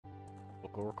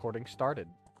Local recording started.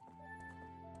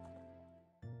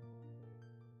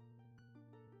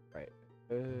 Right.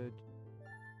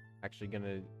 Actually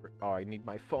gonna... Oh, I need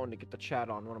my phone to get the chat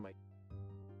on. What am I...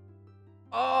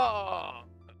 Oh!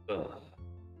 Ugh.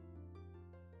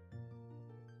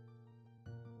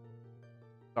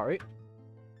 Sorry.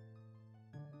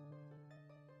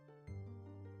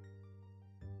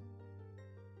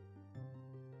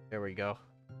 There we go.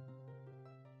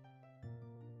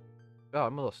 Oh,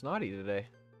 I'm a little snotty today.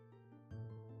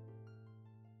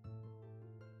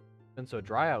 It's been so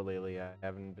dry out lately. I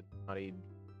haven't been snotty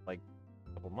like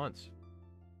a couple months.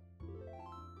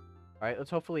 Alright, let's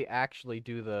hopefully actually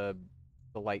do the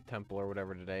light temple or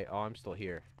whatever today. Oh, I'm still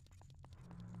here.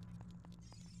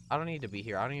 I don't need to be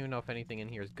here. I don't even know if anything in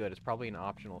here is good. It's probably an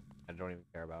optional I don't even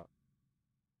care about.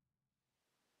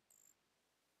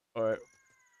 Alright.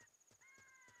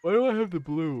 Why do I have the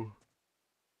blue?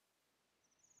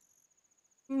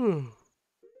 Why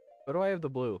do I have the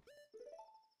blue?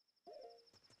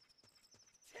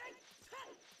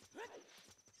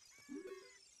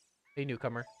 Hey,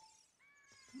 newcomer.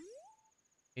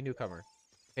 Hey, newcomer.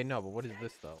 Hey, no, but what is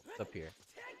this, though? What's up here?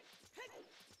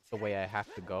 The way I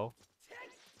have to go?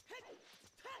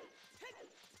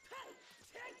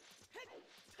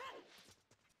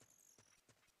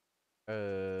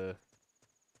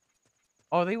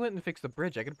 Oh, they went and fixed the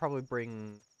bridge. I could probably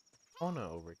bring Ona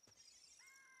over.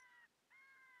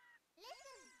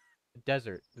 The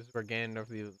desert. This is where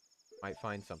Ganondorf might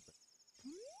find something.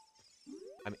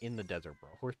 I'm in the desert, bro.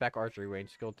 Horseback archery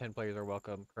range. Skilled 10 players are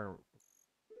welcome. Current.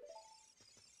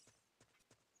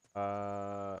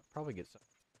 Probably get some.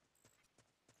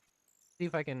 See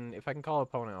if I can call an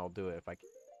opponent, I'll do it if I can.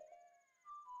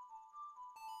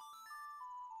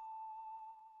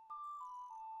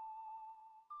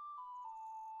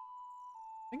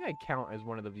 I think I count as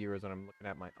one of the viewers when I'm looking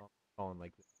at my phone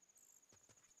like this.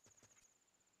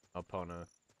 Opponent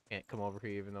can't come over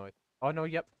here even though I... Oh, no,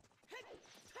 yep.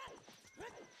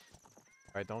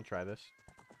 Alright, don't try this.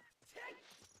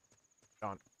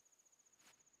 Gone.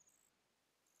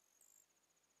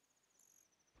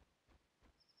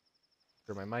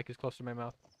 Sure, my mic is close to my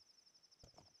mouth.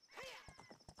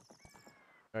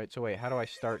 Alright, so wait, how do I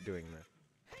start doing this?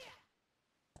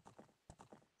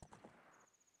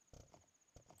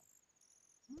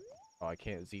 Oh, I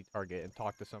can't Z-target and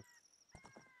talk to some...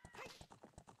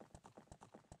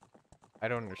 I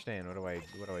don't understand. What do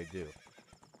I do?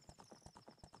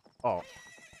 Oh.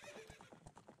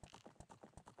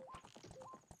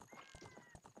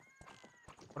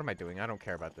 What am I doing? I don't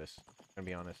care about this. I'm gonna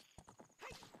be honest.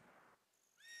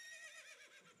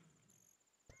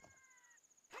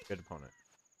 Good opponent.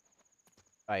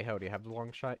 Hi, howdy. I have the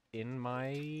long shot in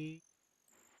my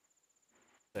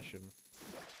session.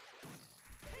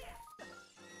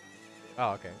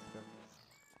 Oh, okay.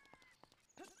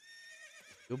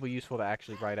 It'll be useful to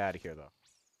actually ride out of here, though.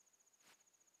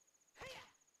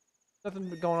 Nothing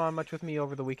going on much with me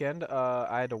over the weekend.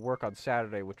 I had to work on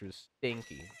Saturday, which was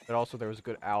stinky. But also there was a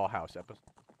good Owl House episode.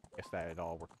 I guess that it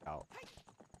all worked out.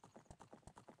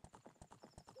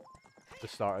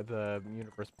 The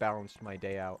universe balanced my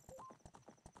day out.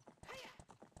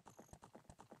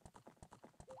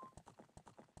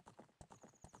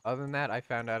 Other than that, I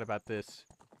found out about this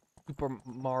Super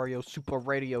Mario Super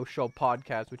Radio Show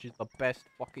podcast, which is the best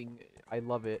fucking... I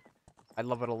love it. I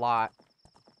love it a lot.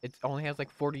 It only has like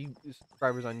 40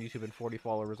 subscribers on YouTube and 40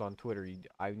 followers on Twitter.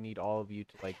 I need all of you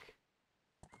to like...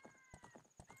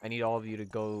 I need all of you to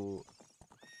go...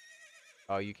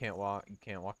 Oh, you can't walk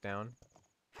down?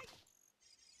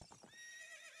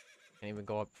 Can't even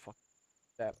go up fucking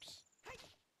steps.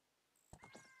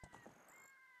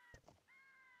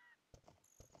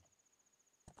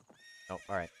 Oh,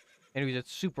 alright. Anyways,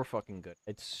 it's super fucking good.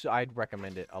 I'd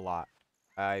recommend it a lot.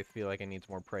 I feel like it needs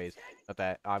more praise. Not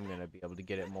that I'm gonna be able to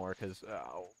get it more, because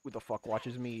who the fuck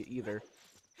watches me either?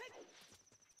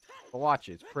 But watch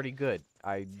it. It's pretty good.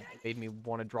 I made me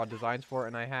want to draw designs for it,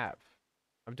 and I have.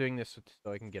 I'm doing this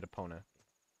so I can get Epona.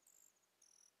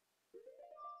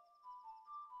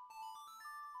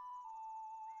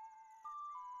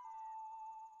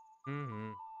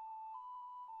 Mm-hmm.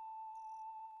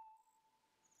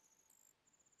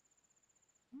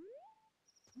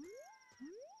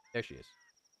 There she is.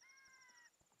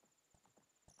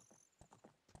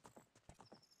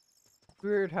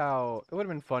 Weird how it would have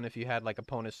been fun if you had like a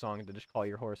Epona song to just call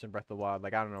your horse in Breath of the Wild.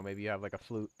 Like, I don't know, maybe you have like a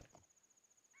flute.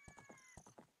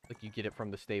 Like you get it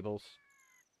from the stables.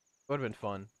 It would have been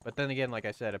fun. But then again, like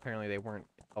I said, apparently they weren't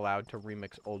allowed to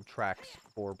remix old tracks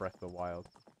for Breath of the Wild.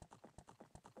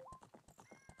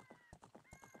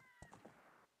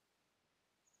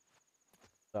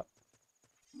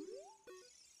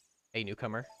 Hey,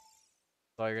 newcomer.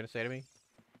 That's all you're gonna say to me?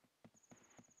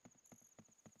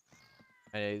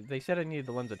 They said I needed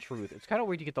the Lens of Truth. It's kind of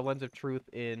weird to get the Lens of Truth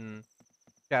in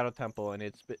Shadow Temple, and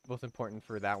it's both important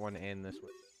for that one and this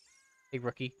one. Hey,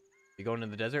 rookie. You're going to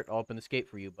the desert? I'll open this gate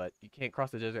for you, but you can't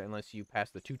cross the desert unless you pass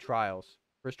the 2 trials.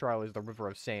 First trial is the River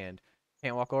of Sand.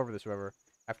 Can't walk over this river.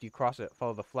 After you cross it,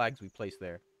 follow the flags we place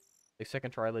there. The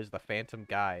second trial is the Phantom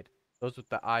Guide. Those with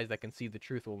the eyes that can see the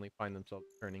truth will only find themselves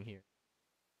turning here.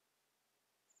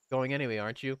 Going anyway,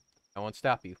 aren't you? I won't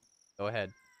stop you. Go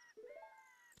ahead.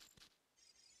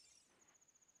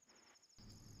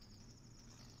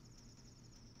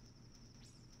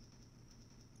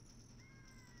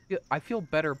 I feel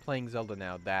better playing Zelda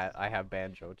now that I have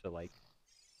Banjo to, like,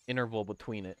 interval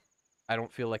between it. I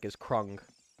don't feel like as crung.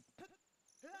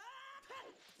 So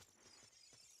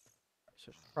I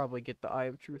should probably get the Eye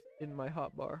of Truth in my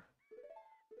hotbar.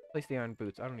 Place the iron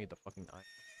boots. I don't need the fucking eye.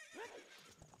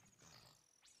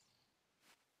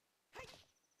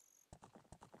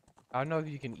 I don't know if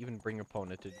you can even bring your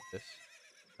opponent to do this.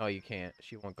 No, you can't.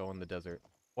 She won't go in the desert.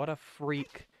 What a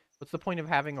freak. What's the point of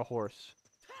having a horse?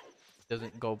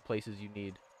 Doesn't go places you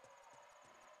need.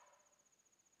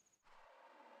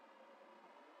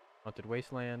 Haunted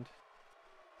Wasteland.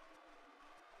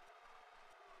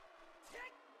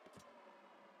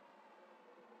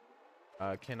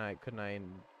 Couldn't I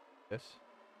this?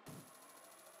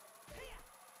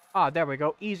 Ah, there we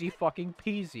go. Easy fucking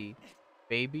peasy,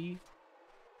 baby.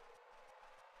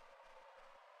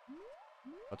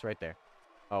 What's right there?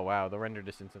 Oh, wow. The render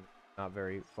distance is not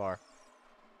very far.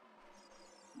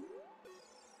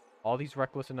 All these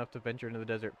reckless enough to venture into the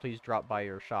desert, please drop by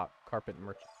your shop, Carpet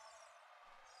Merchant.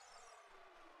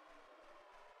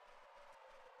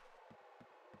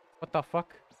 What the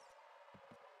fuck?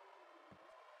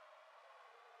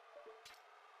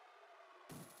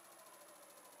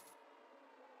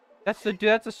 That's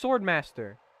a sword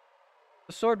master.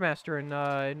 The sword master in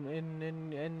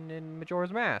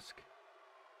Majora's Mask.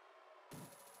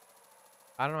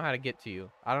 I don't know how to get to you.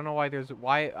 I don't know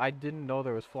why I didn't know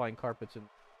there was flying carpets in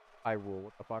Hyrule.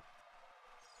 What the fuck?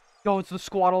 Yo, it's the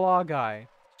Squattalaw guy.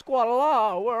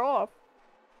 Squattalaw, we're off.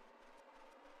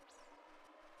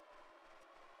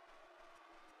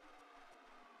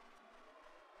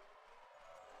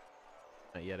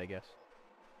 Not yet, I guess.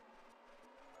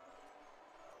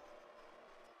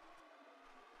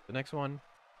 The next one.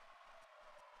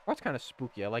 Oh, it's kind of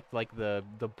spooky. I like the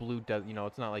blue. You know,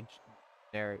 it's not like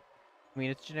generic. I mean,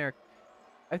 it's generic.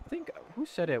 I think who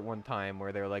said it one time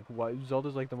where they're like, "What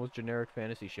Zelda's like the most generic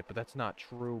fantasy shit," but that's not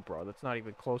true, bro. That's not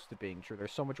even close to being true.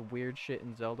 There's so much weird shit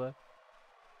in Zelda.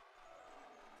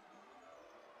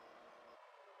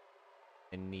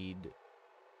 I need.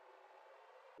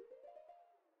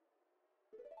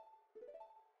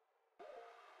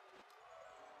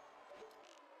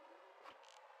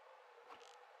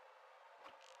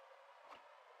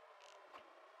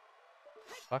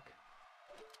 Fuck.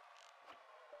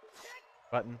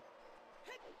 Button.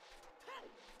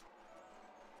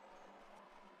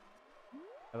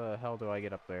 How the hell do I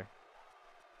get up there?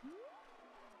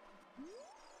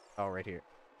 Oh, right here.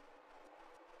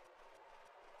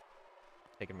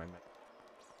 Taking my med.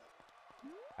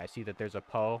 I see that there's a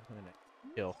Poe and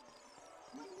a kill.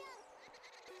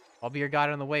 I'll be your guide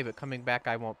on the way, but coming back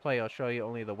I won't play. I'll show you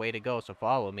only the way to go, so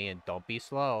follow me and don't be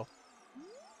slow.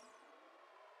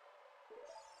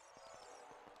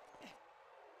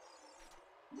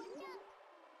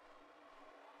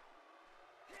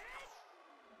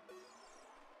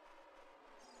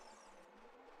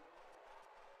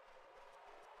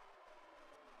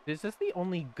 Is this the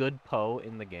only good Poe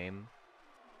in the game?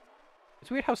 It's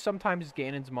weird how sometimes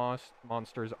Ganon's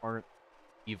monsters aren't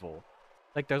evil.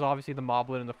 Like, there's obviously the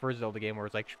Moblin in the first Zelda game where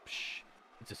it's like, shh,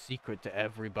 it's a secret to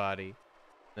everybody.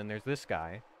 Then there's this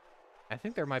guy. I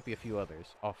think there might be a few others.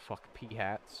 Oh, fuck, pea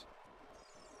hats.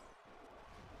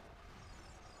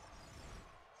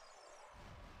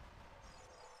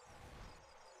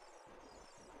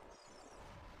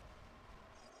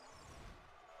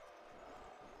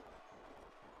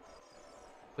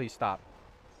 Please stop.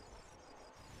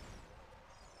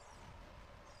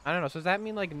 I don't know, so does that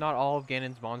mean, like, not all of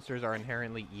Ganon's monsters are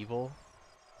inherently evil?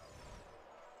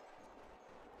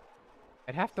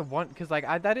 I'd have to want, because, like,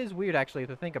 that is weird, actually,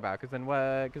 to think about, because then,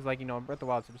 because, like, you know, in Breath of the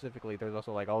Wild specifically, there's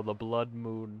also, like, oh, the Blood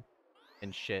Moon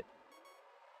and shit.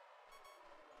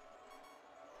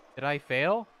 Did I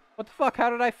fail? What the fuck?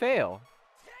 How did I fail?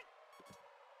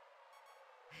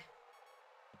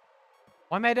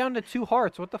 Why am I down to 2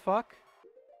 hearts? What the fuck?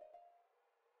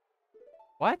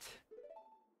 What?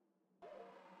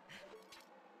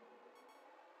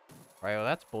 Right, well,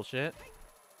 that's bullshit.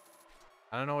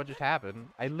 I don't know what just happened.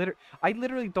 I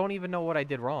literally don't even know what I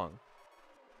did wrong.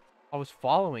 I was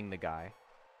following the guy.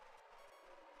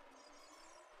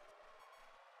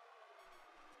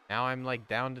 Now I'm like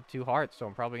down to 2 hearts, so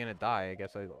I'm probably gonna die. I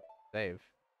guess I save.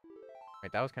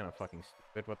 Right, that was kind of fucking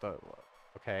stupid. What the?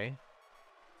 Okay.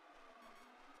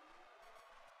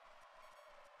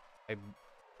 I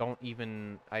don't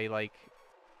even. I like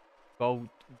go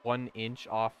 1 inch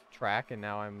off track, and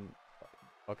now I'm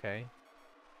okay.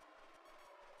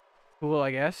 Cool,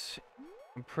 I guess.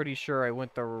 I'm pretty sure I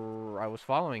went the. I was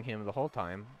following him the whole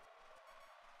time.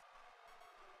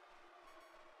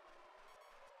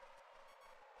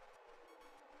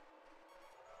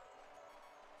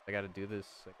 I gotta do this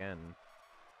again.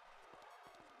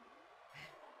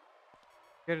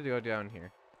 Gotta go down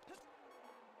here.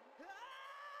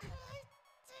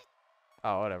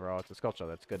 Oh, whatever. Oh, it's a sculpture.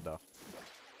 That's good, though.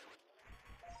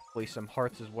 Place some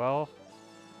hearts as well.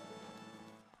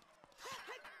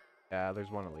 Yeah, there's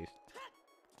one at least.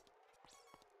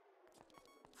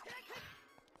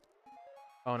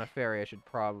 Oh, and a fairy. I should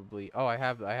probably... Oh, I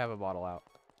have a bottle out.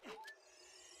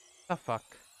 The fuck?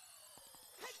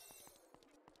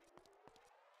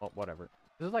 Well, whatever.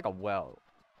 This is like a well.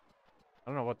 I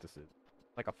don't know what this is.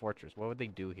 Like a fortress. What would they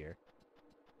do here?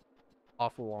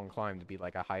 Awful long climb to be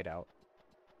like a hideout.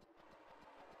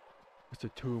 It's a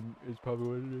tomb is probably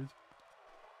what it is.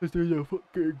 If there's a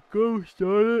fucking ghost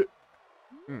on it.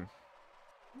 Hmm.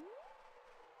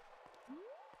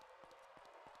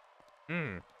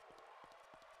 Hmm.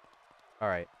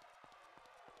 Alright.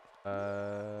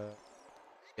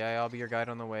 Yeah, I'll be your guide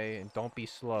on the way, and don't be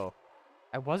slow.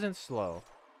 I wasn't slow.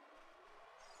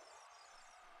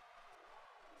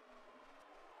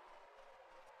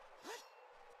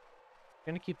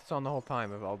 I'm gonna keep this on the whole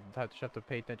time. I'll have to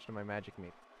pay attention to my magic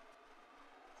meter.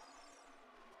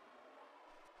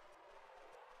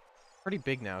 Pretty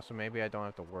big now, so maybe I don't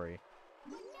have to worry.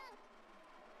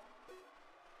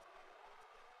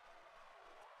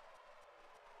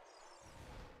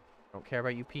 Don't care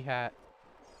about you, P-Hat.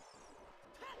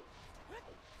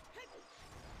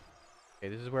 Okay,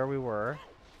 this is where we were.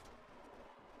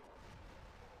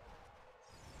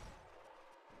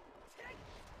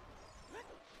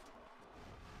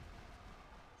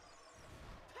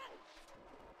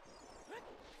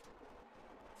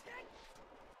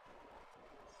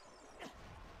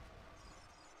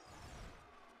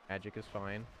 Magic is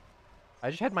fine. I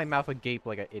just had my mouth agape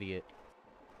like an idiot.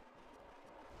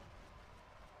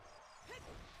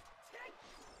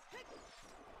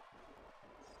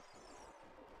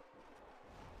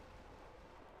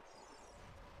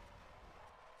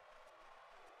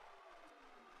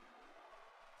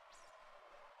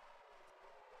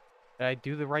 Did I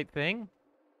do the right thing?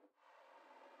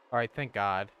 Alright, thank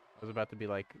God. I was about to be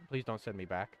like, please don't send me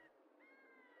back.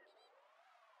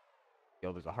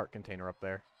 Yo, there's a heart container up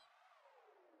there.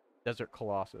 Desert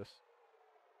Colossus.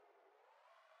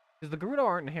 Because the Gerudo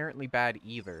aren't inherently bad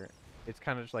either. It's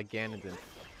kind of just like Ganondorf.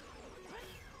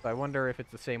 So I wonder if it's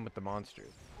the same with the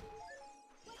monsters.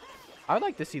 I would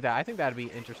like to see that. I think that'd be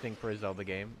interesting for a Zelda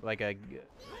game. Like a...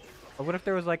 Or what if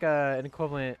there was like an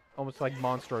equivalent, almost like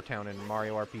Monstro Town in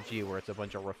Mario RPG, where it's a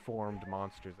bunch of reformed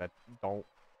monsters that don't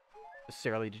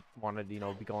necessarily want to, you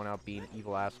know, be going out being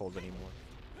evil assholes anymore.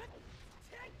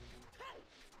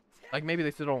 Like, maybe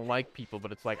they still don't like people,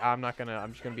 but it's like, I'm just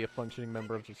gonna be a functioning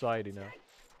member of society now.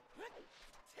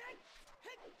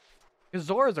 Because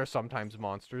Zoras are sometimes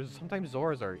monsters, sometimes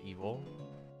Zoras are evil.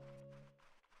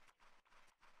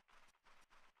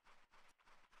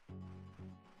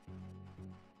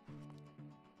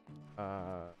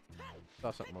 Saw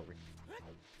something over here.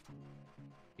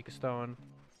 Pika Stone.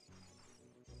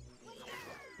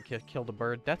 Killed a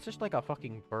bird. That's just like a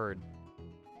fucking bird.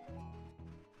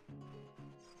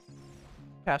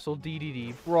 Castle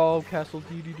DDD. Bro, Castle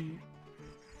DDD.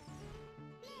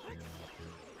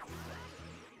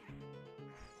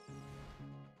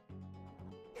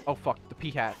 Oh fuck, the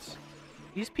P-Hats.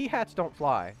 These P-Hats don't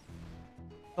fly.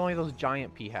 It's only those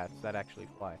giant P-Hats that actually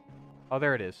fly. Oh,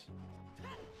 there it is.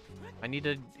 I need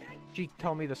to... She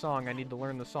tell me the song. I need to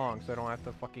learn the song so I don't have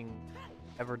to fucking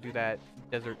ever do that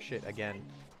desert shit again.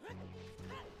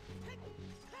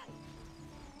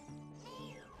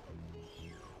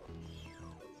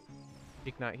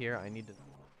 Sheik not here. I need to...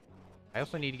 I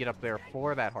also need to get up there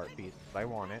for that heart piece. I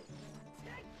want it.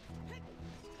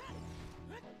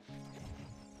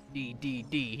 D,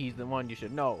 he's the one you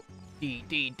should know. D,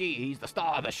 he's the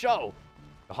star of the show.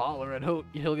 The holler and hoot,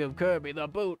 he'll give Kirby the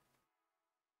boot.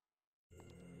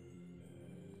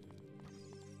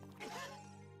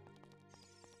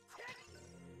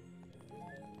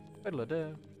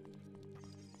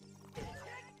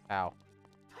 Ow.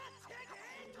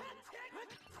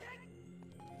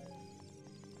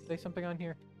 say something on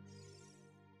here?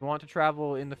 If you want to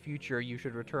travel in the future, you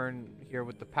should return here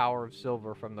with the power of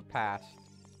silver from the past.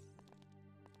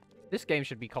 This game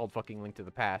should be called fucking Link to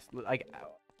the Past. Like,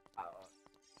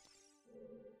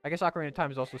 I guess Ocarina of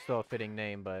Time is also still a fitting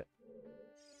name, but...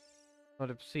 In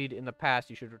order to proceed in the past,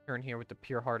 you should return here with the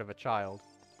pure heart of a child.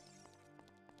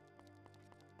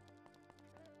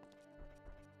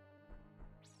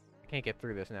 I can't get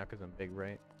through this now because I'm big,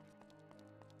 right?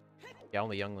 Yeah,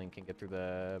 only young Link can get through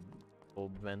the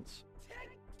old vents.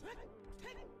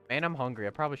 Man, I'm hungry.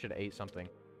 I probably should have ate something.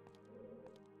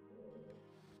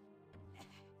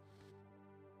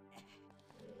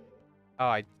 Oh,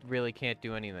 I really can't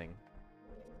do anything.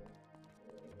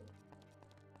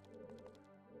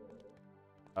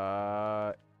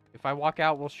 If I walk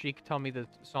out, will Sheik tell me the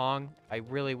song? I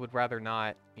really would rather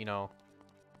not, you know,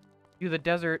 do the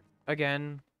desert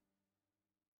again.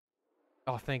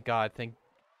 Oh, thank God. Thank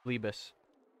Lebus.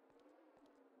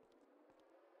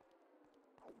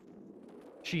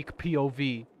 Sheik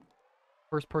POV.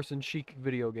 First person Sheik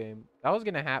video game. That was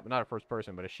gonna happen. Not a first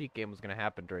person, but a Sheik game was gonna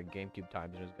happen during GameCube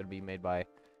times. And it was gonna be made by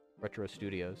Retro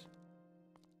Studios.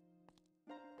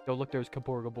 So look, there's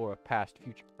Gabora Gabora. Past,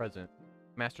 future, present.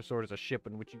 Master Sword is a ship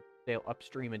in which you sail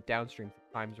upstream and downstream from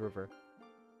Time's River.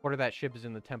 Part of that ship is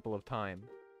in the Temple of Time.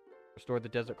 Restore the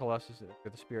Desert Colossus for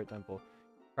the Spirit Temple.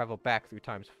 Travel back through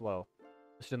Time's flow.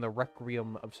 Listen the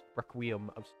Requiem of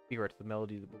Spirit, the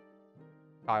melody of the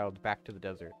child back to the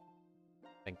desert.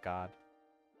 Thank God.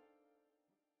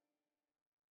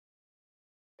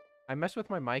 I mess with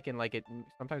my mic and like it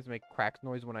sometimes make cracks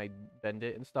noise when I bend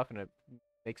it and stuff, and it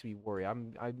makes me worry.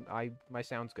 My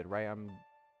sound's good, right?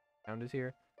 Sound is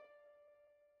here.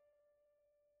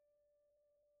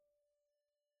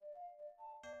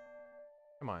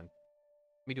 Come on.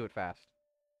 Let me do it fast.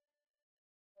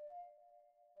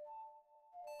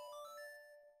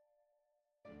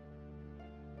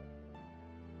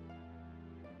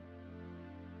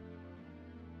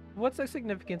 What's the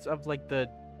significance of like the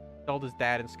Zelda's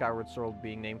dad in Skyward Sword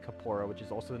being named Kapora, which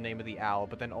is also the name of the owl,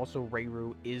 but then also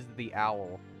Reiru is the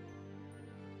owl?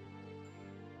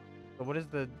 So what is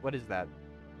that? What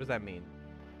does that mean?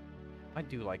 I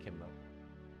do like him though.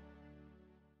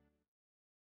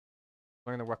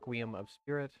 Learn the Requiem of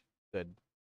Spirit. Good.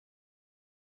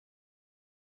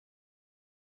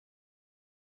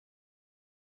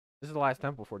 This is the last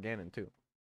temple for Ganon too.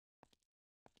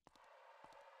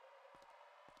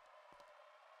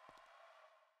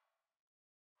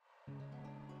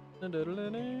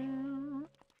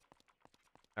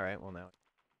 Alright, well now.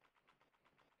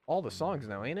 All the songs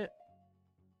now, ain't it?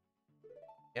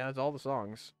 Yeah, it's all the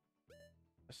songs.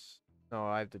 No,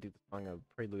 I have to do the song of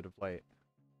Prelude of Light.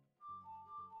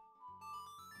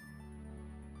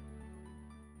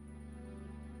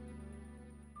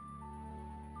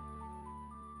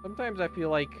 Sometimes I feel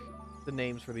like the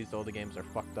names for these Zelda games are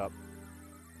fucked up.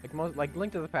 Like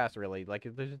Link to the Past, really. Like,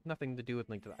 there's nothing to do with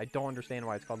Link to the... I don't understand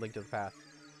why it's called Link to the Past.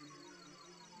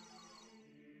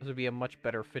 This would be a much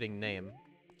better fitting name.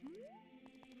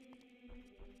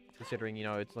 Considering, you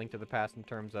know, it's Link to the Past in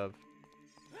terms of...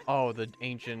 Oh, the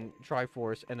ancient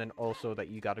Triforce, and then also that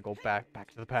you gotta go back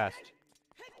to the past.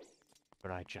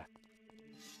 But I check.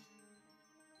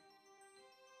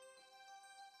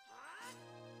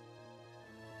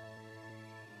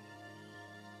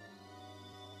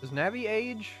 Does Navi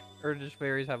age? Or does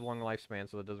fairies have long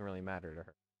lifespans so it doesn't really matter to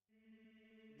her?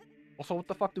 Also, what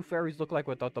the fuck do fairies look like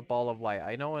without the ball of light?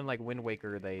 I know in, like, Wind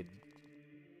Waker, they...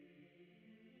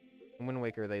 In Wind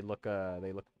Waker, they look...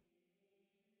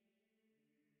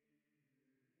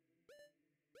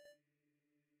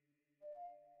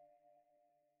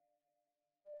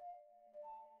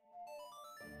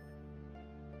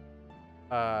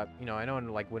 you know, I know in,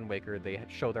 like, Wind Waker, they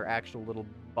show their actual little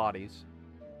bodies.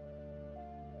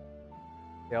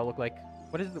 They all look like...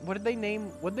 What did they name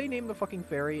the fucking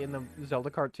fairy in the Zelda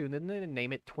cartoon? Didn't they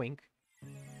name it Twink?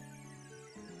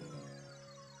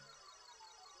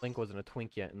 Link wasn't a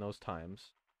twink yet in those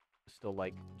times. Still,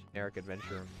 like, generic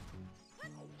adventure.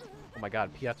 Oh my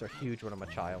god, Piats are huge when I'm a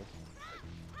child.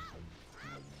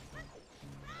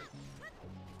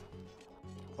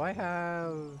 Do I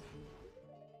have...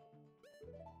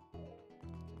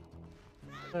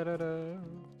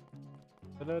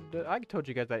 I told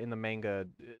you guys that in the manga,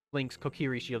 Link's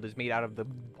Kokiri shield is made out of the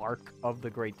bark of the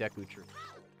Great Deku Tree.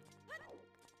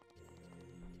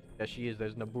 Yeah, she is.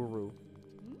 There's Naburu.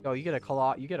 Oh, you get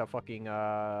a fucking,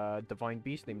 Divine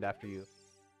Beast named after you.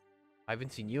 I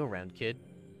haven't seen you around, kid.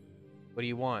 What do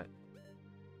you want?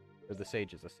 Or the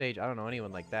sages. A sage? I don't know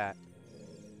anyone like that.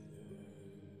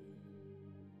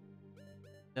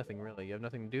 Nothing really. You have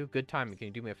nothing to do? Good timing. Can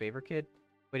you do me a favor, kid?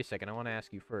 Wait a second, I want to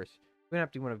ask you first. We're gonna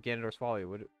have to do one of Ganondorf's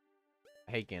follow.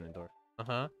 I hate Ganondorf.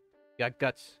 Uh-huh. You got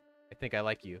guts. I think I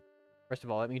like you. First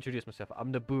of all, let me introduce myself.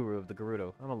 I'm the Buru of the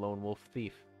Gerudo. I'm a lone wolf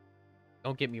thief.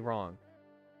 Don't get me wrong.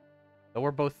 Though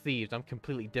we're both thieves, I'm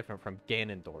completely different from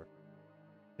Ganondorf.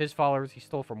 His followers, he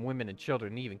stole from women and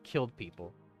children and even killed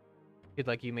people. Kid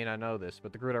like you may not know this,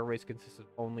 but the Gerudo race consists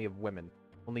only of women.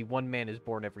 Only one man is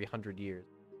born every 100 years.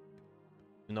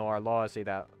 Even though our laws say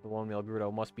that the lone male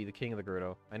Gerudo must be the king of the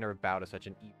Gerudo, I never bow to such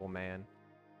an evil man.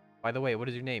 By the way, what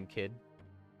is your name, kid?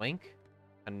 Link?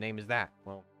 What kind of name is that?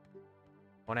 Well, I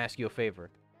want to ask you a favor.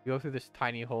 You go through this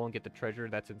tiny hole and get the treasure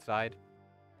that's inside.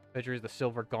 Treasure is the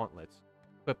silver gauntlets.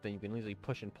 Equipped them, you can easily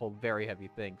push and pull very heavy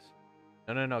things.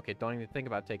 No, kid. Don't even think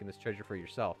about taking this treasure for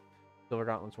yourself. Silver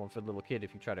gauntlets won't fit a little kid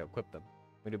if you try to equip them.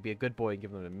 I'm going to be a good boy and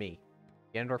give them to me.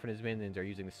 Ganondorf and his minions are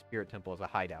using the Spirit Temple as a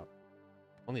hideout.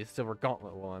 Only the silver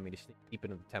gauntlet will allow me to sneak deep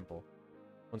into the temple.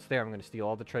 Once there, I'm going to steal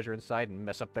all the treasure inside and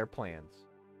mess up their plans.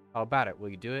 How about it? Will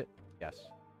you do it? Yes.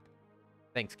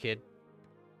 Thanks, kid.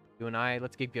 You and I,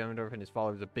 let's give Ganondorf and his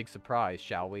followers a big surprise,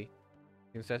 shall we?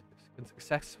 You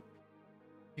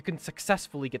can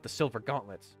successfully get the silver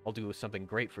gauntlets. I'll do something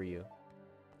great for you.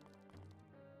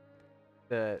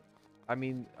 I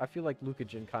mean, I feel like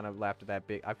Lucajin kind of laughed at that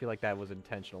big. I feel like that was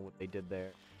intentional, what they did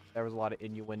there. There was a lot of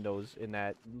innuendos in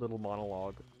that little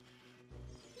monologue.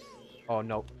 Oh,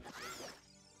 no.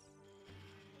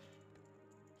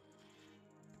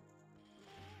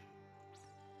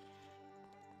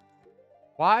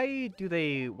 Why do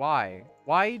they... Why?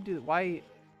 Why...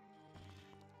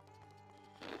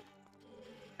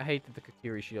 I hate that the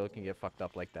Kakiri shield can get fucked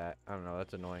up like that. I don't know,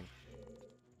 that's annoying.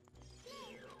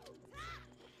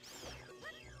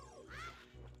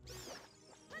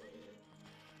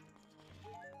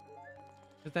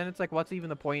 But then it's like, what's even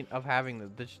the point of having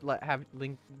the just have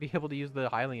Link be able to use the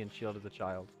Hylian shield as a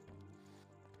child?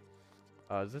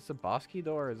 Is this a boss key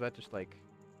door, or is that just like...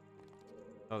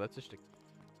 Oh, that's just a...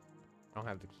 I don't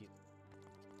have the key.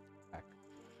 Back.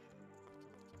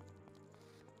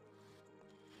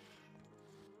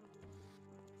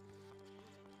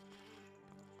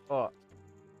 Oh,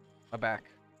 I'm back.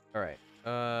 All right.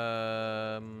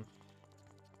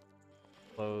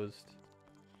 Closed.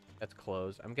 That's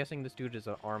closed. I'm guessing this dude is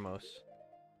an Armos.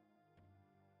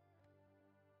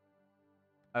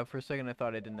 For a second, I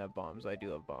thought I didn't have bombs. I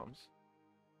do have bombs.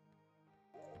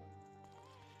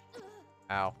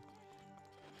 Ow.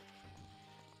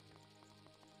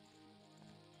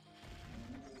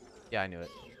 Yeah, I knew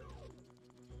it.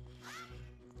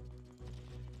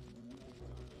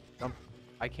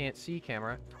 I can't see,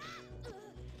 camera.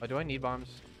 Oh, do I need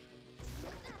bombs?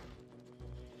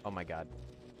 Oh my god.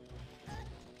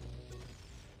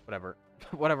 Whatever.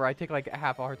 Whatever, I take like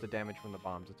half a hearts of damage from the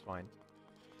bombs. It's fine.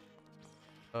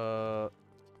 Oh,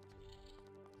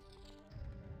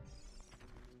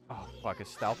 fuck. Is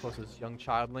Stalfos' young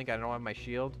child Link? I don't have my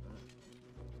shield.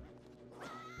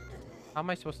 How am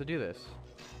I supposed to do this?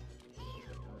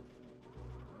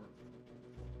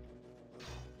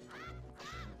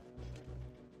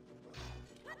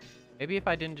 Maybe if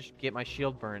I didn't just get my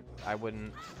shield burnt, I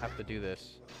wouldn't have to do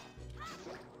this.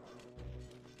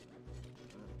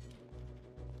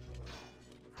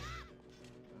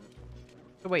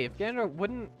 So wait, if Ganondorf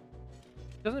wouldn't...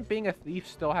 Doesn't being a thief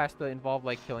still has to involve,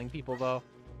 like, killing people, though?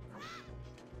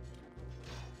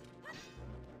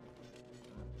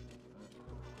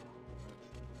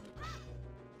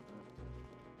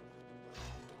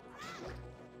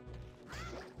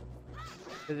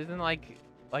 It isn't like,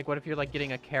 what if you're, like,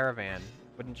 getting a caravan?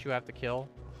 Wouldn't you have to kill?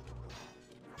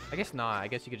 I guess not. I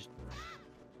guess you could just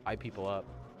tie people up.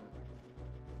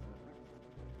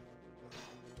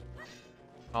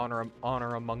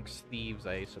 Honor amongst thieves,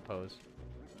 I suppose.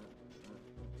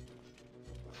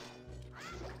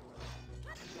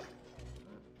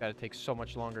 Gotta take so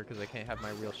much longer because I can't have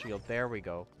my real shield. There we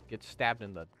go. Get stabbed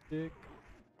in the dick.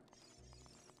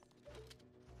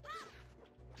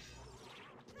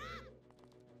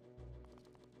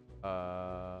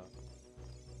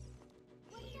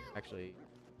 Actually,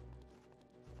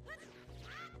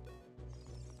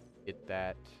 get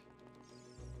that.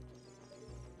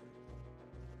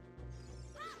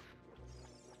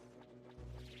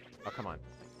 Oh, come on.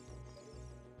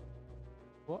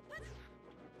 What?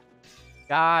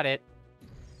 Got it.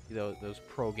 See those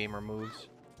pro gamer moves.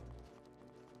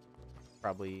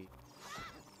 Probably.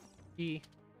 E.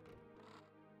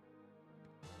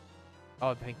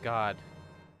 Oh, thank God.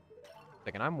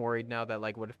 Second, I'm worried now that,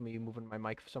 like, what if me moving my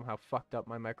mic somehow fucked up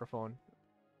my microphone?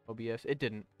 OBS. It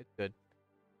didn't. It's good.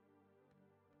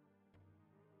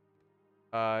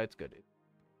 It's good.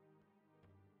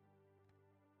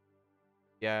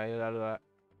 Yeah.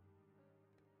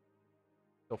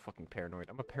 So fucking paranoid.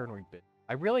 I'm a paranoid bitch.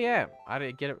 I really am.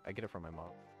 I get it. I get it from my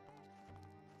mom.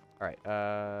 All right.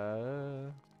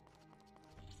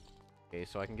 Okay,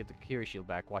 so I can get the Kiri shield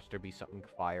back. Watch there be something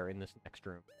fire in this next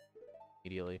room.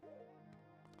 Immediately.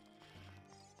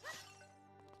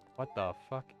 What the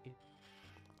fuck is...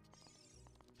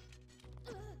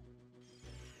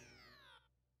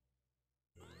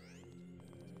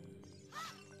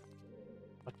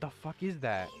 What the fuck is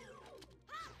that?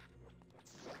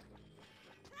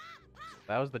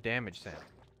 That was the damage sound.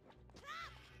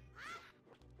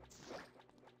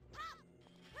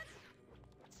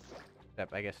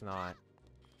 Except I guess not.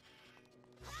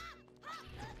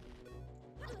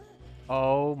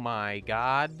 Oh my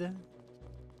god.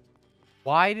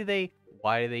 Why do they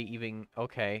even...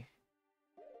 Okay.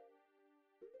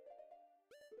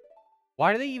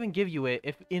 Why do they even give you it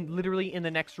if literally in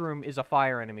the next room is a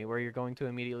fire enemy where you're going to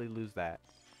immediately lose that?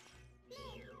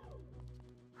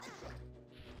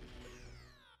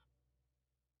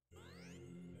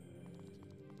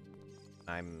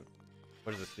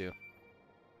 What does this do?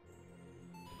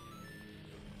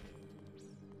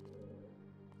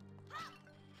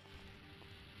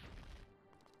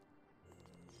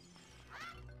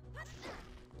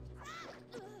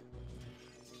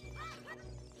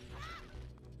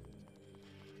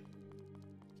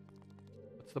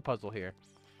 What's the puzzle here?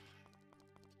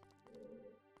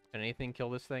 Can anything kill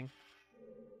this thing?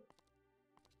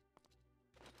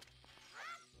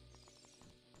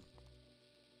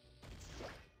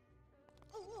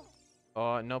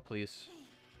 Oh, no, please.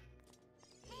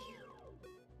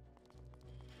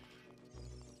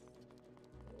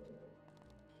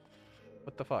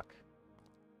 What the fuck?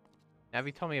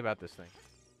 Navi, tell me about this thing.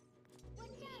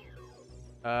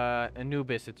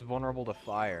 Anubis, it's vulnerable to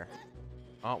fire.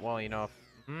 Oh, well, you know,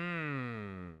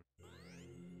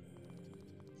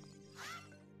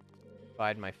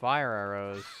 Fired my fire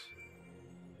arrows.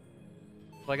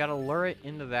 So I gotta lure it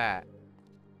into that.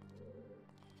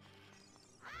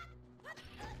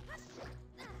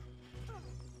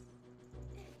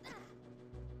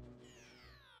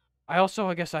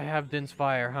 I guess I have Din's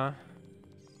fire, huh?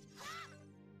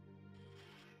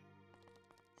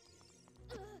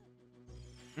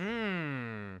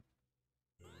 I'm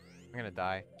gonna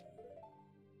die.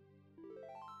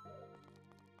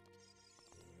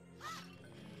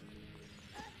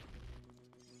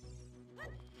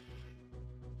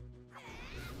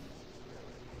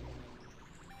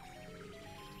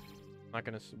 I'm not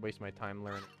gonna waste my time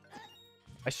learning.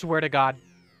 I swear to God.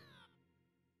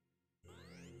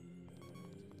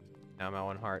 Now I'm at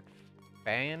 1 heart.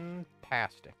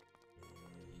 Fantastic.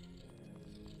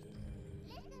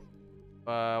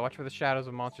 Watch for the shadows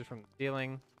of monsters from the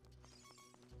ceiling.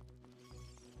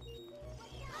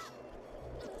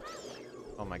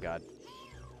 Oh my god.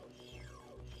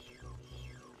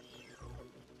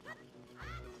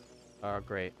 Oh,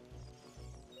 great.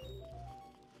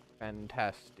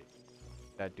 Fantastic.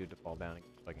 That dude to fall down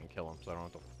so I can kill him, so I don't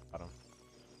have to fight him.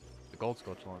 The gold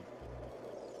scoach one.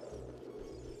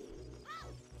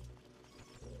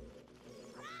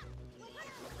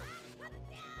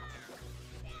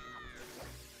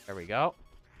 There we go.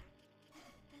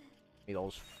 Need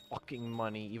those fucking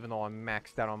money, even though I'm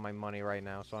maxed out on my money right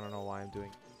now, so I don't know why I'm doing...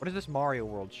 What is this Mario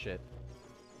World shit?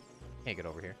 Can't get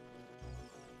over here.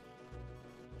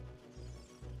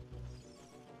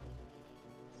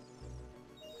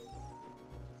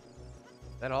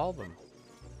 Is that all of them?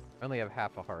 I only have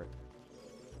half a heart.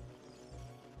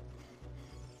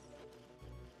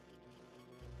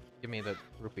 Give me the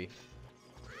rupee.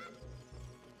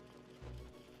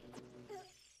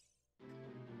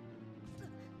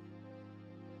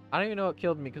 I don't even know what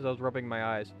killed me because I was rubbing my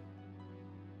eyes.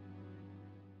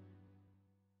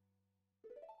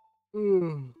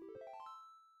 It's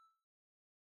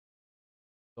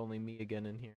only me again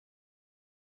in here.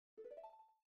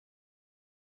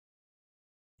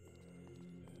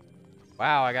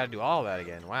 Wow, I gotta do all of that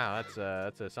again. Wow, that's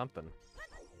a something.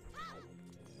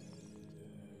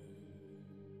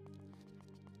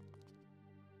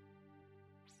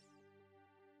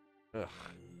 Ugh.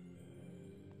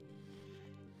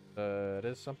 It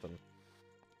is something.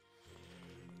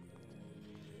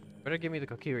 Better give me the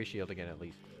Kokiri shield again, at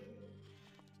least.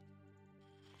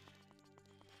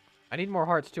 I need more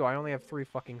hearts, too. I only have 3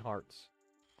 fucking hearts.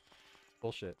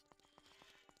 Bullshit.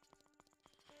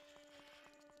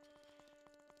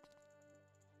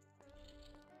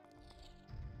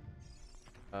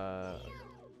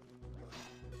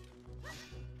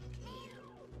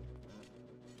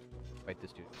 Fight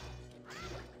this dude.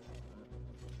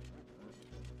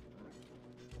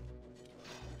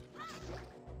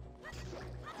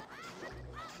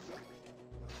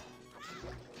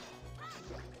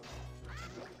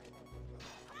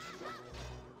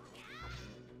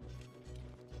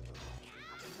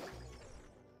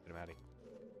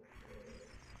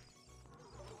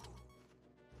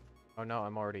 Oh no,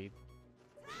 I'm already...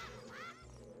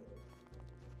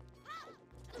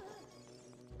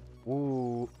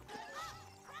 Ooh.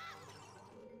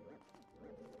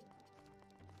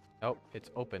 Nope, it's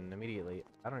open immediately.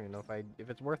 I don't even know if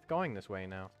it's worth going this way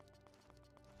now.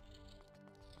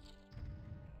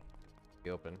 Be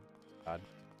open. God.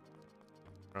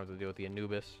 I don't know what to deal with the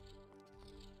Anubis.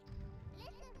 Should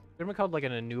have been called like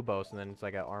an Anubos, and then it's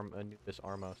like Anubis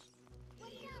Armos.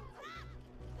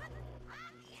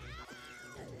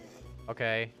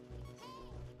 Okay.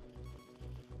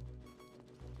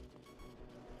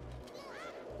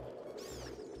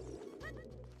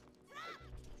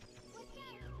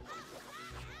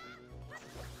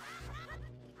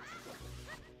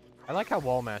 I like how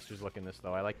Wall Masters look in this,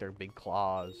 though. I like their big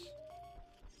claws.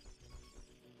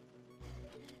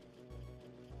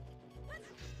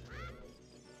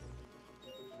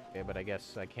 Okay, but I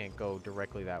guess I can't go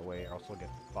directly that way, or else I'll get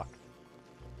fucked.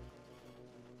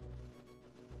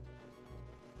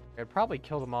 I'd probably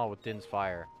kill them all with Din's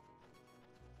fire.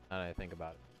 Now that I think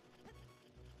about it.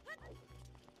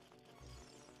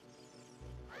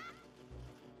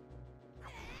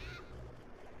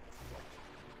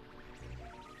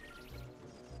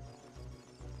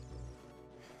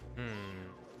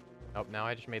 Nope, now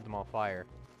I just made them all fire.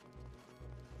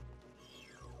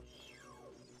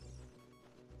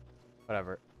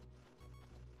 Whatever.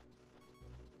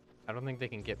 I don't think they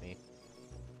can get me.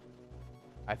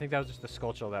 I think that was just the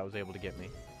Skulltula that was able to get me.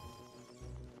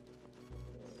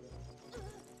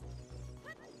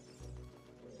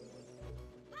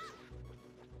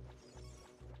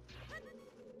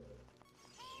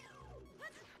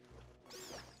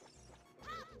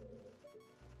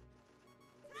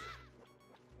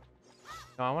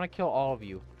 No, I want to kill all of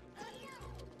you.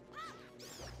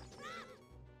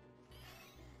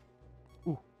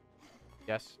 Ooh.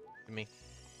 Yes, to me.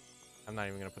 I'm not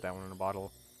even going to put that one in a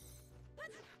bottle.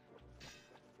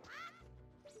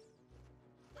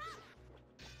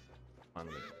 On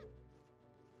me.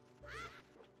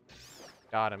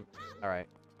 Got him. Alright.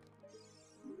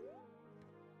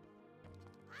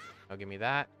 Now give me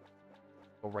that.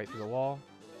 Go right through the wall.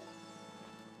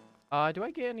 Do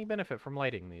I get any benefit from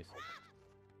lighting these?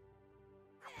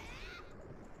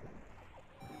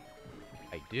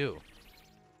 I do.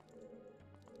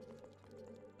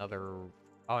 Another...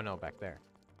 Oh, no, back there.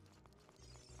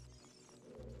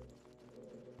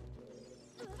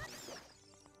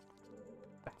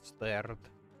 Bastard.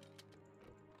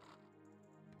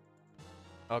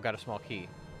 Oh, got a small key.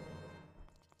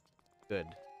 Good.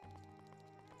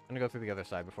 I'm gonna go through the other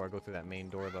side before I go through that main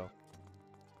door, though.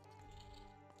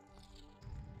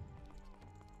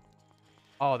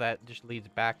 Oh, that just leads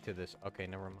back to this. Okay,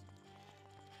 never mind.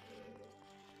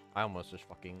 I almost just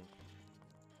fucking...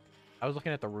 I was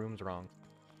looking at the rooms wrong.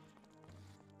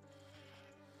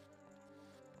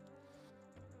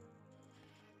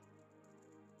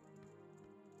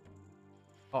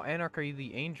 Oh, Anarchy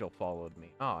the Angel followed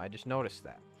me. Oh, I just noticed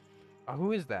that. Oh,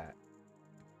 who is that?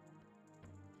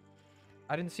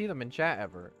 I didn't see them in chat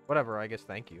ever. Whatever, I guess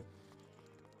thank you.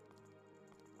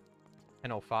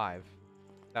 10:05.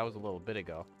 That was a little bit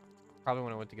ago. Probably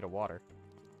when I went to get a water.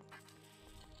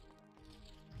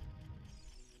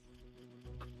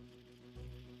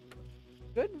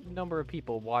 Good number of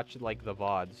people watch, like, the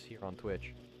VODs here on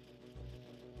Twitch.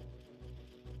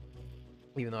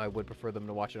 Even though I would prefer them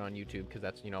to watch it on YouTube, because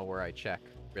that's, you know, where I check.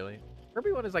 Really?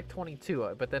 Kirby one is like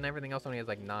 22, but then everything else only has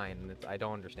like 9, and I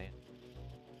don't understand.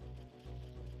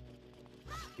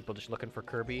 People just looking for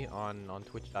Kirby on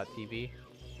twitch.tv.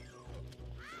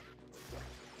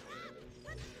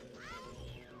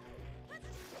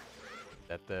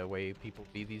 That the way people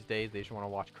be these days, they just want to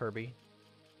watch Kirby.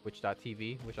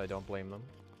 Twitch.tv, which I don't blame them.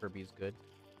 Kirby's good.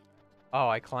 Oh,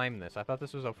 I climbed this. I thought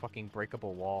this was a fucking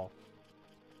breakable wall.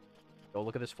 Oh,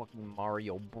 look at this fucking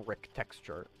Mario brick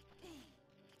texture.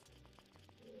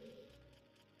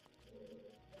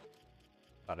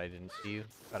 Thought I didn't see you.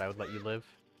 Thought I would let you live.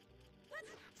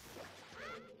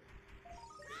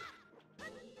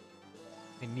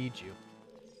 I need you.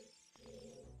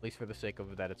 At least for the sake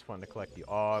of that, it's fun to collect you.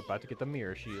 Oh, about to get the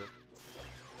mirror shield.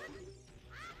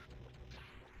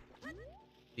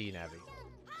 D-Navi.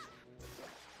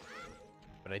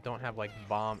 But I don't have, like,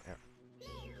 bomb...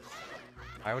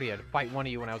 I already had to fight one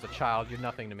of you when I was a child. You're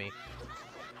nothing to me.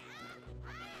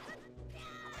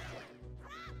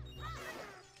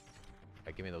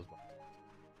 Alright, give me those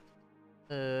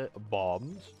bombs.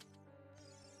 Bombs?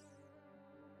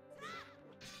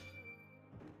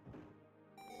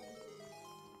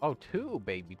 Oh, 2,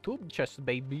 baby. 2 chest,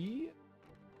 baby.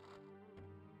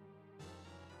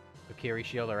 The carry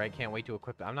shield, alright. Can't wait to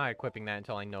equip that. I'm not equipping that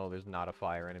until I know there's not a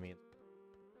fire enemy.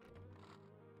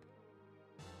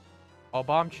 Oh,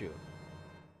 Bombchu.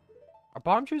 Are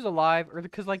Bombchus alive? Or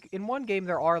because like in one game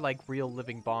there are like real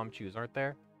living Bombchus, aren't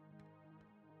there?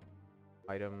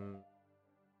 Item.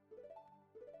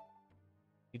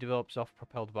 He developed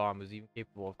self-propelled bomb, is even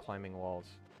capable of climbing walls.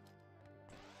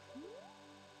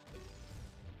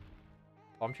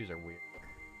 Bombchus are weird.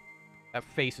 That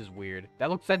face is weird.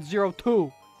 That's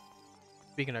 02.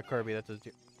 Speaking of Kirby, that's a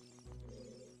zero.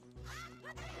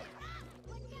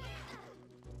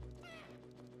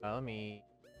 Let me.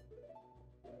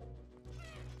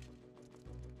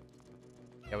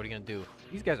 Yeah, what are you gonna do?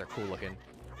 These guys are cool looking.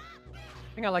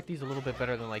 I think I like these a little bit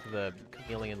better than like the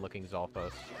chameleon looking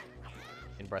Zolfos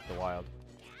in Breath of the Wild.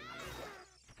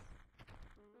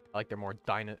 I like they're more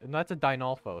No, that's a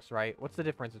Dinalphos, right? What's the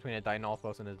difference between a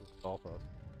Dinalphos and a Zolfos?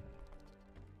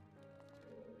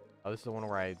 Oh, this is the one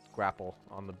where I grapple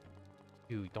on the...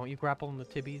 Dude, don't you grapple on the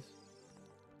tibbies?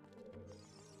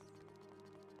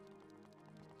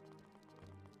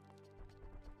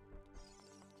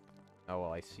 Oh,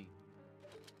 well, I see.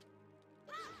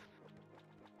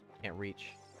 Can't reach.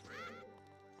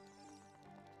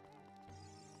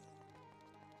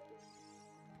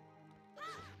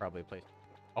 Probably a place.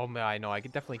 Oh, man, I know. I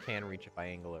definitely can reach if I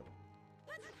angle it.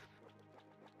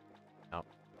 Oh.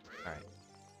 Alright.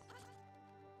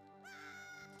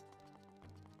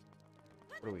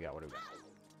 What do we got? What do we got?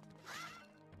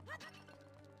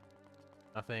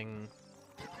 Nothing.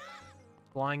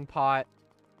 Flying pot.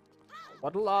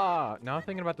 Squaddle-ah! Now I'm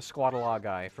thinking about the Squaddle-ah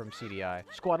guy from CDI.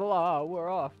 Squaddle-ah, we're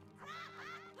off!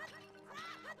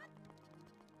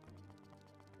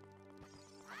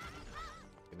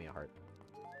 Give me a heart.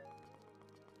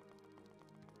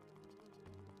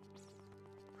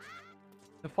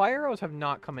 The fire arrows have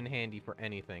not come in handy for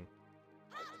anything.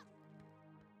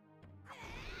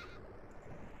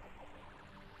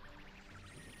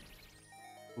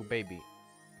 Ooh, baby.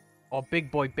 Oh,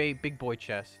 big boy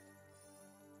chest.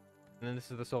 And then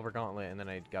this is the silver gauntlet, and then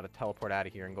I gotta teleport out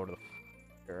of here and go to the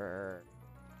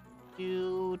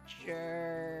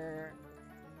future.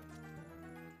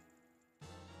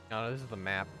 No, this is the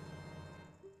map.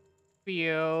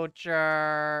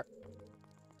 Future.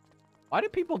 Why do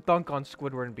people dunk on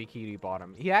Squidward and Bikini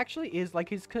Bottom? He actually is,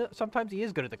 like, sometimes he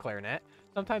is good at the clarinet.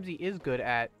 Sometimes he is good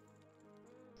at...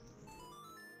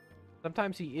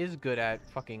 Sometimes he is good at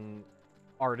fucking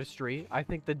artistry. I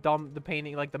think the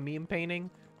painting, like the meme painting,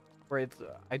 where it's,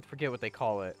 I forget what they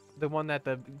call it. The one that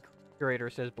the curator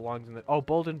says belongs in the... Oh,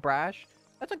 Bold and Brash?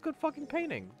 That's a good fucking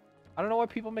painting. I don't know why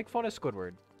people make fun of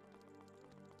Squidward.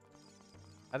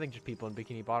 I think just people in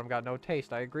Bikini Bottom got no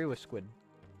taste. I agree with Squidward.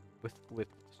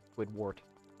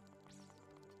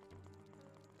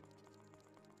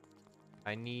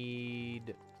 I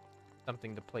need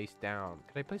something to place down.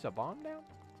 Can I place a bomb down?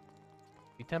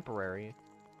 Be temporary.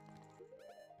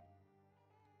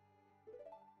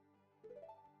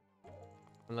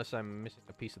 Unless I'm missing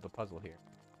a piece of the puzzle here.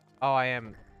 Oh, I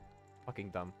am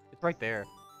fucking dumb. It's right there.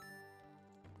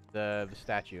 The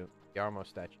statue. The Armo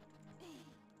statue.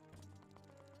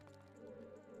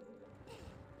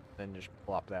 Then just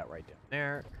plop that right down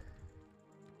there.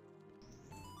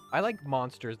 I like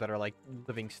monsters that are like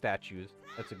living statues.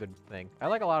 That's a good thing. I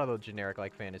like a lot of the generic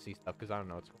like fantasy stuff because I don't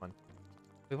know, it's fun.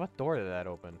 Wait, what door did that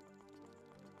open?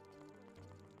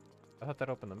 I thought that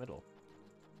opened the middle.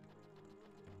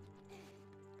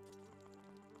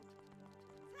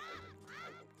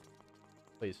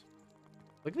 Please.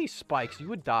 Look at these spikes. You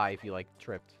would die if you like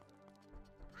tripped.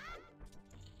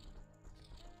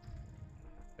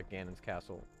 Like Ganon's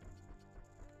castle.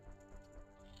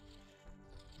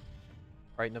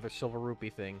 Right, another silver rupee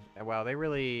thing. And wow, they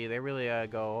really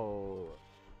go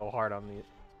hard on the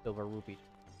silver rupee,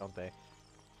 don't they?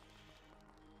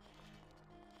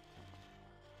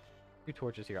 2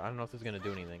 torches here. I don't know if this is gonna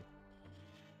do anything.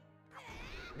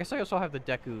 I guess I also have the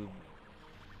Deku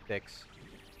sticks.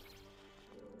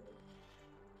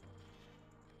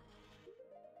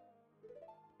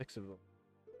 Six of them.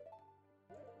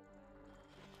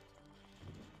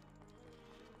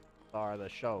 Star of the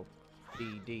show.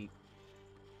 D.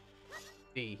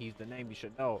 He's the name you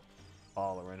should know.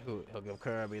 Holler and hoot. He'll give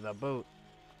Kirby the boot.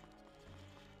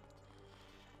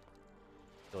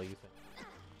 Still you think?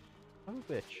 I'm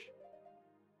a bitch.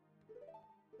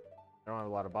 I don't have a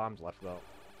lot of bombs left though.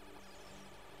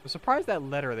 I'm surprised that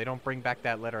letter, they don't bring back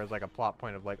that letter as like a plot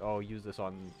point of like, oh, use this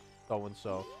on so and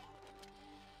so.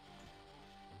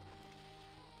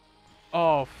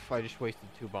 Oh, I just wasted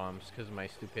 2 bombs because of my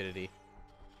stupidity.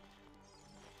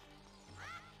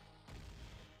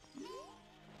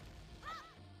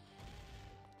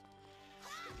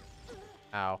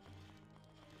 Ow.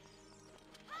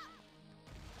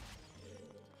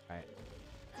 Alright.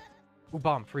 Ooh,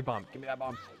 bomb. Free bomb. Give me that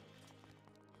bomb.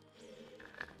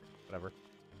 Whatever.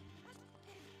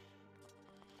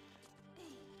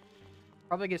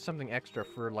 Probably get something extra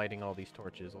for lighting all these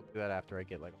torches. I'll do that after I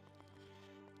get, like...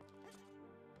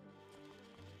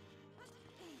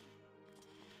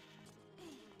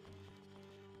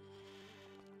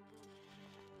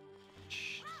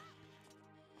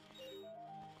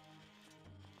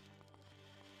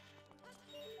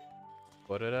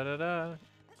 Ba-da-da-da-da.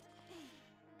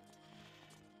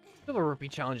 The rupee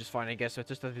challenge is fine, I guess. It's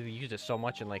just that they used it so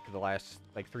much in, like, the last,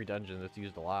 like, 3 dungeons. It's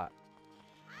used a lot.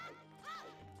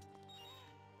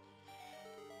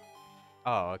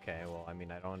 Oh, okay. Well, I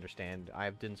mean, I don't understand. I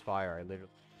have Din's Fire. I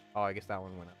literally... Oh, I guess that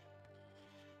one went up.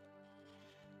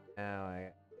 Now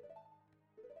I...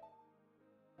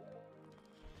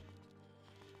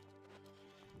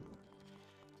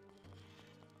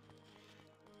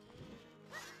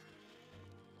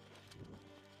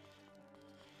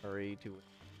 Hurry to...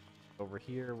 Over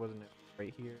here, wasn't it?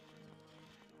 Right here.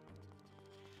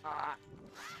 Ah!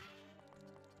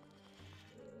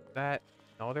 That...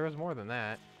 No, there was more than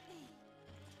that.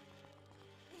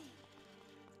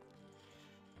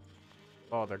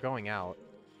 Oh, they're going out.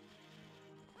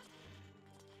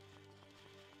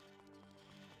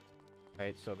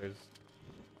 Right, so there's...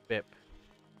 Bip.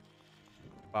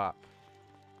 Bop.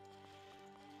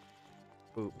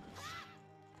 Boop.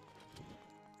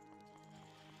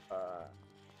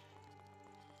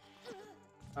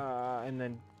 And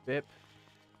then bip.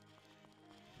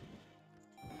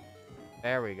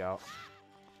 There we go.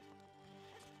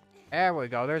 There we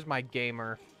go. There's my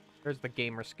gamer. There's the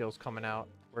gamer skills coming out.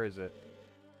 Where is it?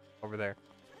 Over there.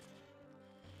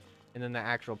 And then the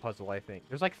actual puzzle, I think.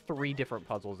 There's like 3 different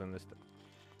puzzles in this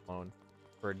alone.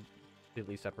 For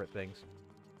completely separate things.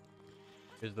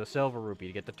 There's the silver rupee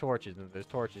to get the torches, and there's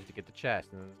torches to get the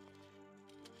chest. And then...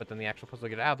 But then the actual puzzle to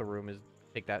get out of the room is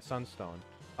take that sunstone.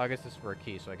 Oh, I guess this is for a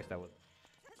key, so I guess that was...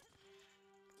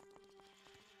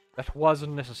 That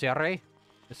wasn't necessary.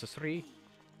 Necessary.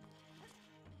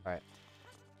 Alright.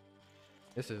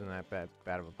 This isn't that bad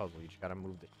of a puzzle. You just gotta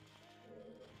move it.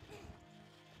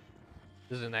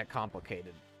 This isn't that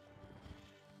complicated.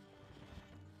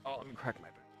 Oh, let me crack my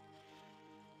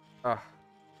back.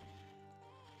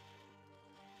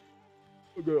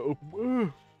 I gotta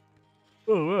open...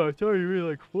 Oh, wow, I thought you were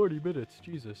like 40 minutes.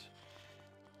 Jesus.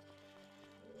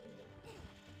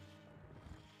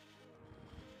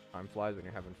 Time flies when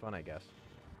you're having fun, I guess.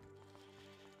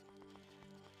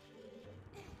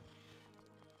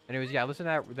 Anyways, yeah, listen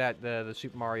to the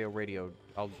Super Mario radio.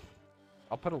 I'll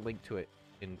put a link to it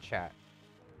in chat.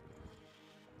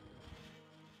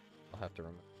 I'll have to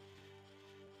remember.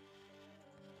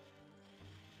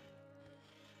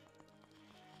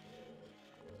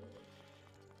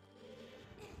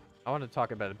 I wanted to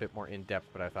talk about it a bit more in depth,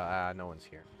 but I thought, no one's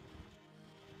here.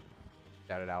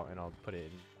 Shout it out, and I'll put it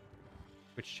in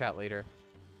Twitch chat later.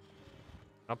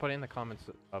 I'll put it in the comments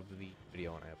of the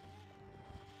video when I upload.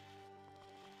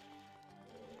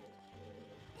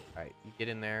 Alright, you get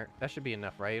in there. That should be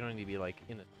enough, right? You don't need to be, like,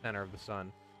 in the center of the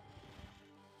sun.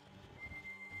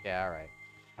 Yeah, alright.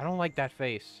 I don't like that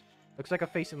face. Looks like a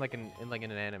face in, like, an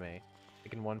anime.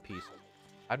 Like, in One Piece.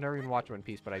 I've never even watched One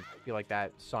Piece, but I feel like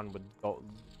that sun would go,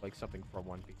 like, something from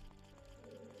One Piece.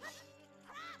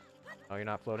 Oh, you're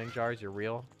not floating jars? You're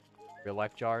real? Real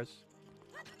life jars?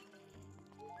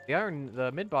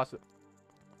 The mid-boss...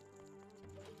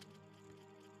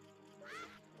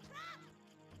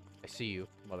 I see you,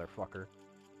 motherfucker.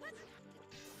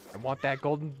 I want that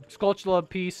golden Skulltula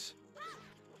piece.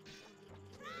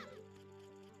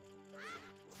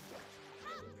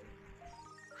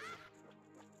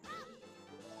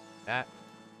 That.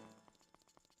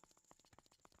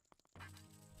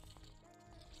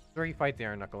 Where you fight the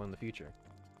Iron Knuckle in the future.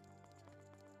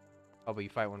 Oh, but you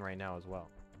fight one right now as well.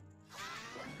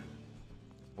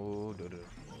 Oh, do do.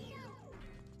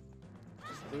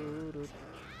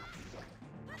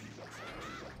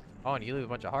 Oh, and you leave a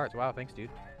bunch of hearts. Wow, thanks,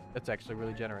 dude. That's actually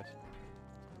really generous.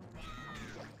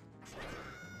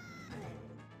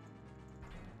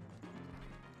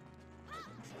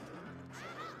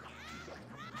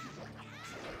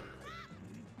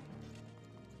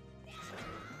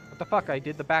 What the fuck? I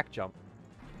did the back jump.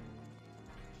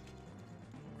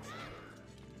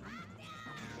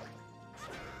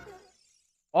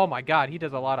 Oh my god, he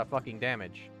does a lot of fucking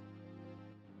damage.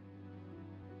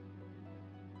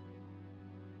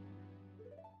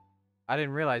 I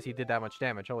didn't realize he did that much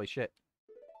damage. Holy shit.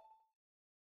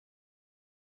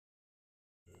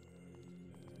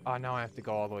 Oh, now I have to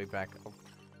go all the way back. Oh.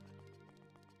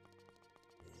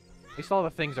 At least all the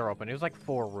things are open. It was like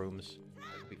 4 rooms.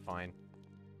 It'll be fine.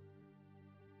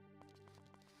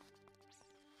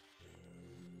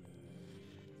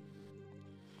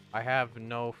 I have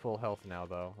no full health now,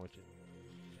 though, which is...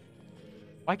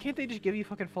 Why can't they just give you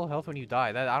fucking full health when you die?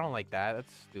 I don't like that.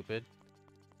 That's stupid.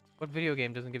 What video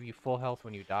game doesn't give you full health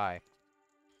when you die?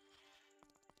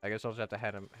 I guess I'll just have to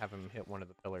have him hit one of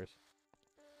the pillars.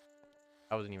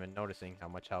 I wasn't even noticing how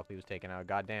much health he was taking out.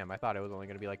 God damn, I thought it was only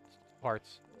going to be like 2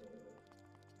 parts.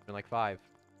 It's been like 5.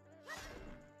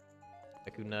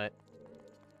 Deku Nut.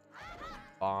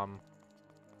 Bomb.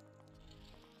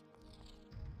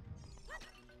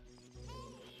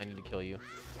 I need to kill you.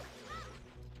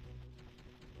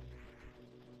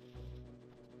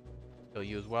 Kill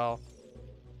you as well.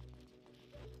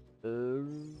 I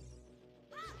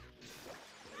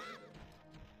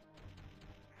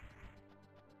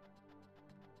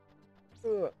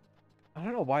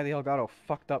don't know why the Elgato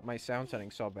fucked up my sound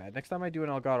settings so bad. Next time I do an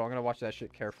Elgato, I'm gonna watch that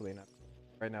shit carefully. Now,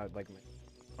 right now, like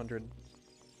 100.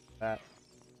 That.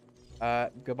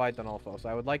 Goodbye, Donalfos.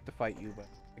 I would like to fight you, but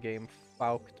the game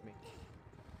fucked me.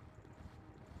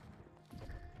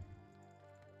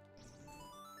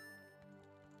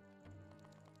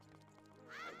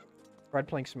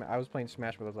 I was playing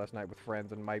Smash Bros. Last night with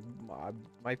friends, and my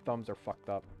thumbs are fucked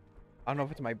up. I don't know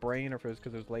if it's my brain or if it was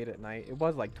because it was late at night. It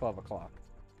was like 12 o'clock.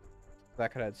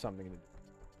 That could have had something to do.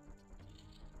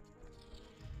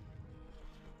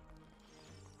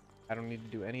 I don't need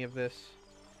to do any of this.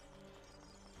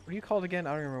 What are you called again?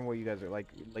 I don't remember what you guys are like.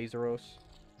 Laseros.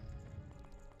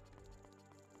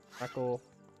 Knuckle.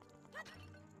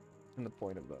 And the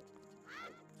point of that.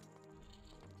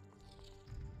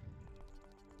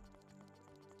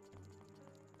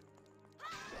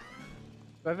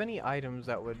 Do I have any items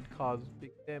that would cause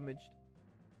big damage?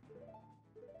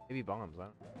 Maybe bombs, I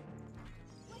don't know.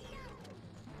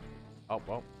 Oh,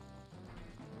 well.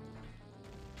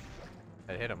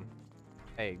 I hit him.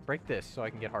 Hey, break this so I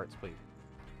can get hearts, please.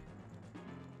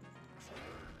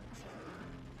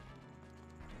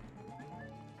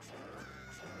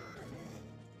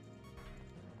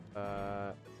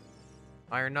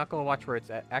 Iron Knuckle, watch where it's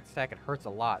at. Axe attack, it hurts a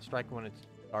lot. Strike when its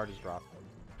guard is dropped.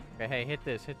 Okay, hey, hit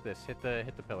this, hit this, hit the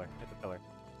pillar, hit the pillar.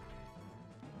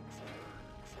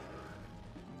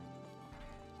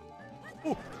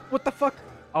 Ooh, what the fuck?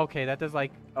 Okay, that does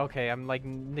like, okay, I'm like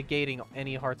negating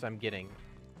any hearts I'm getting.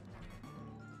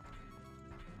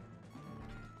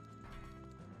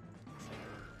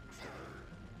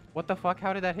 What the fuck?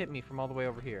 How did that hit me from all the way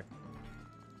over here?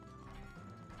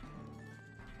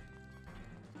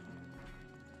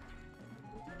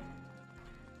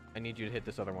 I need you to hit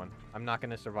this other one. I'm not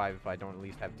gonna survive if I don't at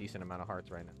least have decent amount of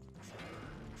hearts right now.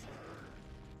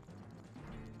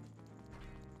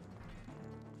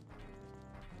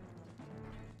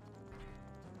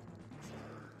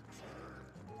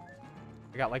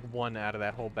 I got like 1 out of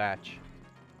that whole batch.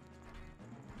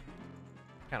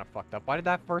 Kind of fucked up. Why did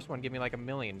that first one give me like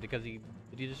 1,000,000? Because did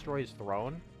he destroy his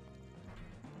throne?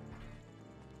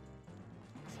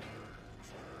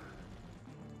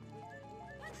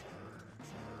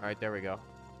 Alright, there we go.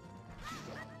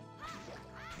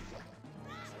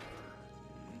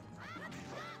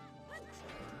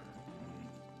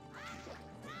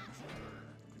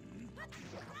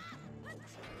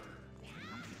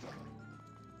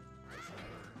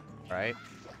 Right.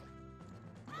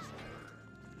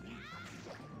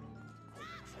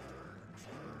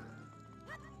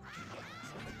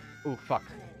 Ooh, fuck.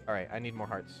 Alright, I need more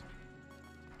hearts.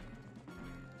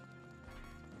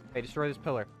 Hey, destroy this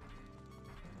pillar.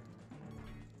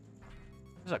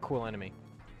 This is a cool enemy.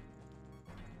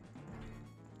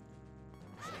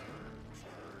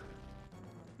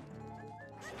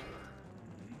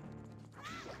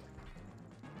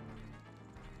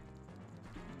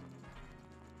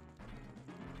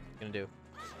 Gonna do.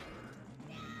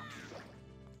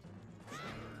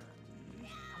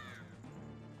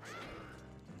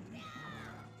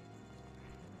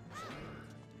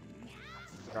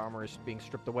 Your armor is being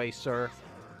stripped away, sir.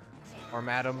 Or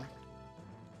madam.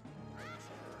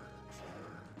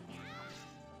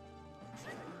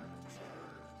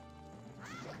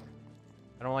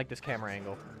 I don't like this camera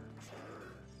angle.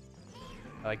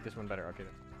 I like this one better. Okay.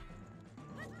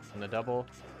 And the double.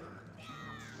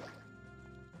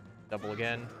 Double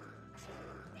again.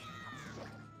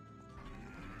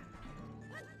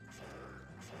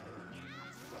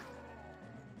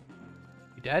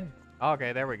 You dead? Oh,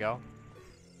 okay, there we go.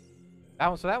 That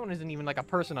one, so that one isn't even like a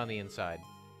person on the inside.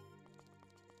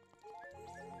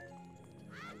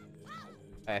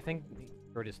 I think he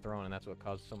destroyed his throne, and that's what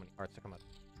caused so many hearts to come up.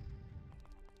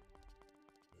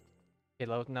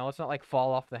 Okay, now let's not like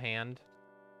fall off the hand.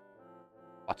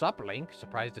 What's up, Link?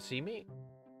 Surprised to see me?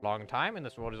 Long time in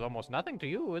this world is almost nothing to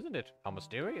you, isn't it? How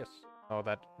mysterious. Oh,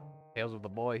 that Tales of the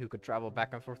boy who could travel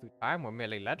back and forth through time were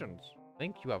merely legends.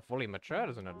 Link, you have fully matured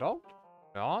as an adult.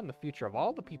 Now on, the future of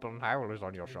all the people in Hyrule is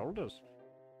on your shoulders.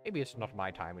 Maybe it's not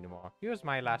my time anymore. Here's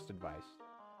my last advice.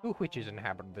 2 witches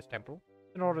inhabit this temple.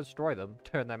 In order to destroy them,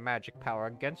 turn their magic power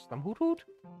against them. Hoot hoot!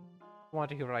 Want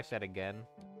to hear what I said again?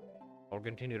 I'll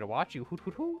continue to watch you. Hoot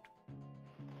hoot hoot!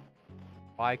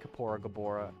 Bye, Kapora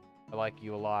Gabora. I like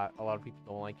you a lot. A lot of people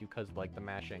don't like you because of, like, the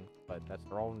mashing. But that's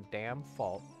their own damn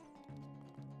fault.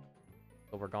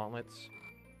 Silver gauntlets.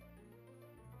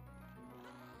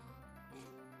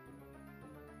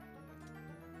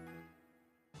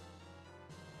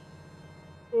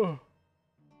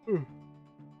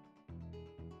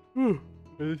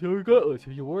 Silver gauntlets.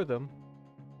 If you wore them,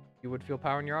 you would feel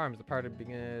power in your arms. The part of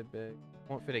being a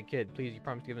won't fit a kid. Please, you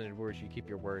promised to give them a word. You keep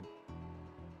your word.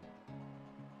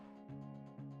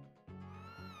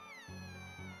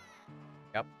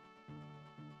 Yep.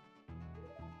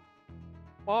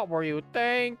 What were you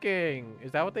thinking?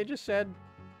 Is that what they just said?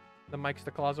 The Mike's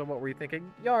the closet. What were you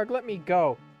thinking? Yarg, let me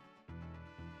go.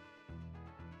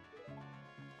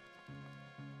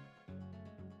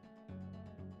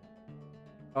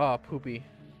 Oh, poopy.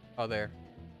 Oh, there.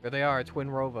 There they are, Twin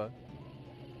Rova.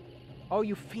 Oh,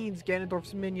 you fiends,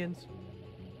 Ganondorf's minions.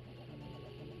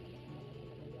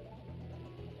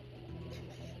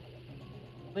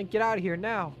 Link, get out of here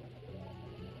now.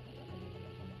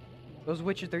 Those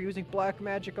witches, they're using black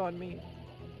magic on me.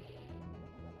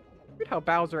 Weird how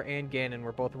Bowser and Ganon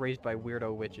were both raised by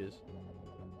weirdo witches.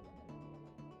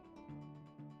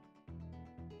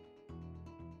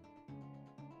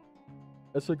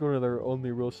 That's like one of their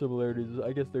only real similarities.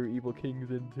 I guess they're evil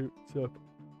kings and stuff.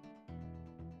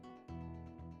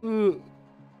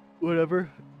 Whatever.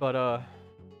 But,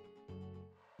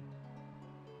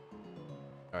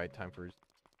 alright, time for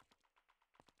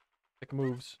sick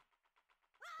moves.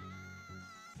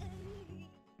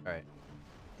 Alright.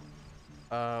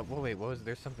 Well, wait, what was...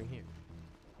 There's something here.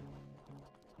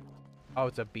 Oh,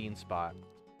 it's a bean spot.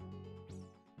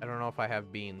 I don't know if I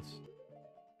have beans.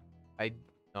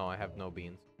 No, I have no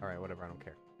beans. Alright, whatever, I don't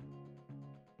care.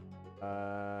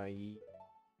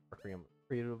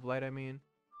 Creative light, I mean.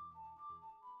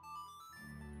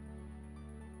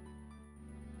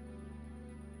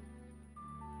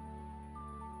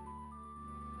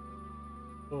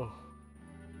 Oh.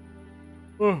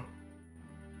 Oh.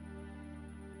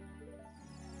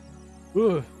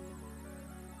 Ugh.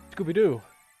 Scooby-Doo.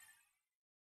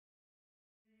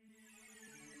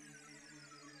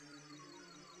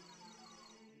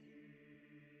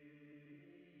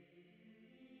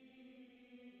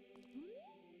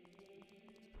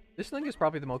 This Link is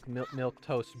probably the most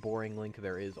milquetoast boring Link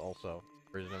there is also.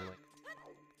 Version of Link.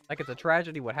 Like, it's a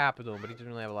tragedy what happened to him, but he doesn't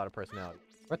really have a lot of personality.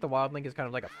 Breath of the Wild Link is kind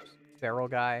of like a feral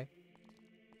guy.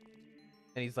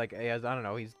 And he's like, I don't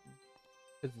know, he's...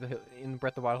 in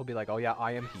Breath of the Wild, he'll be like, oh yeah,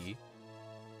 I am he.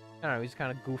 I don't know, he's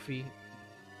kind of goofy.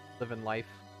 Living life.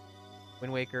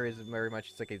 Wind Waker is very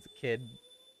much, it's like he's a kid.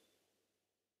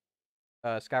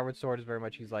 Skyward Sword is very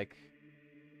much, he's like...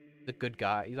 the good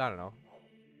guy. He's, I don't know.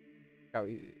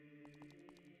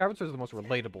 Skyward Sword is the most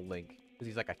relatable Link. Because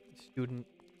he's like a student.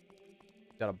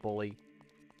 He's got a bully.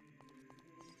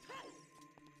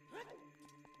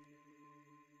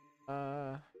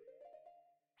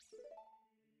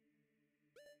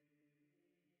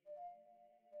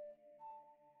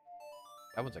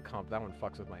 That one's a comp. That one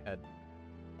fucks with my head.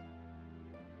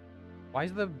 Why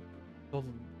is the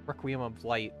Requiem of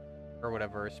Light, or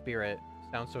whatever, Spirit,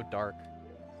 sound so dark?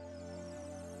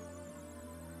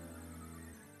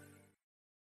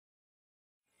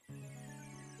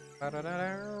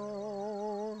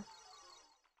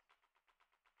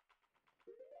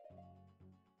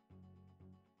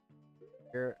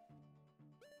 Here.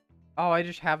 Oh, I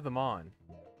just have them on.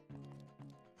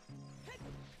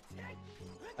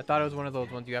 I thought it was one of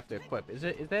those ones you have to equip. Is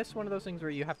this one of those things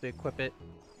where you have to equip it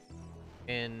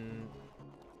in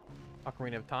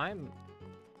Ocarina of Time?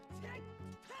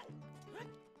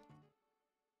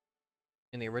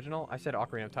 In the original? I said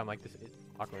Ocarina of Time like this is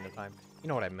Ocarina of Time. You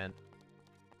know what I meant.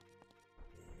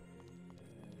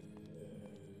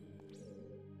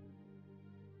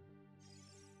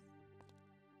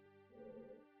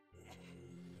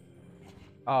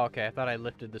 Oh, okay. I thought I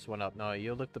lifted this one up. No,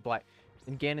 you lift the black...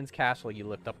 In Ganon's castle, you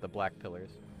lift up the black pillars.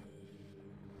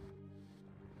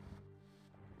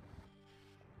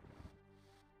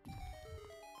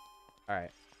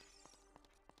 Alright.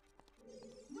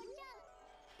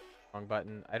 Wrong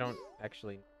button. I don't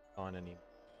actually on any.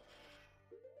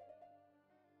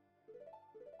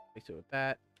 Place it with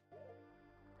that.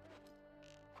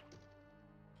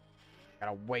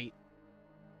 Gotta wait.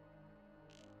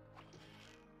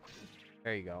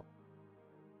 There you go.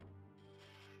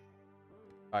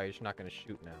 Oh, you're just not gonna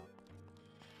shoot now.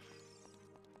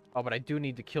 Oh, but I do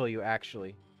need to kill you,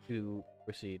 actually, to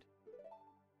proceed.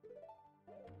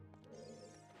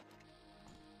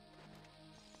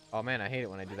 Oh, man, I hate it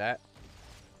when I do that.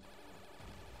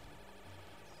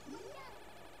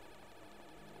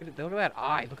 Look at that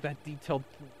eye. Look at that detailed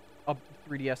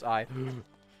 3DS eye.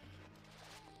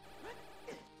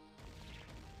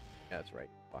 Yeah, that's right.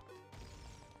 Fuck.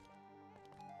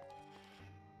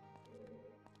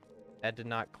 That did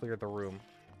not clear the room.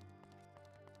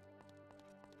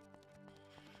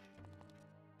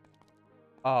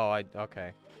 Oh,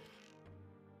 okay.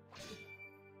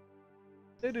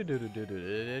 Alright,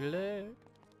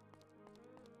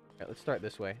 let's start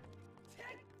this way.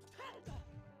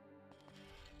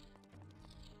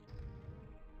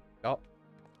 Oh.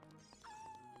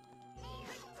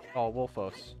 Oh,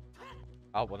 Wolfos.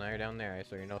 Oh, well, now you're down there,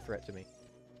 so you're no threat to me.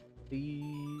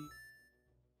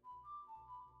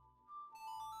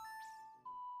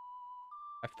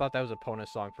 I thought that was a Pona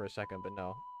song for a second, but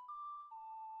no.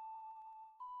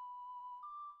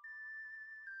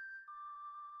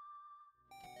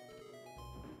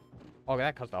 Oh,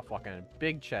 that caused a fucking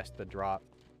big chest to drop.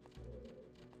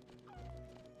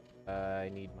 I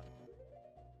need my...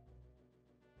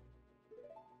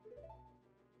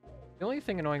 The only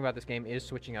thing annoying about this game is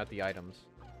switching out the items.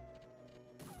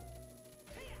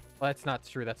 Well, that's not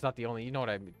true. That's not the only... You know what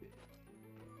I mean.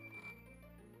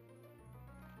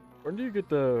 When do you get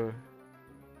the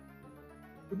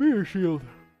beer shield?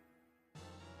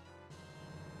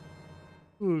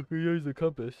 Oh, can use the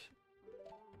compass.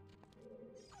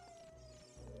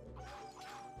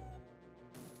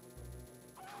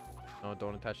 No,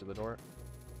 don't attach to the door.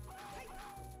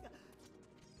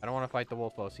 I don't want to fight the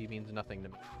Wolfos. He means nothing to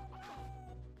me.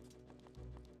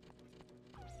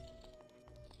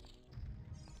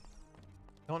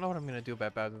 I don't know what I'm going to do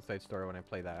about Bowser's Inside Story when I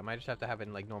play that. I might just have to have it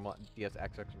in, like, normal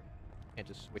DSXX. Can't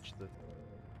just switch the...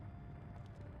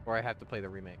 Or I have to play the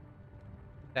remake.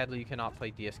 Sadly, you cannot play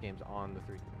DS games on the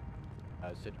 3...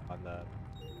 sit on the...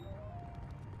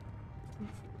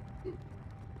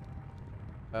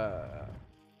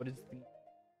 What is the...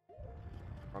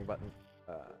 Wrong button.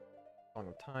 Song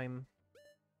of Time.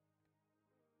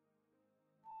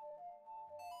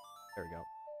 There we go.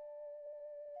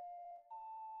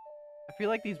 I feel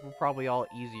like these were probably all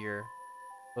easier.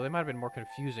 Well, they might have been more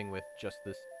confusing with just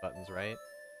this buttons, right?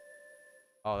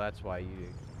 Oh, that's why you...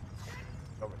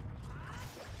 Over.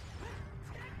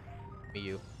 Me,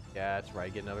 you. Yeah, that's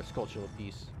right. Get another Skulltula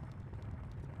piece.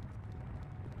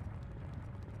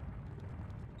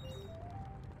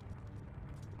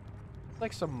 It's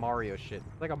like some Mario shit.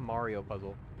 It's like a Mario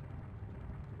puzzle.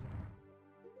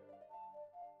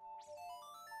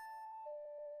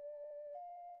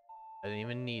 I didn't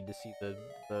even need to see the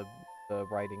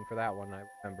writing for that one. I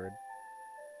remembered.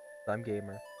 I'm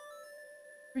gamer.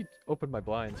 Open my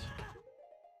blinds.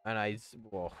 And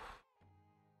whoa.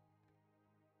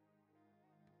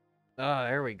 Ah,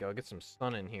 there we go. Get some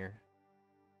sun in here.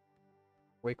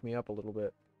 Wake me up a little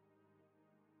bit.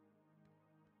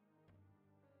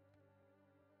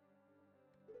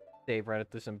 Save right at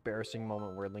this embarrassing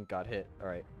moment where Link got hit.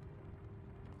 Alright.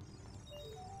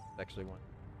 Actually one.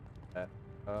 That.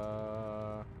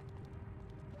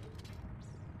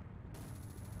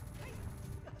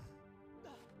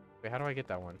 Wait, how do I get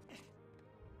that one?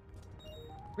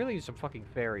 Really use some fucking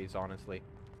fairies, honestly.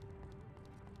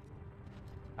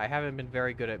 I haven't been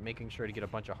very good at making sure to get a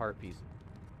bunch of heart pieces.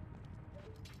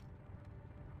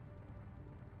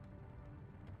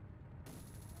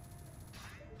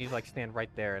 You like stand right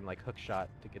there and like hook shot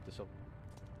to get this over.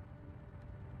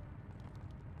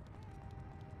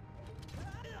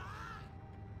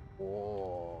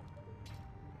 Oh.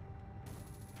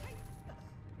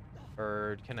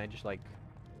 Or can I just like...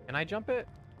 Can I jump it?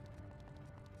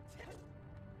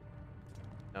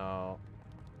 No.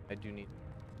 I do need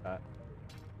that.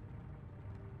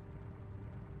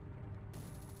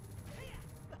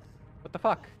 What the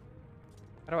fuck?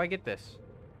 How do I get this?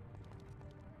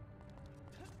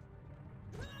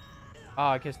 Oh,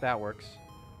 I guess that works.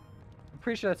 I'm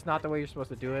pretty sure that's not the way you're supposed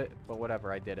to do it, but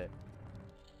whatever, I did it.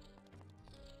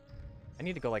 I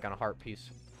need to go like on a heart piece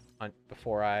hunt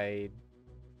before I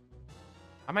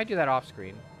might do that off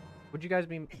screen. Would you guys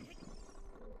be...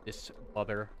 This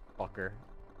motherfucker.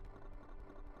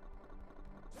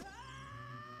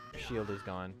 Shield is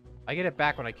gone. I get it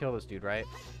back when I kill this dude, right?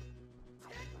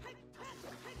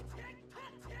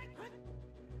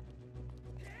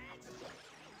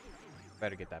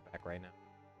 Better get that back right now.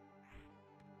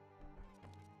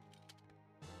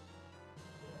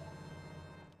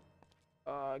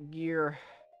 Gear.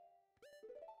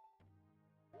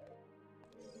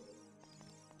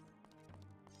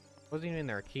 Wasn't even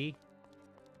there a key?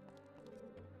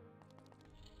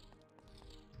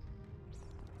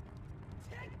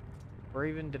 Or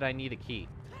even did I need a key?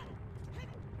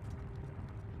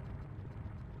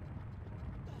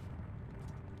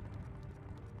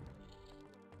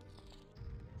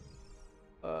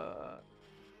 Here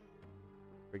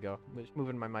we go. I'm just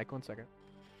moving my mic 1 second.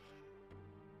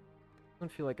 I don't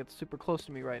feel like it's super close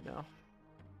to me right now.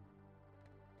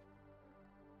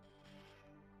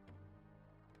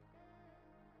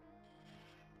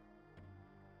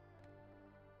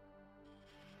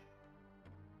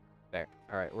 There.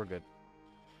 Alright, we're good.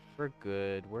 We're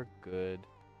good. We're good.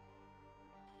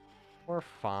 We're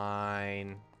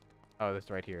fine. Oh, this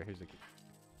right here. Here's the key.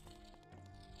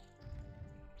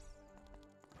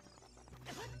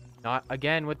 Not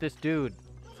again with this dude.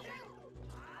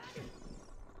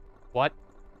 What?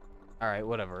 Alright,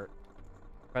 whatever.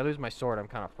 If I lose my sword, I'm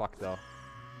kind of fucked, though.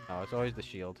 No, it's always the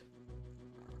shield.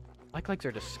 Like legs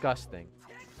are disgusting.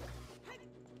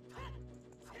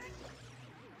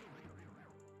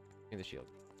 Give me the shield.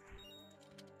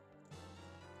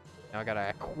 Now I gotta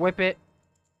equip it.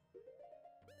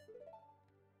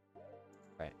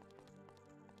 Right.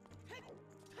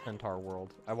 Centaur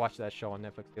World. I watched that show on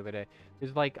Netflix the other day.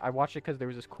 There's like, I watched it because there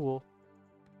was this cool...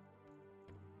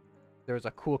 There was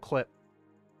a cool clip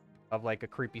of like a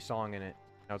creepy song in it.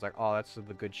 And I was like, oh, that's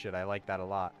the good shit. I like that a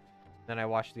lot. Then I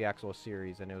watched the actual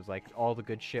series and it was like all the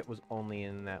good shit was only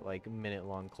in that like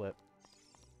minute-long clip.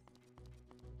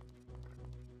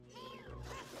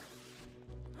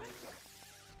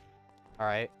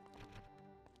 Alright.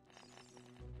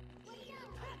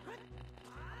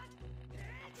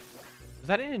 Is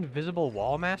that an invisible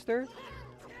wall master?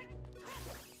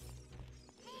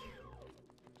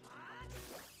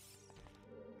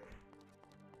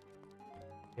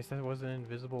 Guess that was an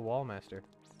invisible wall master.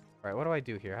 Alright, what do I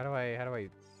do here? How do I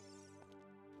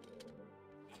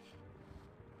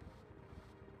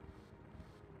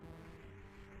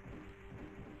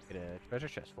get a treasure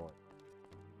chest for it?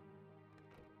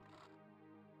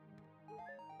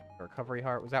 A recovery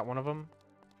heart. Was that one of them?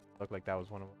 Looked like that was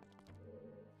one of them.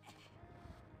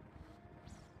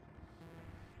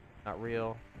 Not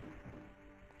real.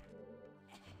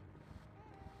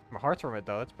 My heart's from it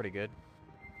though. That's pretty good.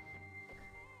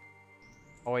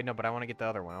 Oh wait, no, but I want to get the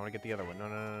other one. I want to get the other one. No,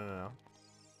 no, no, no, no.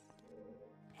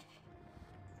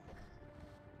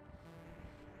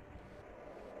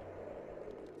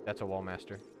 That's a wall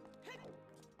master.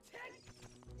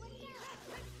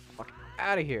 Fuck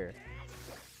out of here.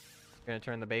 Gonna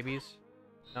turn the babies?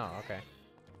 Oh, okay.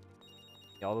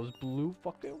 Yeah, all those blue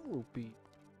fucking rupees.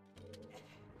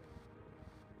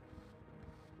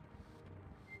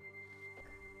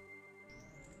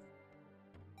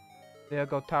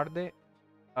 Go tarde.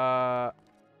 I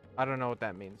don't know what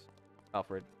that means,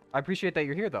 Alfred. I appreciate that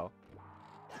you're here, though.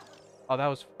 Oh, that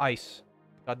was ice.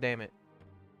 God damn it.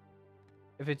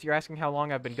 If it's you're asking how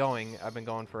long I've been going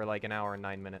for like an hour and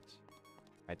 9 minutes.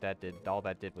 Right, all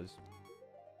that did was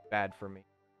bad for me.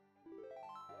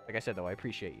 Like I said, though, I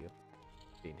appreciate you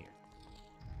being here.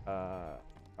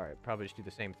 Alright, probably just do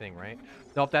the same thing, right?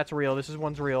 Nope, that's real. This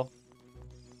one's real.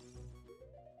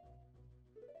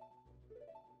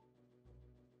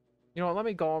 You know what, let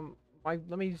me go on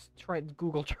let me try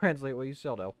Google Translate what you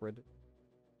said, Alfred.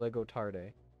 Lego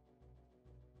tarde.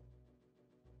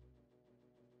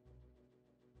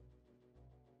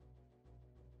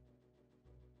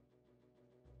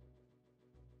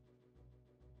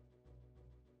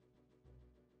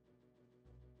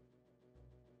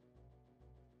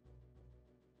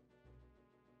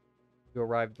 You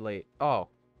arrived late. Oh.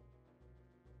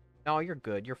 No, you're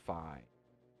good. You're fine.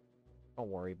 Don't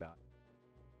worry about it.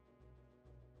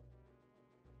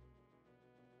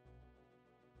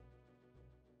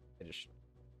 I just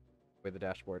with the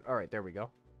dashboard. All right, there we go.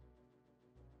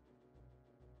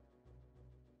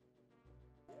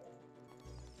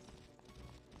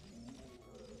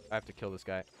 I have to kill this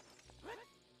guy.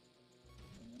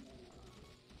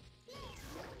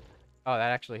 Oh,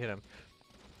 that actually hit him.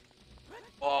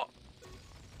 Oh.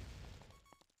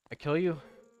 I kill you?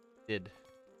 Did.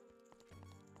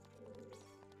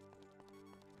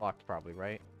 Locked probably,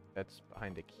 right? That's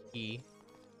behind a key.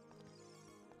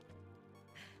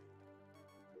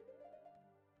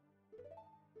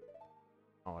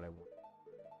 Oh, what I want.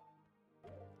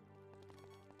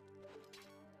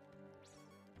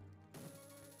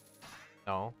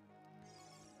 No.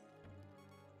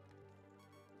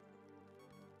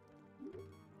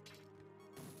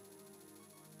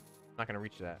 I'm not gonna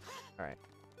reach that. Alright.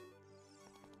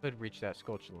 Could reach that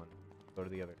Scotian. Go to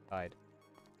the other side.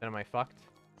 Then am I fucked?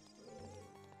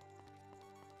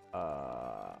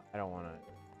 I don't wanna...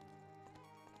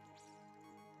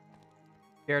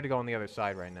 scared to go on the other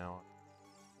side right now.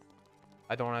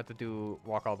 I don't have to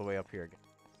walk all the way up here again.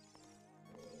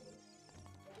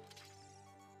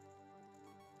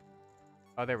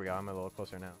 Oh, there we go. I'm a little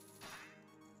closer now.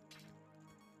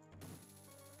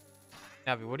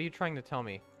 Navi, what are you trying to tell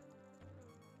me?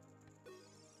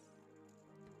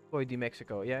 Boy, de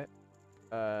Mexico, yeah.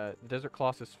 Desert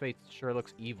Colossus face sure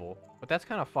looks evil. But that's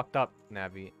kind of fucked up,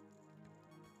 Navi.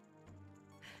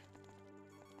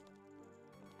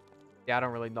 Yeah, I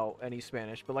don't really know any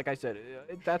Spanish, but like I said,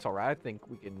 that's alright. I think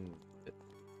we can... As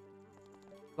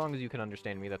long as you can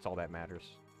understand me, that's all that matters.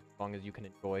 As long as you can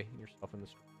enjoy yourself in the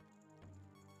street.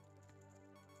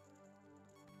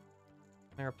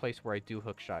 Is there a place where I do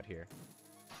hookshot here?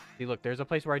 See, look, there's a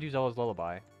place where I do Zelda's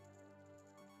Lullaby.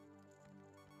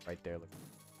 Right there, look.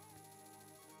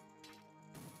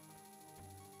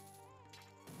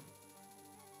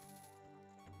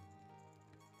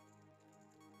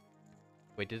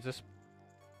 Wait, does this...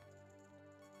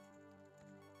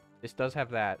 This does have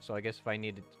that, so I guess if I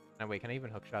needed... Oh, wait, can I even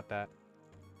hookshot that?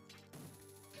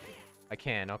 I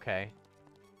can, okay.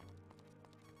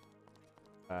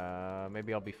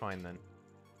 Maybe I'll be fine then.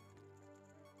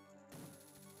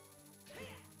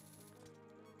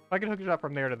 If I can hookshot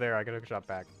from there to there, I can hookshot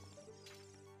back.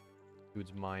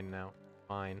 Dude's mine now.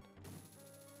 Mine.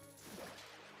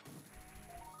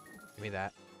 Give me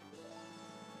that.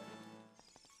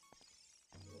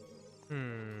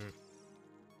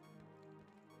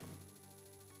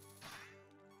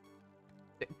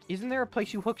 Isn't there a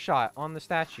place you hookshot on the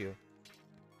statue?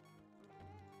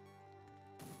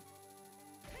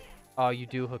 Oh, you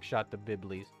do hookshot the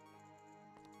Biblies.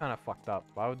 Kind of fucked up.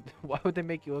 Why would they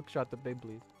make you hookshot the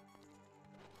Biblies?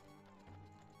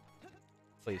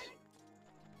 Please.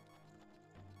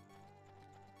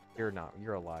 You're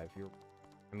alive.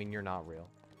 I mean, you're not real.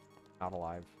 Not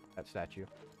alive. That statue.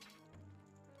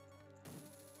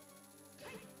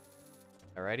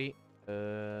 Alrighty.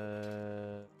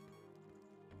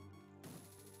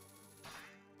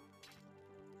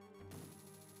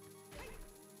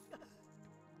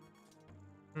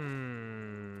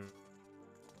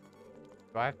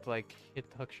 Do I have to, like, hit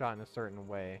the hookshot in a certain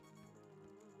way?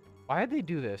 Why did they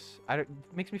do this? It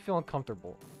makes me feel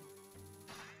uncomfortable.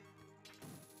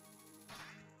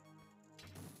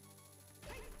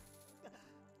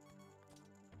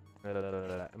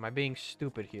 Am I being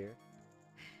stupid here?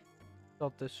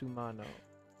 Salta Sumano.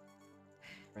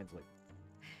 Translate.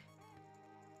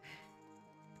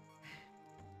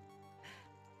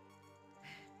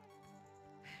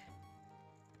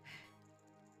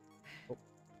 Oh.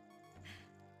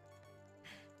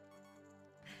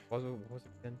 What was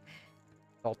it again?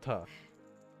 Salta.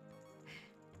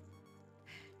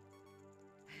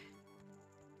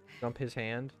 Jump his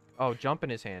hand? Oh, jump in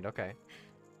his hand. Okay.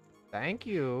 Thank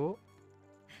you.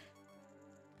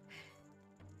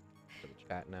 To the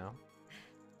chat now.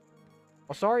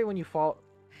 Oh, sorry when you fall.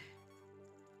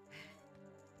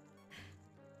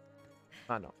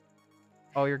 I know.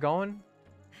 Oh, you're going?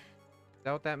 Is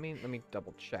that what that means? Let me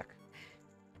double check.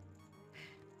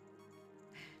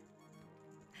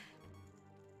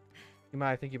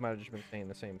 I think you might have just been saying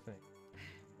the same thing.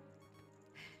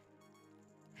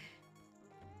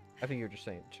 I think you're just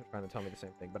trying to tell me the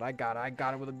same thing. But I got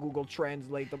it with a Google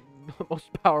Translate, the most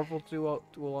powerful tool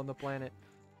on the planet.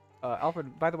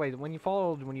 Alfred, by the way, when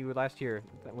you were last here,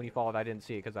 when you followed, I didn't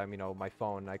see it because I'm, my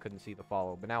phone, I couldn't see the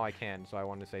follow. But now I can, so I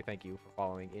wanted to say thank you for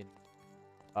following in,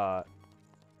 not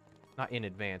in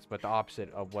advance, but the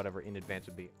opposite of whatever in advance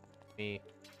would be. Me,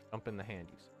 jump in the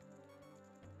handies.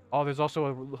 Oh, there's also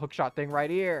a hookshot thing right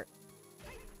here.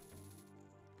 That's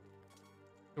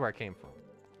where I came from.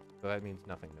 So that means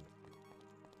nothing to me.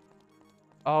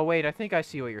 Oh, wait, I think I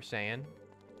see what you're saying.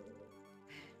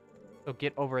 So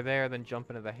get over there, then jump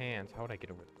into the hands. How would I get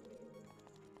over there?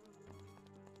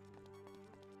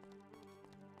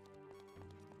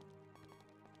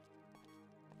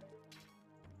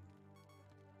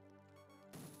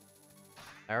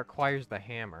 That requires the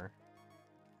hammer.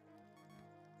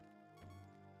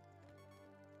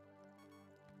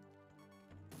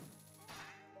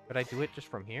 Could I do it just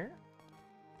from here?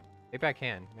 Maybe I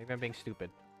can. Maybe I'm being stupid.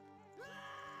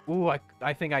 Ooh,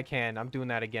 I think I can. I'm doing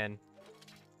that again.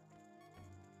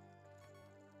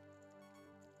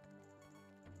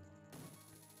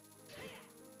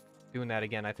 Doing that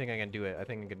again. I think I can do it. I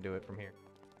think I can do it from here.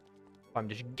 If I'm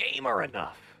just gamer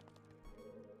enough.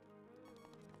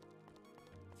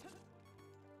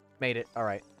 Made it.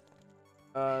 Alright.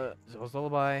 Zelda's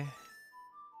Lullaby.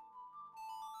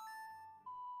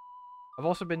 I've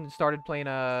also started playing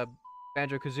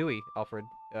Banjo-Kazooie, Alfred,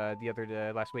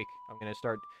 last week. I'm gonna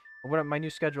start. My new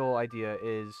schedule idea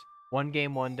is One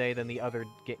game one day, then the other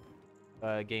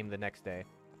game the next day.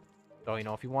 So, you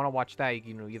know, if you want to watch that, you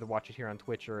can either watch it here on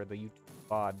Twitch or the YouTube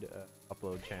VOD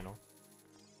upload channel.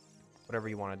 Whatever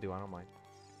you want to do, I don't mind.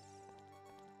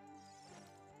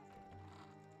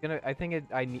 I think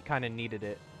I kind of needed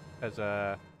it, because,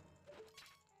 I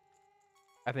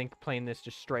think playing this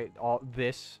just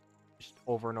just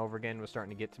over and over again was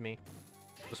starting to get to me.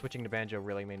 So switching to banjo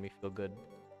really made me feel good.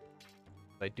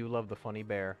 I do love the funny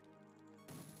bear.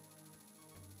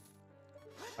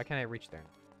 Why can't I reach there?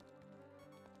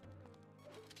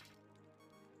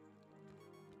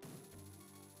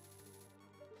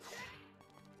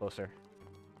 Closer.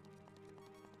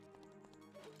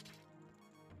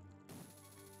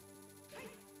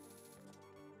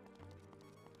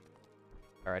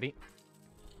 Alrighty.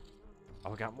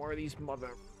 Oh, we got more of these you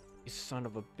son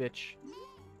of a bitch.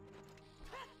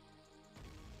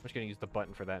 I'm just gonna use the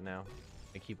button for that now.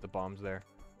 And keep the bombs there.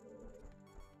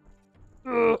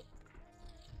 Ugh.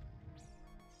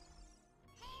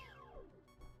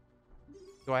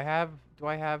 Do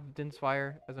I have Din's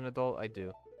Fire as an adult? I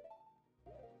do.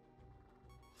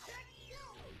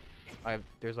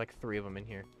 There's like 3 of them in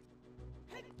here.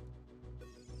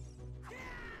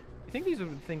 I think these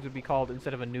things would be called,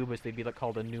 instead of Anubis, they'd be like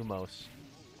called Anumos.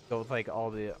 So with like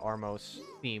all the Armos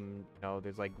theme, you know,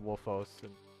 there's like Wolfos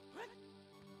and...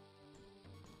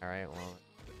 Alright, well...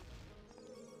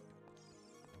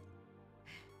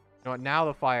 You know what, now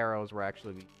the fire arrows were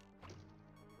actually...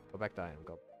 Go back to item,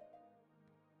 go.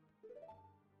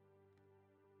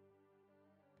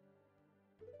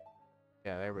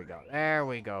 Yeah, there we go. There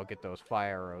we go. Get those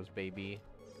fire arrows, baby.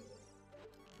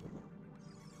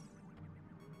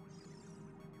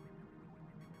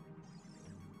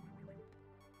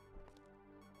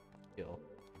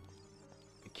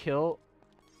 Kill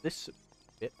this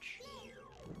bitch.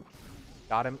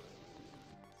 Got him.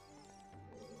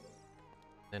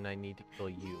 Then I need to kill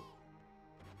you.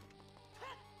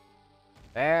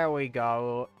 There we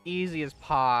go. Easy as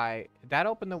pie. That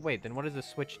opened the... Wait, then what does the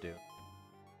switch do?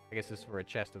 I guess this is for a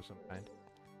chest of some kind.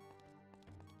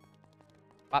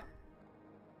 Up.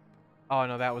 Oh,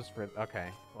 no, that was for... Okay.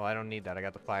 Well, I don't need that. I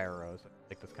got the fire arrows. I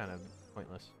think that's kind of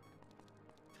pointless.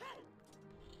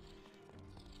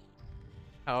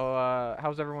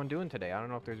 How's everyone doing today? I don't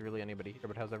know if there's really anybody here,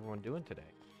 but how's everyone doing today?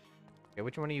 Okay,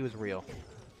 which one of you is real?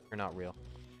 You're not real.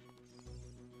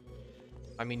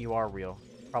 I mean, you are real.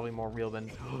 Probably more real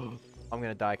than... I'm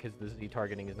gonna die because the Z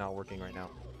targeting is not working right now.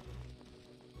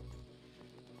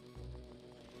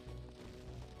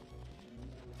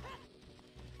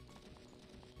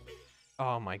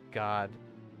 Oh my god.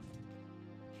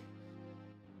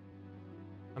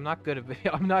 I'm not good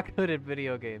at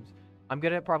video games. I'm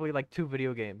good at probably like 2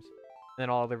 video games. And then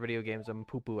all other video games I'm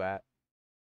poo-poo at.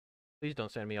 Please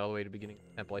don't send me all the way to the beginning of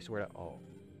the temple, I swear to... Oh.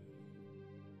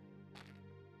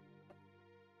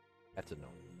 That's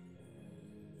annoying.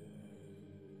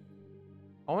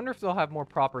 I wonder if they'll have more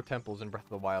proper temples in Breath of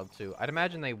the Wild 2. I'd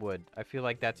imagine they would. I feel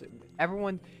like that's...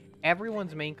 Everyone's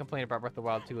main complaint about Breath of the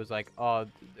Wild 2 is like, oh,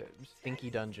 stinky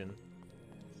dungeon.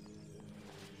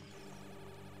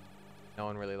 No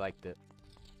one really liked it.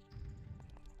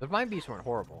 The Mind Beasts weren't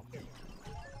horrible.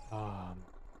 At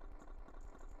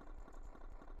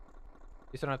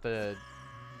least I don't have to...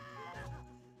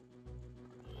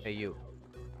 Hey, you.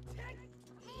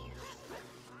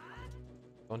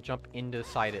 Don't jump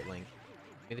inside it, Link.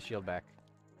 Give me the shield back.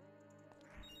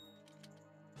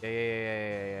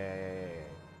 Yeah.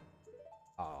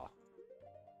 Aw.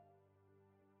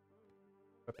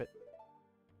 Whip it.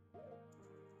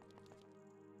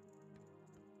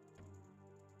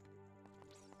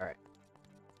 Alright.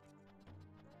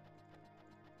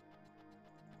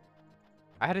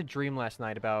 I had a dream last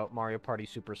night about Mario Party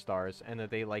Superstars, and that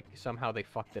they, like, somehow they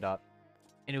fucked it up.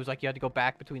 And it was like you had to go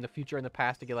back between the future and the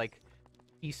past to get, like,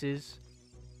 pieces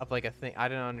of, like, a thing. I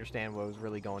didn't understand what was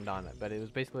really going on, but it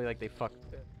was basically like they fucked...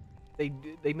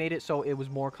 They made it so it was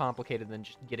more complicated than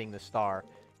just getting the star.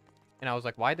 And I was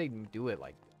like, why'd they do it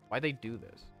like... Why'd they do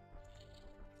this?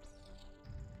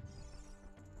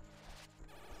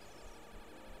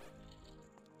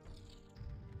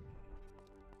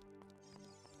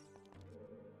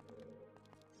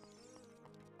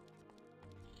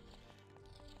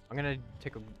 I'm gonna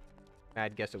take a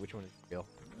mad guess at which one is real.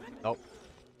 Nope.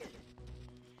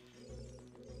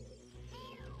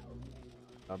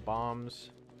 Bombs.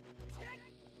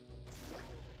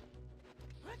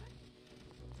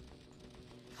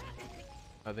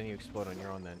 Oh, then you explode on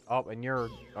your own then. Oh, and you're...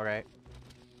 Okay.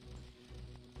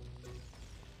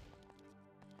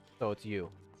 So it's you.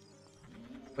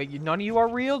 Wait, none of you are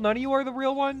real? None of you are the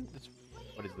real one?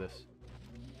 What is this?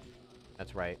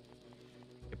 That's right.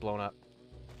 blown up.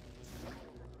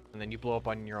 And then you blow up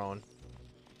on your own.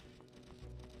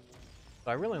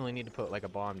 So I really only need to put, like, a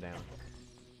bomb down.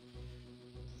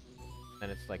 Then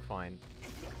it's, like, fine.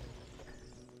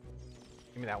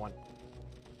 Give me that one.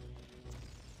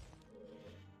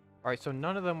 Alright, so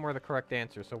none of them were the correct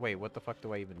answer. So wait, what the fuck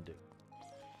do I even do?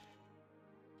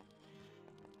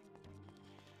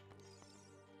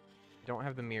 Don't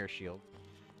have the mirror shield.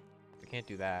 I can't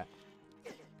do that.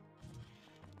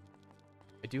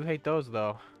 I do hate those,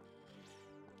 though.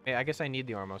 Hey, I guess I need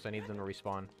the Ormos. I need them to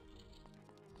respawn.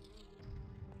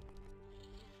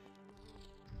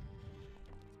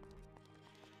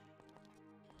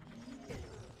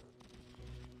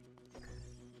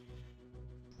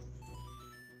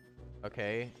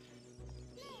 Okay.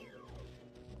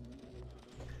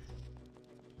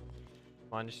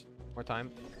 Come on, just more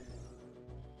time.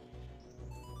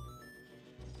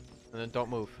 And then don't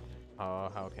move.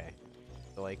 Oh, okay.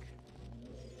 So, like...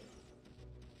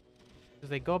 Because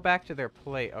they go back to their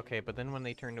place. Okay, but then when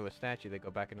they turn to a statue, they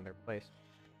go back into their place.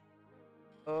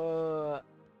 I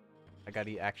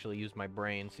gotta actually use my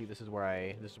brain. See, this is where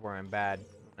I'm bad.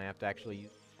 I have to actually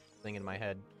use this thing in my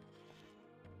head.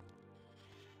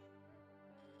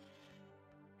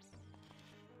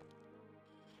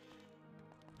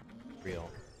 Real.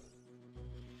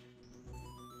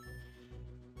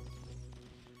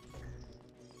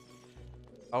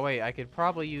 Oh wait, I could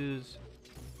probably use...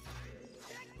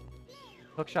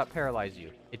 Hookshot paralyze you.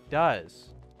 It does.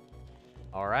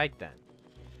 Alright then.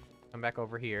 Come back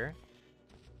over here.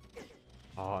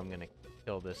 Oh, I'm gonna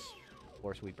kill this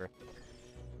floor sweeper.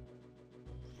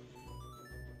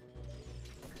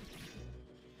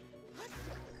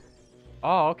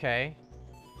 Oh, okay.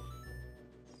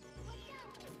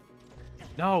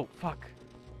 No, fuck.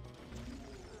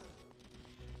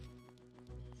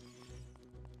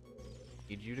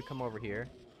 Need you to come over here.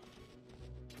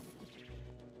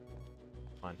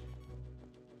 Come on.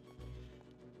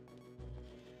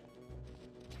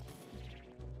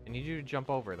 I need you to jump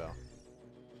over, though.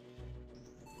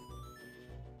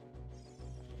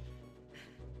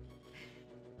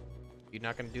 You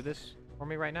not gonna do this for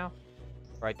me right now?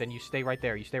 Alright, then you stay right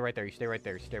there. You stay right there. You stay right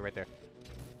there. You stay right there.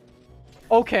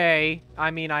 Okay.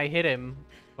 I mean, I hit him.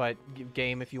 But,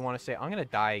 game, if you want to say... I'm gonna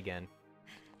die again.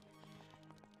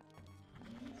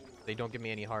 They don't give me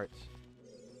any hearts.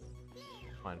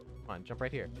 Come on, jump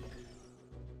right here.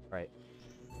 Right.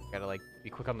 Gotta, like, be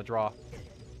quick on the draw.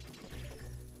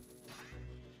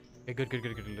 Okay, good.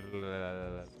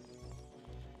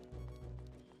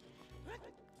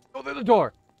 Oh, there's a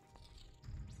door!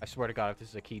 I swear to God, if this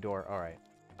is a key door. Alright.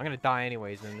 I'm gonna die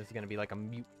anyways, and then this is gonna be like a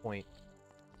mute point.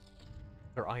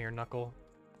 Or Iron Knuckle.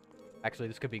 Actually,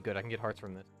 this could be good. I can get hearts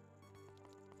from this.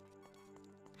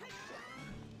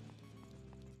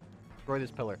 Destroy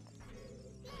this pillar.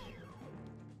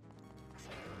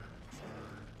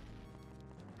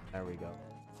 There we go.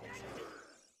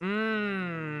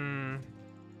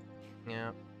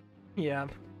 Yeah. Yeah.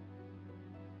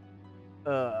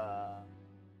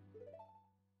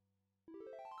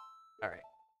 Alright.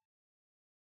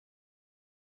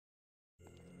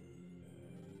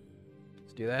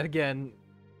 Let's do that again.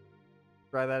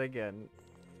 Try that again.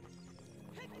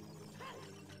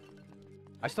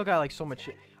 I still got like so much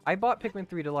shit. I bought Pikmin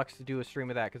 3 Deluxe to do a stream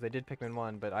of that because I did Pikmin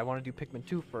 1, but I want to do Pikmin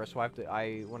 2 first, so I have to,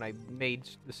 when I made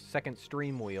the second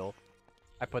stream wheel,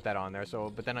 I put that on there,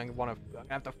 so, but then I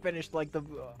have to finish, like,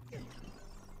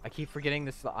 I keep forgetting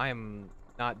this, I am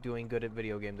not doing good at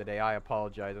video game today, I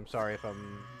apologize, I'm sorry if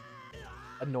I'm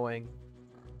annoying.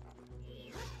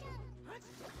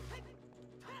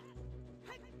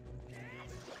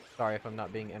 Sorry if I'm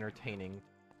not being entertaining.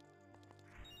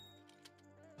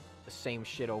 The same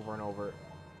shit over and over.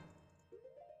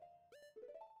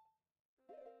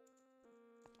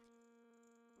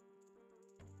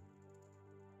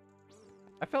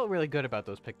 I felt really good about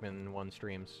those Pikmin 1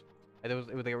 streams. There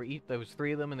was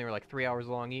 3 of them, and they were like 3 hours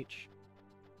long each.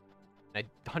 And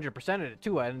I 100%ed it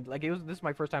too. And like this is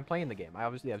my first time playing the game. I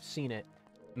obviously have seen it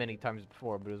many times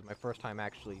before, but it was my first time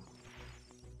actually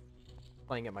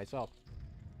playing it myself.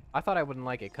 I thought I wouldn't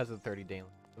like it because of the 30-day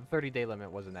limit. The 30-day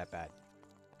limit wasn't that bad,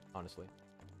 honestly.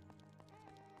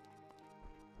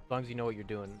 As long as you know what you're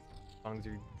doing, as long as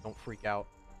you don't freak out.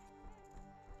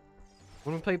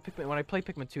 When I play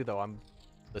Pikmin 2, though,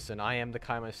 listen, I am the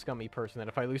kind of scummy person that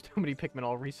if I lose too many Pikmin,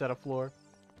 I'll reset a floor.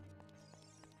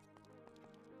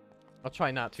 I'll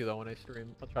try not to, though, when I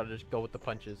stream. I'll try to just go with the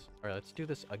punches. Alright, let's do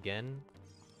this again.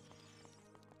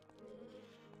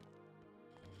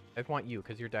 I want you,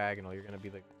 because you're diagonal. You're going to be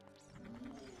the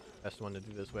best one to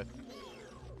do this with.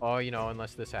 Oh, you know,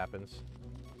 unless this happens.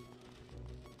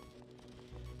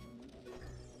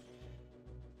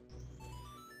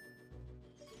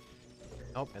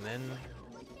 Oh, and then...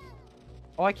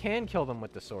 Oh, I can kill them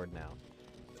with the sword now.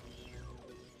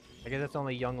 I guess it's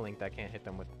only young Link that can't hit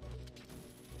them with...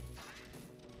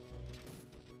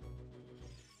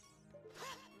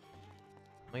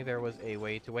 Only there was a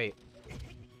way to wait.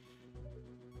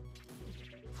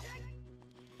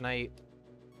 Can I...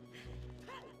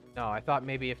 No, I thought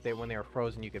maybe if when they were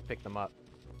frozen, you could pick them up.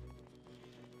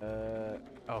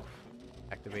 Oh.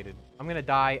 Activated. I'm gonna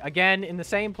die again in the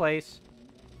same place.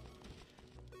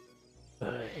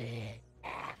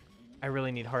 I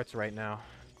really need hearts right now.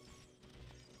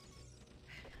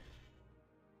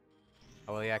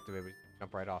 Oh, well, he activated. We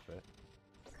jump right off it.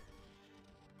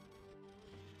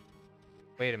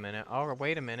 Wait a minute. Oh,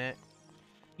 wait a minute.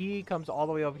 He comes all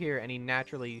the way over here, and he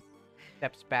naturally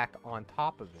steps back on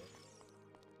top of it.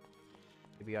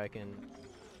 Maybe I can...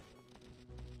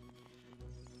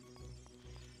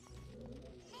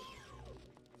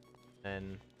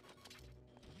 And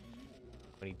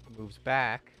when he moves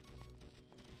back...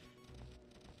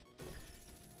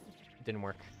 It didn't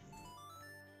work.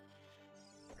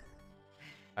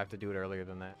 I have to do it earlier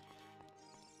than that.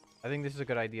 I think this is a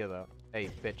good idea, though. Hey,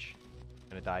 bitch. I'm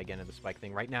gonna die again at the spike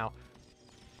thing right now.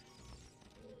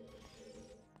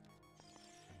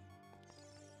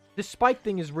 This spike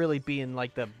thing is really being,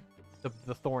 like, the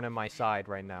thorn in my side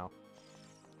right now.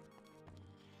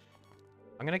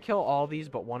 I'm gonna kill all these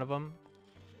but one of them.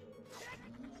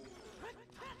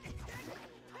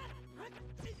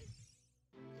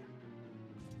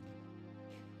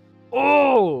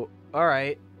 Oh!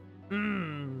 Alright.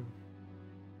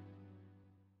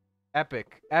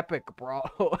 Epic. Epic, bro.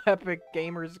 Epic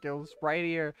gamer skills right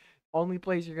here. Only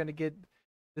place you're gonna get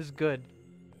this good.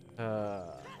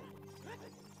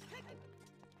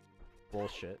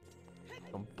 Bullshit.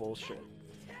 Some bullshit.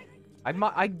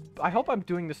 I hope I'm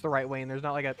doing this the right way and there's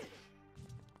not like a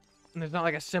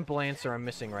simple answer I'm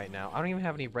missing right now. I don't even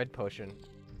have any red potion.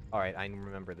 Alright, I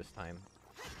remember this time.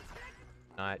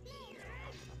 Not.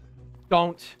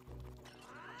 Don't.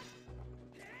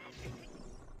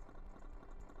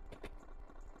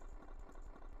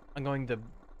 I'm going to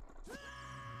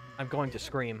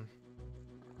scream.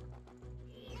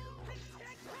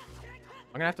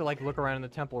 I'm gonna have to, like, look around in the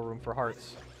temple room for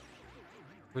hearts.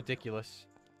 Ridiculous.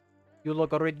 You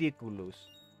look ridiculous.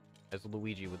 As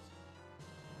Luigi would say.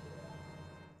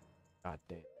 God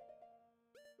damn.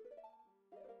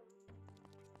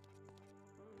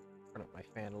 Turn up my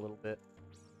fan a little bit.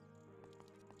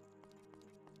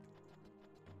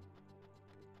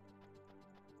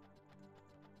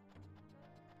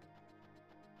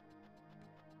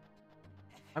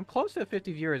 I'm close to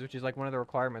 50 viewers, which is like one of the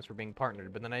requirements for being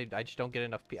partnered, but then I just don't get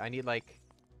enough. I need like,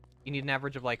 you need an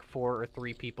average of like 4 or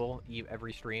 3 people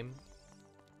every stream.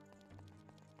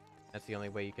 That's the only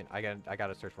way you can. I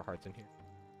gotta search for hearts in here.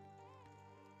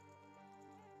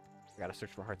 I gotta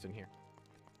search for hearts in here.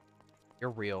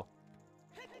 You're real.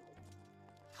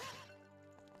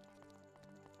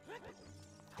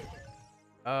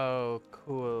 Oh,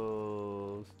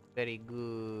 cool. Very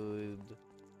good.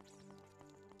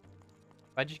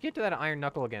 If I just get to that iron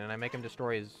knuckle again and I make him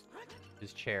destroy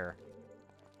his chair,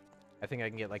 I think I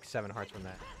can get like 7 hearts from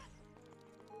that.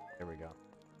 There we go.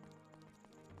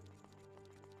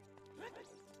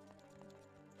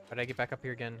 How did I get back up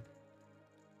here again?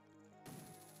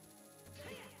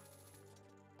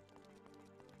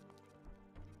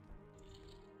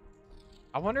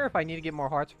 I wonder if I need to get more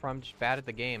hearts or if I'm just bad at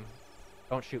the game.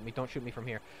 Don't shoot me. Don't shoot me from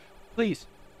here. Please.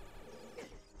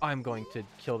 I'm going to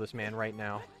kill this man right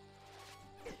now.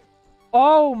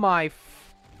 Oh my...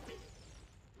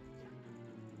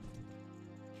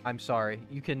 I'm sorry.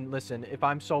 You can listen. If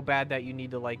I'm so bad that you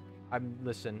need to, like...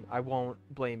 Listen, I won't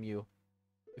blame you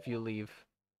if you leave.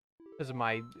 Because of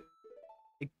my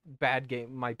bad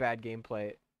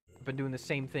gameplay. I've been doing the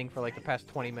same thing for, like, the past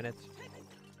 20 minutes.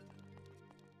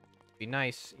 Be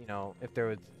nice, you know, if there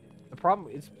was... The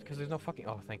problem is because there's no fucking...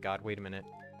 Oh, thank God. Wait a minute.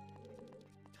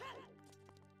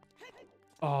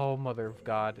 Oh, mother of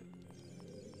God.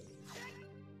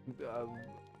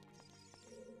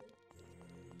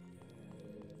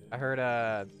 I heard,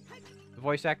 the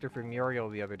voice actor for Muriel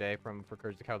the other day for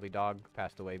Courage the Cowardly Dog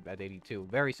passed away at 82.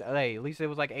 Hey, at least it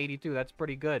was like 82. That's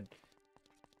pretty good.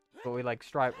 But we, like,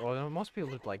 strive... Well, most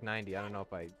people lived like 90. I don't know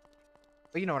if I...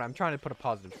 But you know what, I'm trying to put a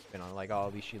positive spin on it. Like, oh,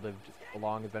 at least she lived a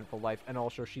long, eventful life. And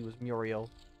also, she was Muriel.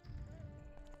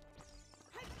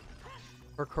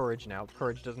 Or Courage now.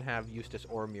 Courage doesn't have Eustace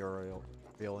or Muriel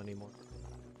anymore.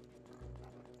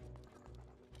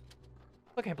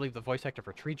 I can't believe the voice actor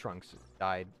for Tree Trunks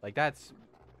died. Like, that's...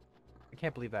 I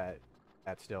can't believe that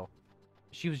still.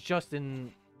 She was just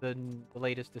in the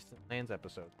latest Distant Lands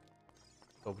episode.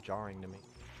 So jarring to me.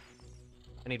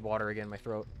 I need water again in my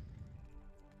throat.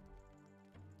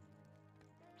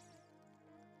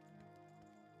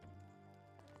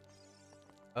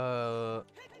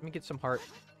 Let me get some heart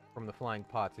from the flying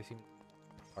pots. They seem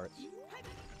hearts.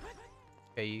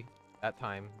 Okay, that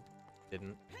time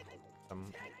didn't.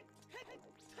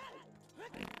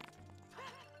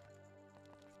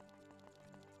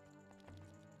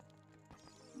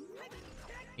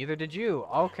 Neither did you.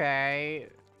 Okay,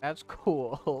 that's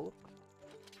cool.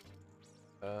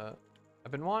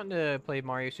 I've been wanting to play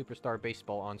Mario Superstar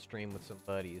Baseball on stream with some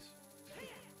buddies,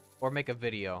 or make a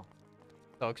video.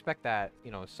 So expect that,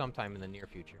 you know, sometime in the near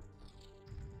future.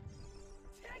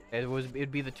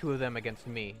 It'd be the two of them against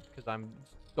me, because I'm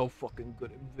so fucking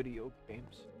good at video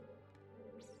games.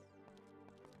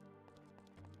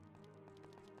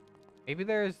 Maybe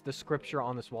there's the scripture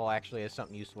on this wall actually has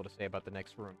something useful to say about the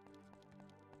next room.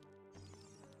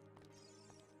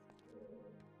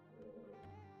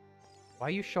 Why are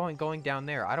you going down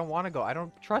there? I don't want to go. I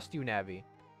don't trust you, Navi.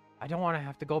 I don't want to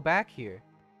have to go back here.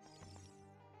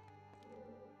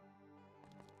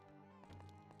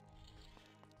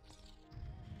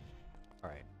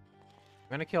 Alright.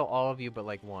 I'm gonna kill all of you but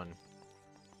like one.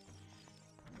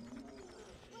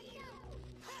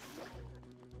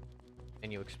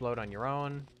 And you explode on your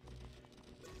own.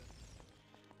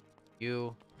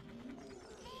 You.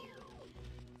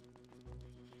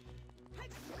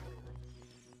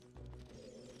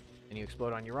 And you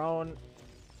explode on your own.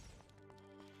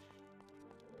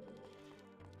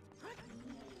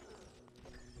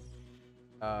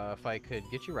 If I could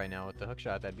get you right now with the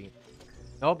hookshot, that'd be...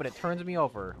 No, but it turns me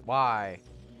over. Why?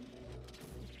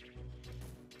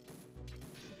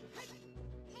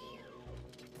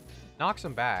 Knocks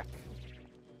him back.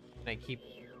 Can I keep...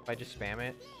 If I just spam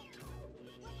it?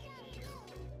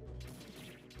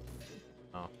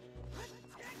 Oh.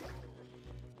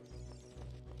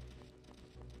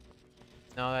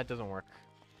 No, that doesn't work.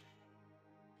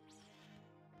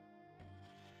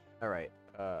 Alright,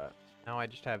 now I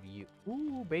just have you.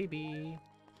 Ooh, baby!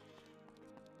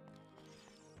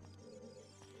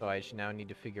 So I just now need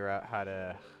to figure out how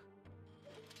to...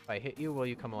 If I hit you, will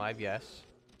you come alive? Yes.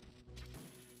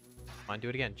 Come on, do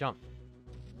it again. Jump.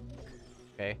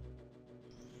 Okay.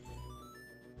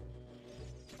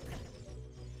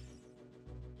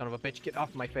 Son of a bitch, get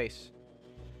off my face.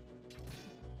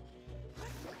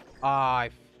 Ah, I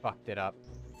fucked it up.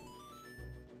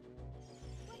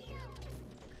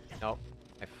 Nope.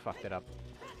 I fucked it up.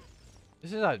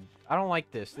 This is a... I don't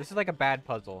like this. This is like a bad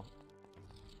puzzle.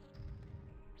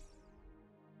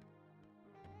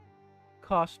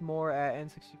 Cost more at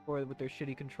N64 with their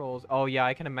shitty controls. Oh yeah,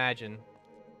 I can imagine.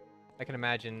 I can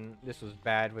imagine this was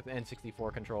bad with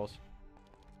N64 controls.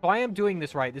 So I am doing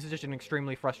this right. This is just an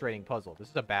extremely frustrating puzzle. This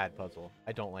is a bad puzzle.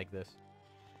 I don't like this.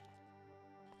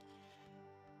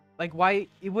 Like, why...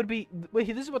 It would be... Wait,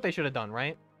 this is what they should have done,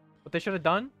 right? What they should have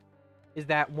done is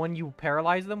that when you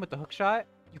paralyze them with the hookshot,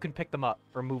 you can pick them up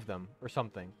or move them or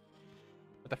something.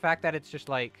 But the fact that it's just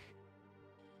like...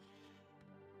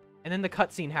 And then the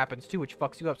cutscene happens too, which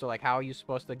fucks you up. So, like, how are you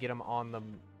supposed to get them on them?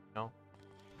 You know?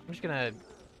 I'm just gonna...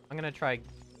 I'm gonna try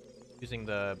using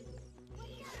the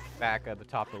back of the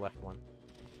top to left one.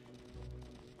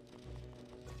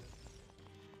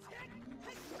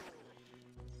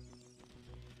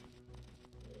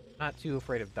 Not too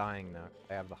afraid of dying, though.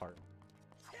 I have the heart.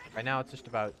 Right now, it's just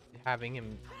about having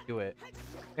him do it.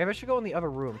 Maybe I should go in the other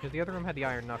room, because the other room had the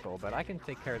iron knuckle, but I can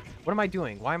take care of... What am I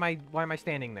doing? Why am I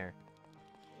standing there?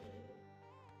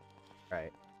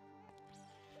 Alright.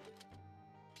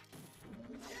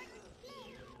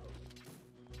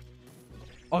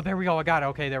 Oh, there we go. I got it.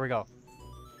 Okay, there we go.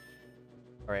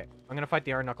 Alright. I'm gonna fight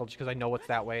the iron knuckle just because I know what's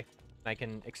that way. And I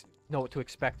can know what to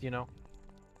expect, you know?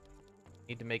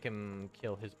 Need to make him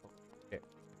kill his... Okay. It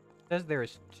says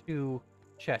there's 2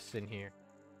 chests in here.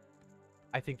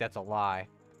 I think that's a lie.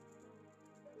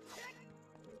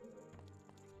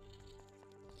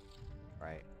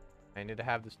 Right. I need to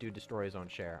have this dude destroy his own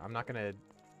share. I'm not gonna... I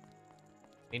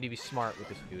need to be smart with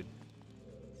this dude.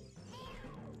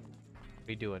 What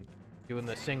are you doing? Doing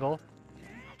the single?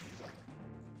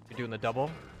 You're doing the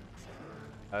double?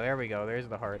 Oh, there we go. There's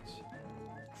the hearts.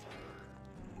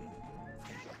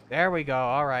 There we go.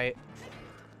 Alright.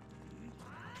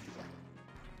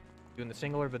 Doing the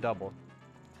single or the double?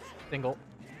 Single.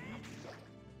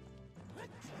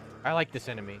 I like this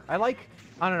enemy. I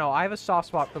don't know. I have a soft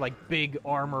spot for, like, big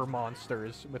armor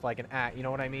monsters with, like, an axe. You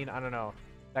know what I mean? I don't know.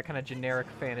 That kind of generic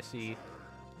fantasy.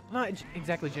 Not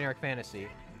exactly generic fantasy.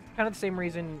 Kind of the same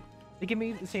reason... They give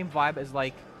me the same vibe as,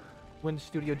 like, when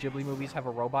Studio Ghibli movies have a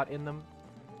robot in them.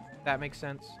 If that makes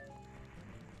sense.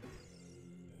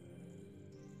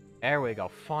 There we go.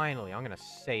 Finally, I'm gonna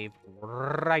save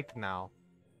right now.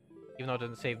 Even though it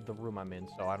doesn't save the room I'm in,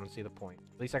 so I don't see the point.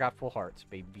 At least I got full hearts,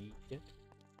 baby. Where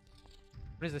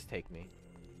does this take me?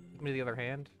 Take me to the other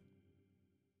hand?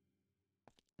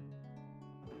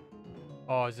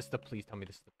 Oh, is this the... Please tell me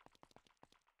this is the...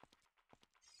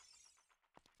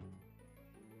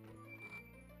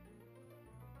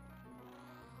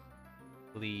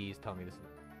 Please tell me this is...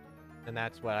 And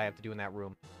that's what I have to do in that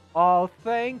room. Oh,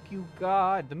 thank you,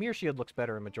 God. The mirror shield looks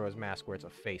better in Majora's Mask where it's a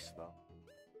face, though.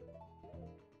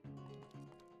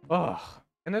 Ugh.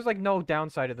 And there's, like, no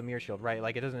downside to the mirror shield, right?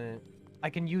 Like, it doesn't... I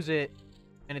can use it,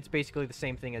 and it's basically the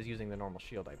same thing as using the normal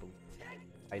shield, I believe.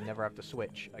 I never have to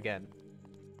switch again.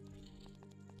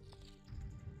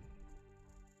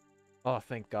 Oh,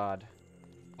 thank God.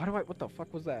 Why do I... What the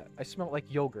fuck was that? I smelled like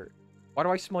yogurt. Why do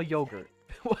I smell yogurt?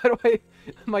 Why do I...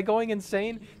 Am I going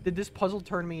insane? Did this puzzle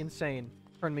turn me insane?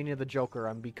 Turn me into the Joker.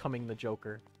 I'm becoming the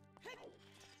Joker.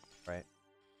 Right.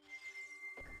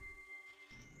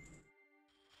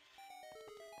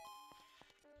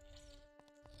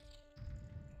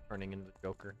 Turning into the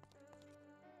Joker.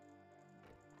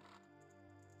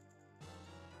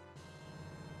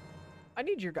 I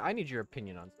need your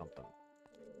opinion on something.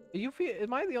 Do you feel...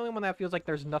 Am I the only one that feels like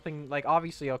there's nothing... Like,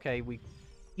 obviously, okay, we...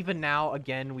 Even now,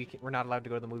 again, we're not allowed to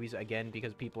go to the movies again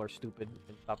because people are stupid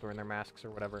and stop wearing their masks or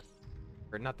whatever.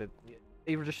 Or not that...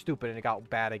 They were just stupid and it got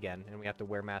bad again and we have to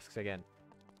wear masks again.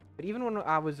 But even when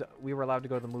we were allowed to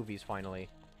go to the movies finally,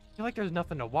 I feel like there's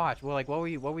nothing to watch. Well, like, what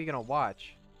were we gonna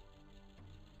watch?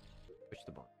 Push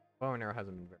the button. Bow and arrow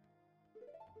hasn't been very...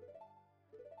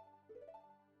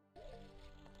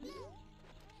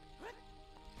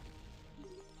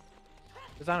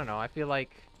 Because I don't know, I feel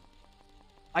like...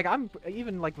 Like, I'm...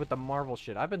 Even, like, with the Marvel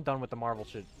shit, I've been done with the Marvel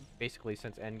shit basically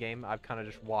since Endgame. I've kind of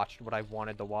just watched what I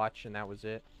wanted to watch, and that was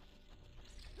it.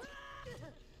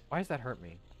 Why does that hurt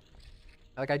me?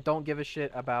 Like, I don't give a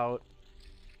shit about...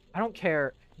 I don't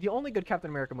care. The only good Captain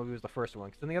America movie was the first one,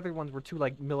 because then the other ones were too,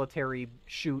 like, military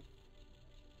shoot.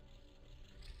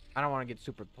 I don't want to get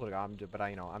super political, but I,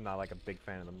 you know, I'm not, like, a big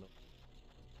fan of them.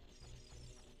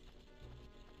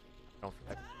 Don't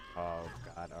forget. Oh,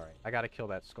 God, alright. I gotta kill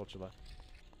that Skulltula.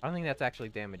 I don't think that's actually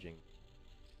damaging.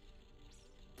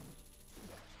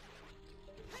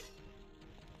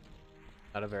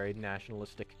 Not a very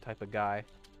nationalistic type of guy.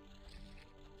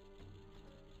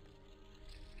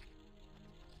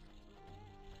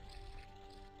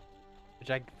 Which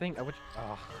I think...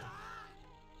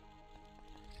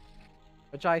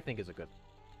 Which I think is a good...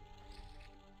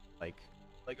 Like,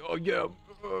 oh yeah,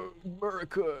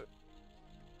 America!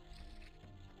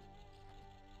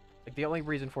 Like, the only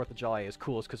reason 4th of July is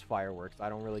cool is because fireworks. I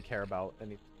don't really care about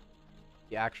any...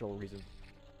 The actual reason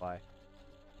why.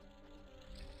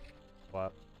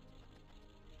 But...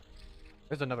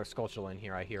 There's another Skulltula in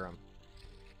here, I hear him.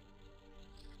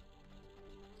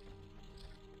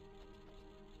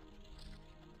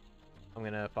 I'm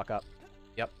gonna fuck up.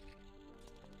 Yep.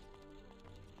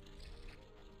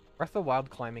 Breath of the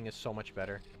Wild climbing is so much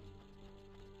better.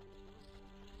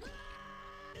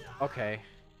 Okay.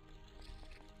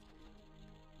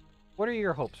 What are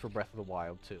your hopes for Breath of the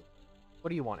Wild 2? What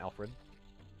do you want, Alfred?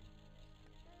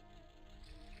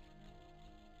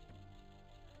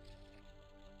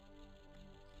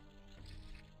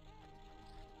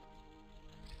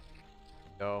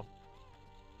 Go.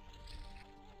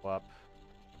 Go up.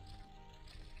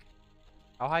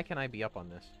 How high can I be up on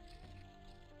this?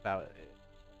 Without it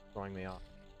throwing me off.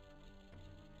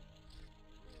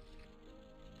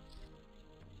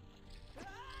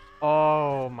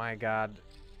 Oh my God.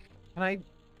 Can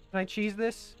I cheese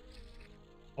this?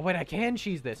 Oh wait, I can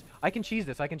cheese this. I can cheese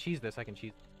this. I can cheese this. I can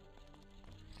cheese.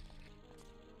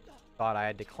 Thought I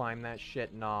had to climb that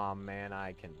shit. Nah, man,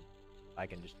 I can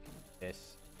just do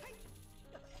this.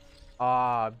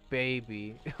 Ah,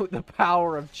 baby. The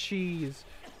power of cheese.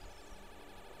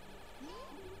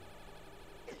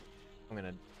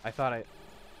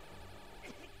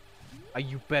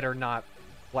 You better not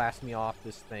blast me off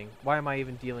this thing. Why am I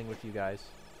even dealing with you guys?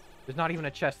 There's not even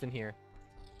a chest in here.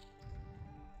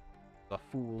 The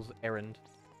fool's errand.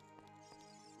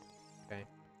 Okay.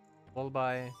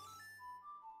 Lullaby.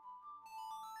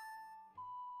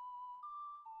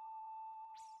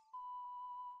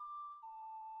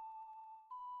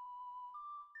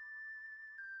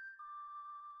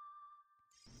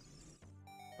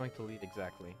 Going to lead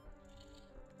exactly.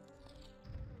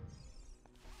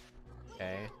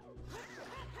 Okay.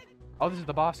 Oh, this is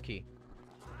the boss key.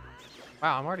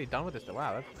 Wow, I'm already done with this.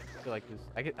 Wow, that's, I feel like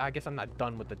this. I guess I'm not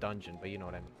done with the dungeon, but you know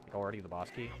what I mean. Like, already the boss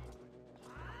key.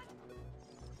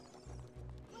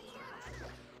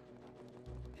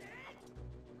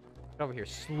 Get over here,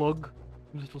 slug.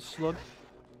 Little slug.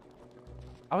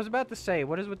 I was about to say,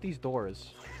 what is with these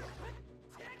doors?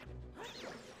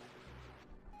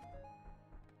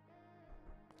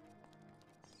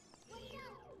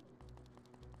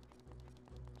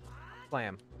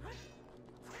 Slam.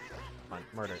 Come on,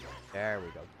 murder. There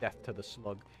we go. Death to the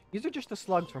slug. These are just the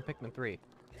slugs from Pikmin 3.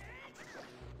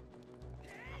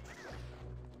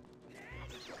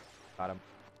 Got him.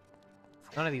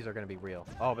 None of these are going to be real.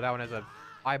 Oh, but that one has a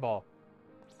eyeball.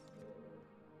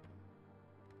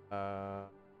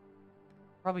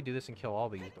 Probably do this and kill all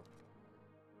these.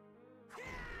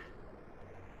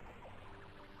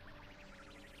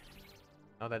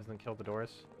 No, that doesn't kill the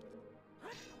doors.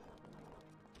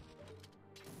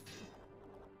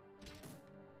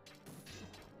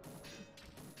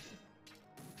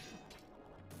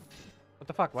 What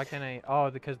the fuck? Why can't I? Oh,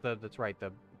 because that's right.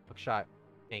 The hook shot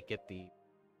can't get the.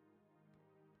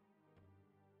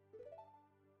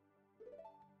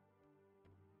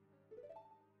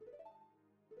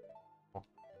 Oh.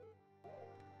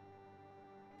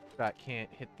 That can't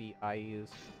hit the eyes.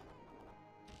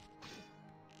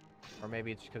 Or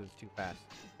maybe it's because it's too fast.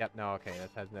 Yep. No. Okay.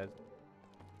 That's.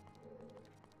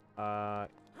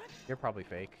 You're probably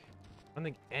fake. I don't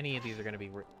think any of these are gonna be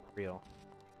real.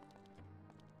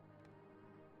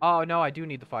 Oh, no, I do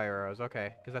need the fire arrows.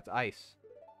 Okay, because that's ice.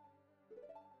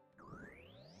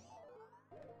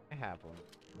 I have them.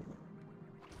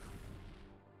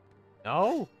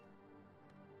 No?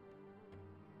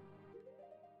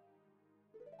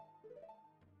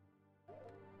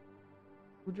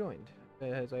 Who joined?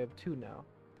 As I have 2 now.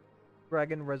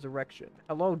 Dragon Resurrection.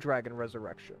 Hello, Dragon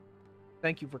Resurrection.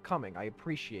 Thank you for coming. I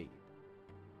appreciate you.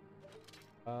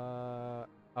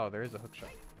 Oh, there is a hook shot.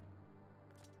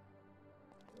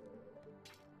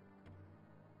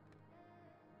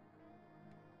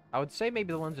 I would say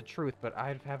maybe the Lens of Truth, but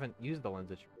I haven't used the Lens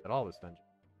of Truth at all this dungeon.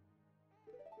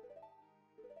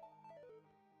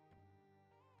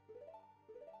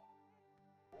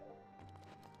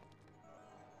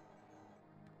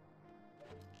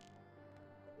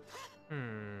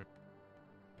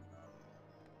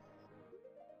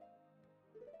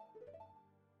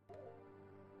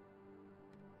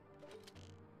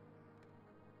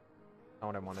 Not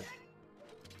what I wanted.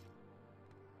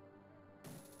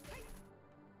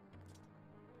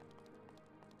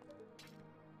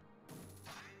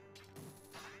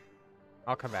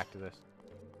 I'll come back to this.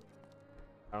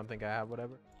 I don't think I have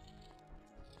whatever.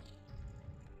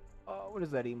 Oh, what is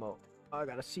that emote? Oh, I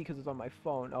gotta see because it's on my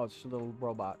phone. Oh, it's just a little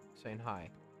robot saying hi.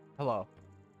 Hello.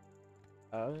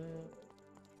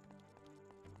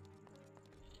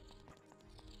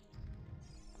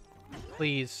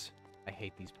 Please. I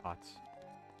hate these pots.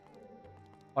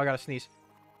 Oh, I gotta sneeze.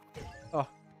 Oh.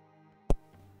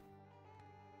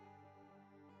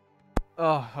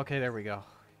 Oh, okay, there we go.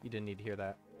 You didn't need to hear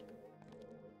that.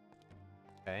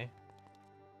 Okay.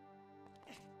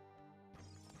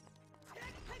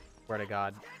 Swear to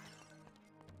God.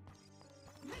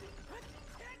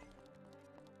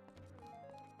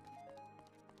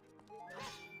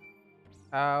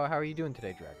 How are you doing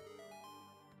today, Dragon?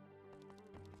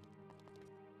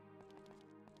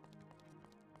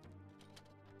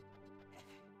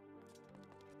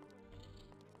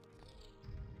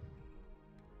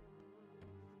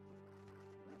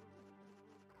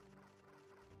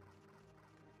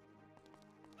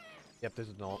 Yep, there's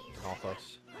an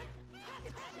Alphos.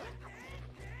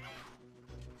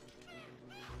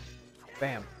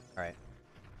 Bam. Alright.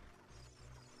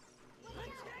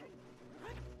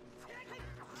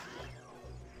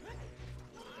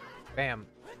 Bam.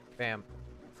 Bam.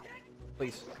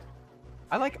 Please.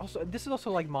 I like also, this is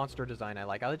also like monster design I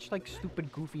like. I just like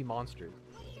stupid, goofy monsters.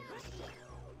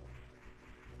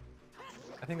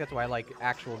 I think that's why I like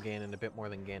actual Ganon a bit more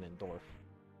than Ganondorf.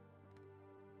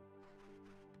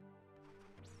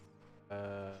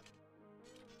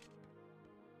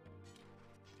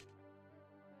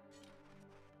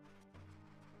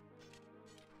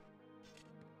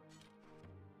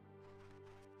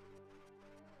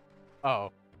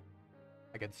 Oh.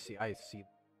 I see.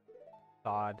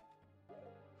 Sod.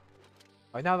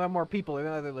 Alright, now there are more people. These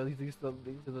are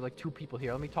like 2 people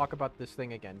here. Let me talk about this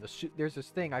thing again. There's this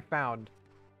thing I found.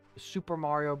 The Super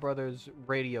Mario Brothers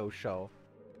radio show.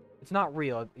 It's not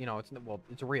real, you know,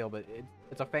 it's real, but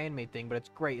it's a fan-made thing, but it's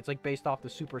great. It's like based off the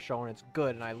Super Show, and it's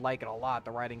good, and I like it a lot.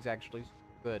 The writing's actually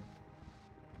good.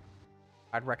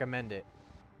 I'd recommend it.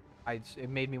 It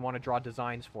made me want to draw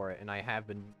designs for it, and I have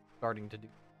been starting to do.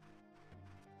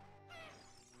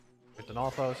 There's an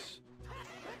Alphos.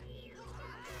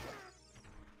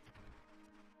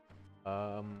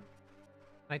 Can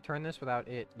I turn this without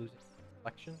it losing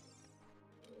selection?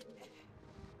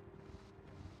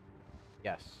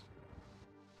 Yes.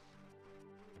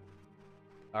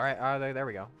 Alright, there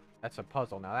we go. That's a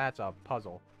puzzle. Now that's a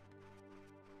puzzle.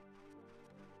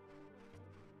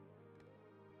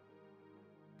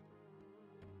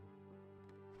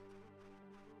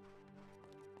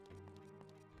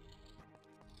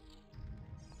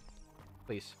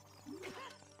 Please.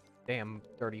 Damn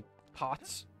dirty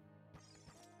pots.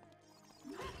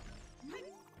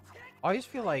 I always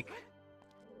feel like...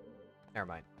 Never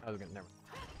mind. I was gonna... Never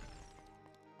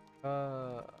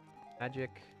mind. Magic.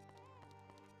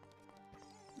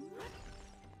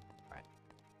 Alright.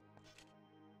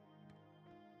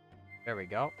 There we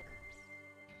go.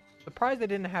 Surprised they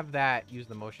didn't have that use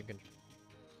the motion control.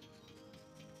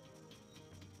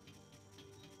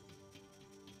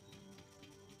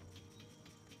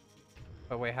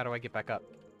 Oh, wait, how do I get back up?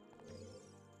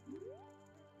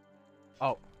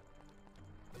 Oh.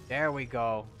 There we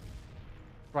go.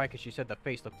 Right, because she said the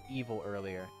face looked evil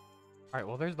earlier. Alright,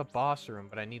 well, there's the boss room,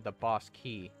 but I need the boss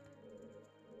key.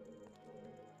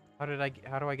 How do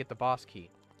I get the boss key?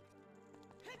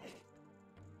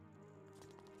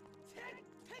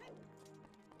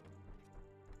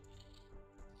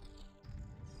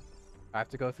 I have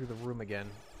to go through the room again.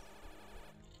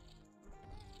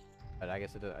 But I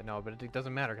guess it does, no, but it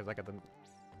doesn't matter because I got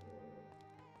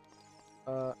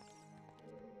the...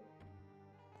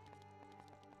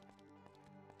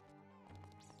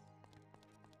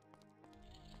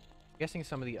 Guessing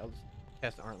some of the other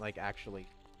tests aren't like actually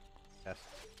tests.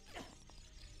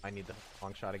 I need the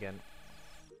long shot again.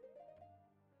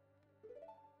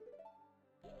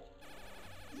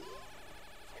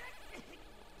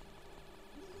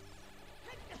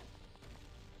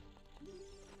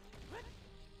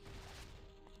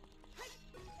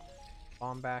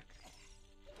 Bomb back.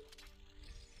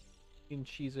 You can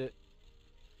cheese it.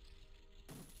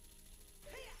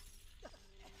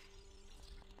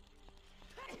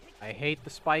 I hate the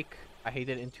spike. I hate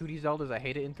it in 2D Zeldas. I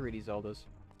hate it in 3D Zeldas.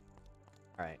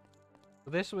 Alright.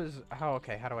 So this was... Oh,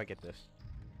 okay. How do I get this?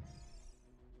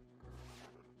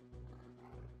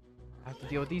 I have to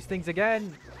deal with these things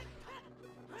again!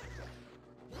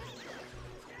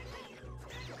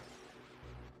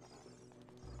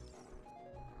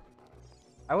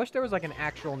 I wish there was like an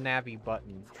actual Navi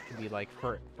button to be like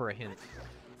for a hint.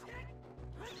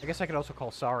 I guess I could also call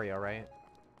Saria, right?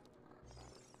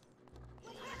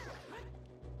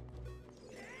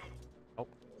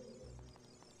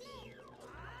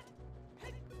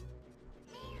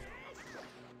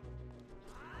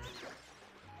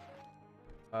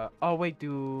 Oh wait,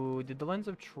 did the Lens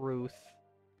of Truth...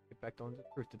 Get back to Lens of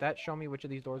Truth. Did that show me which of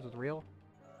these doors was real?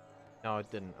 No,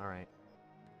 it didn't. Alright.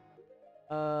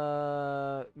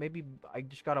 Maybe I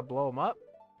just gotta blow them up?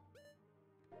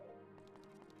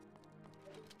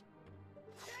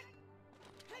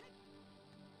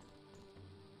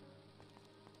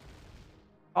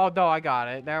 Oh, no, I got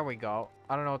it. There we go.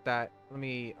 I don't know what that... I'm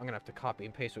gonna have to copy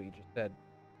and paste what you just said.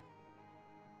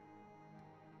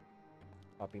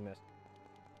 Copy miss.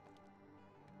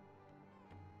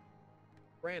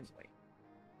 Translate.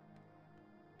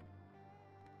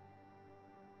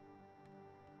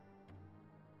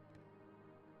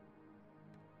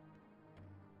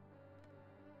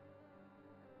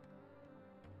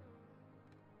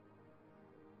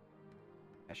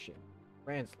 That shit.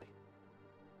 Translate.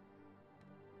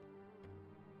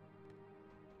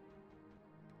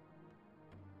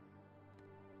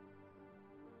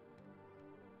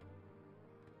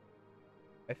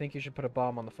 I think you should put a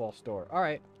bomb on the false door.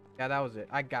 Alright. Yeah, that was it.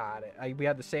 I got it. We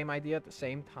had the same idea at the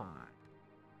same time.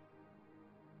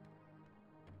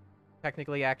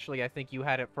 Technically, actually, I think you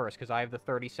had it first, because I have the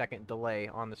 30-second delay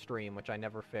on the stream, which I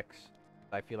never fix.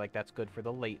 I feel like that's good for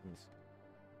the latents.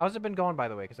 How's it been going, by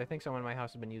the way? Because I think someone in my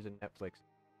house has been using Netflix.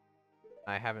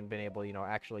 I haven't been able, you know,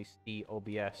 actually see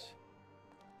OBS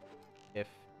if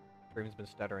stream's been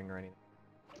stuttering or anything.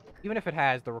 Even if it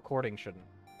has, the recording shouldn't.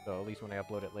 So at least when I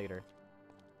upload it later.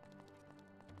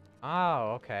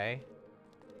 Oh, okay.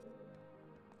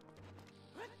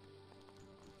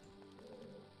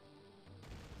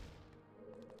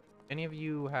 Any of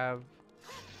you have...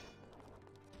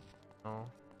 Oh.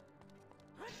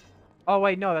 Oh,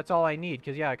 wait, no, that's all I need.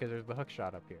 Because there's the hook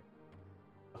shot up here.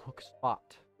 The hook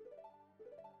spot.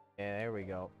 Yeah, there we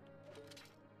go.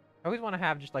 I always want to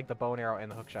have just, like, the bow and arrow and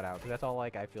the hook shot out. Because that's all,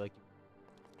 like, I feel like...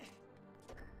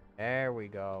 There we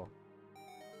go.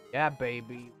 Yeah,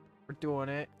 baby. We're doing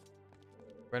it.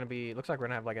 We're gonna be... Looks like we're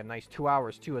gonna have, like, a nice 2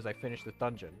 hours, too, as I finish this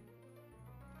dungeon.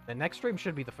 The next stream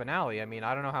should be the finale. I mean,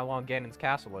 I don't know how long Ganon's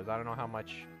castle is. I don't know how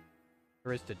much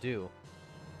there is to do.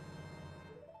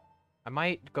 I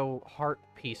might go heart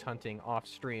piece hunting off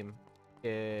stream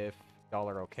if y'all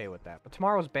are okay with that. But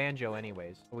tomorrow's Banjo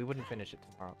anyways, so we wouldn't finish it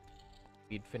tomorrow.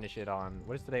 We'd finish it on,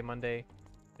 what is today, Monday?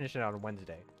 Finish it on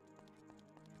Wednesday.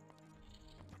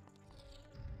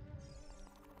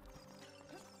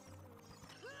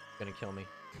 Gonna kill me.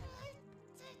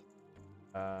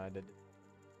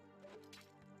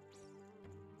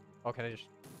 Oh, can I just...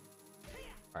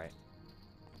 Alright.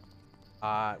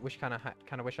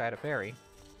 Kind of wish I had a fairy.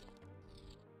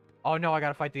 Oh no, I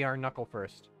gotta fight the Iron Knuckle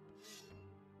first.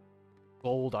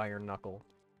 Gold Iron Knuckle.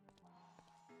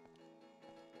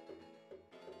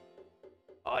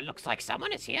 Oh, it looks like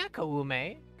someone is here,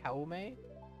 Kaume. Kaume?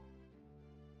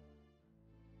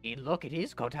 Look, it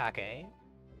is Kotake.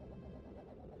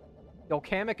 Yo,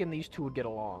 Kamek and these two would get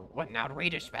along. What an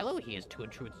outrageous fellow he is to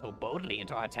intrude so boldly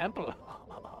into our temple.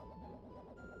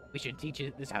 We should teach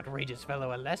this outrageous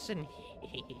fellow a lesson.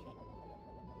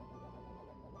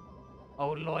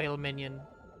 Oh, loyal minion.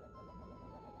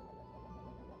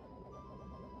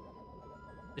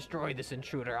 Destroy this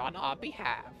intruder on our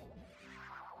behalf.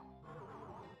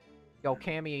 Yo,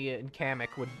 Kami and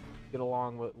Kamek would get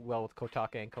along well with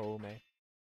Kotake and Koume.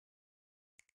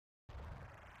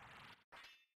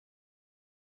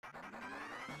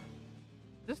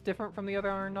 Is this different from the other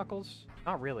Iron Knuckles?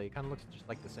 Not really. It kind of looks just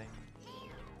like the same.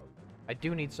 I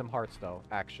do need some hearts, though,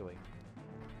 actually.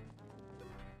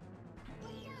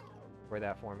 Destroy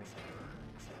that for me.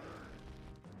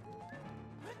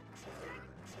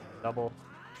 Double.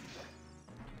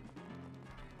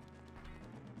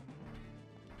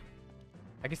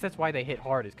 I guess that's why they hit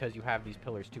hard, is because you have these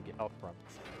pillars to get up from.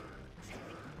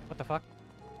 What the fuck?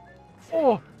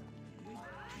 Oh!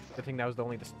 Good thing that was the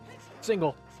only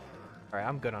single. Alright,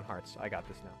 I'm good on hearts. I got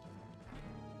this now.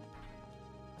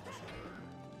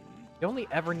 You only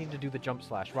ever need to do the jump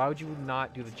slash. Why would you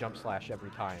not do the jump slash every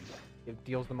time? It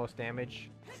deals the most damage.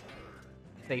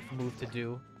 Safe move to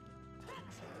do.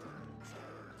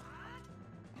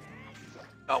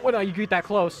 Oh, well, no, you get that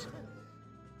close.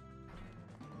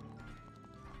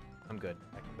 I'm good.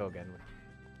 I can go again.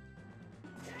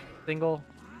 Single.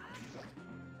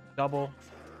 Double.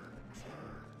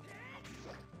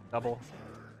 Double.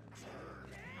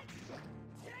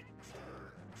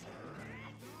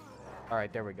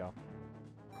 Alright, there we go.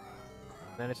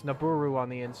 Then it's Naburu on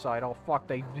the inside. Oh, fuck,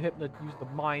 they use the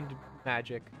mind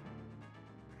magic.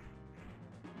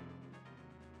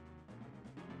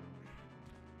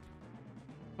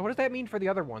 So what does that mean for the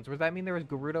other ones? Does that mean there was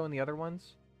Gerudo in the other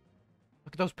ones?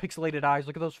 Look at those pixelated eyes.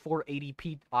 Look at those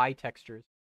 480p eye textures.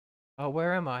 Oh,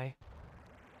 where am I?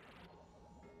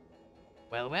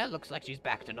 Well, looks like she's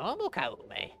back to normal,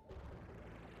 Kaume.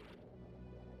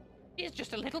 She's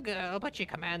just a little girl, but she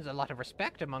commands a lot of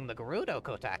respect among the Gerudo,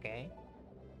 Kotake.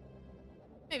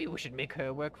 Maybe we should make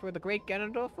her work for the great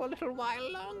Ganondorf for a little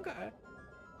while longer.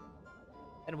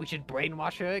 And we should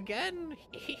brainwash her again.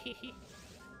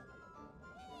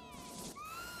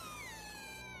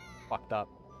 Fucked up.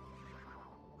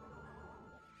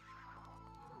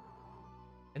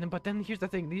 And then, but then here's the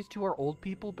thing: these two are old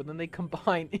people, but then they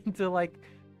combine into like,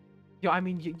 I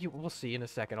mean, we'll see in a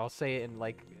second. I'll say it in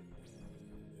like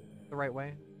the right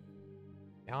way.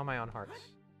 How am I on hearts?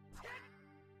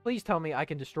 Please tell me I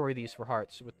can destroy these for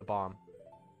hearts with the bomb.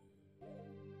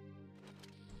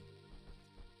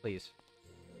 Please.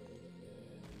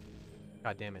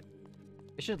 God damn it!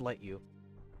 It should let you.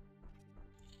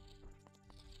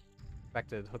 Back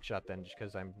to the hookshot then, just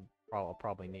because I'll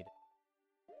probably need it.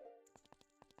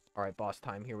 Alright, boss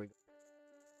time. Here we go.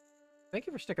 Thank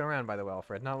you for sticking around, by the way,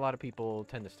 Alfred. Not a lot of people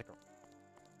tend to stick around.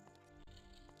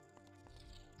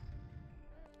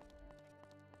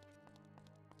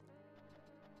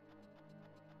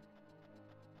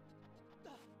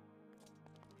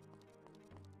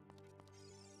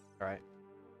 Alright.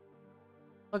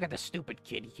 Look at the stupid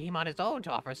kid. He came on his own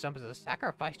to offer some as a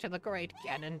sacrifice to the great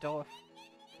Ganondorf.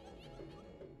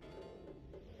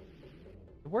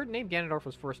 The word name Ganondorf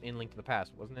was first in Link to the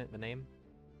Past, wasn't it? The name?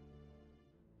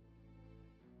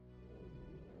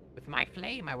 With my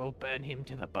flame, I will burn him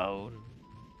to the bone.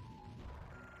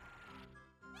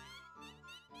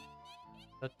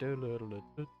 This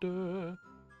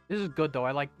is good, though.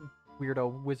 I like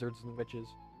weirdo wizards and witches.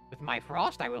 With my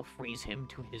frost, I will freeze him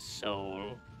to his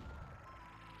soul.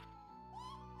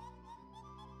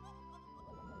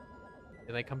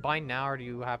 Do they combine now, or do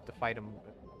you have to fight them?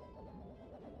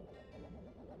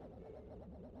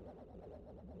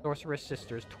 Sorceress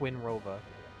Sisters, Twin Rova.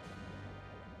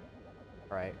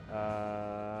 Alright,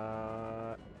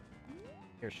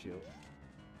 here's shield.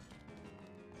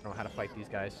 I don't know how to fight these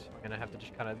guys. I'm gonna have to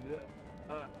just kind of...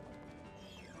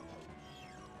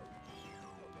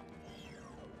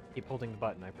 Keep holding the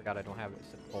button. I forgot I don't have it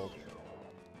set hold.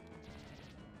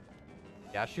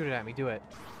 Yeah, shoot it at me. Do it.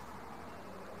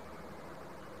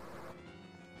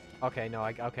 Okay, no,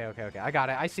 okay. I got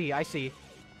it. I see. I see.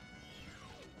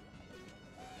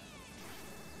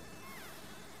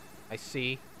 I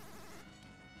see.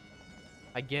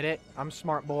 I get it. I'm a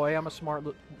smart boy. I'm a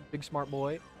big smart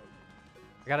boy.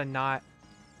 I gotta not...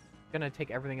 I'm gonna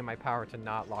take everything in my power to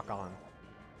not lock on.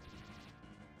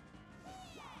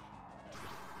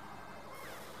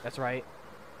 That's right.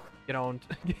 Get owned.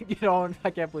 Get owned.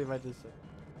 I can't believe I just said.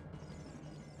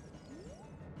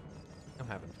 I'm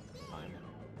having fun.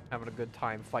 Having a good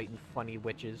time fighting funny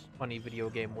witches. Funny video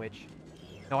game witch.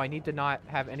 No, I need to not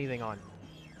have anything on.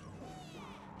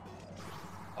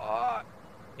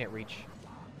 Can't reach.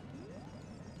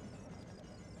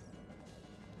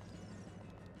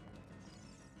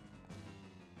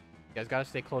 You guys gotta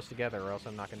stay close together or else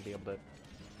I'm not gonna be able to...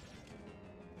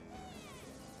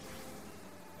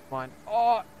 Come on.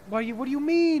 Oh! What do you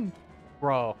mean?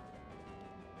 Bro.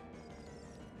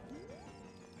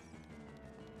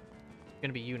 It's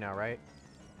gonna be you now, right?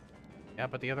 Yeah,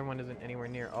 but the other one isn't anywhere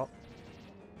near. Oh.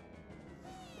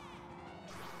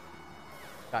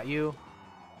 Got you.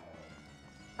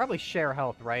 Probably share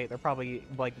health, right? They're probably,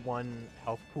 like, one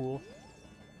health pool.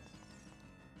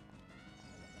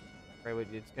 Right, wait,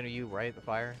 it's gonna you, right? The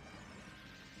fire?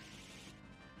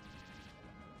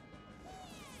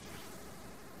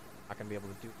 Not gonna be able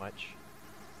to do much.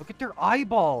 Look at their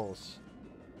eyeballs!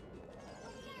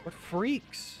 What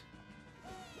freaks!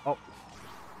 Oh.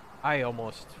 I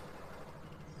almost...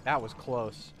 That was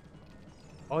close.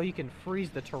 Oh, you can freeze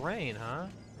the terrain, huh?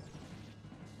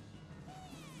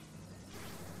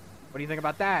 What do you think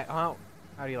about that, huh?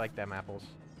 How do you like them apples?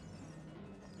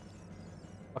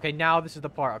 Okay, now this is the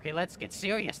part. Okay, let's get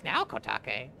serious now,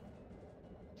 Kotake.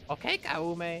 Okay,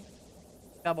 Kaume.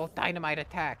 Double dynamite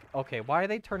attack. Okay, why are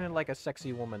they turning like a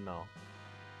sexy woman, though?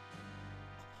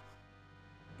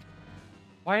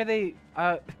 Why are they,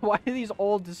 why are these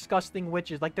old disgusting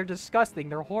witches? Like, they're disgusting.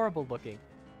 They're horrible looking.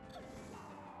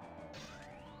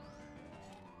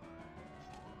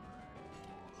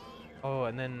 Oh,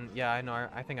 and then, yeah,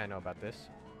 I think I know about this.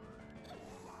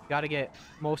 Gotta get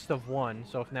most of one,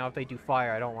 so if they do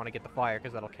fire, I don't want to get the fire,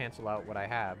 because that'll cancel out what I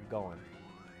have going.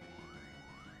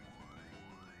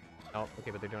 Oh,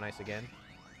 okay, but they're doing ice again.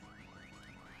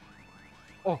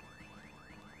 Oh!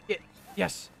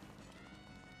 Yes!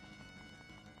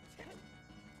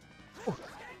 Oh.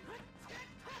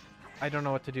 I don't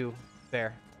know what to do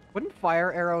there. Wouldn't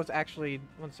fire arrows actually...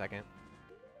 One second.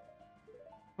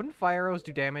 Wouldn't fire arrows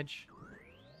do damage?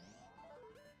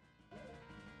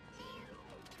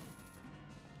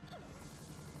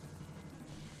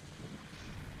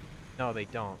 No, they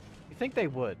don't. You think they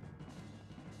would?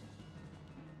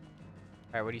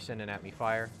 Alright, what are you sending at me?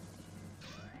 Fire?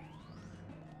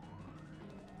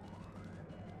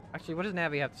 Actually, what does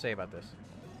Navi have to say about this?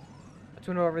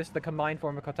 Tuna over is the combined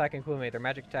form of Kotake and Kume. Their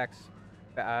magic attacks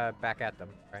back at them,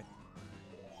 right?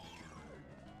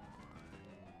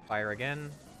 Fire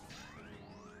again.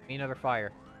 Need another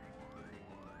fire.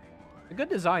 A good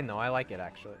design, though. I like it,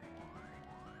 actually.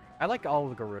 I like all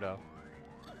of the Gerudo.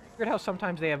 Weird how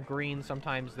sometimes they have green,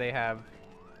 sometimes they have,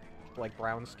 like,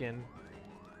 brown skin.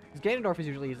 Because Ganondorf is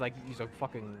usually, he's a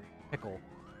fucking pickle.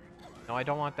 No, I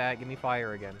don't want that. Give me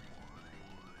fire again.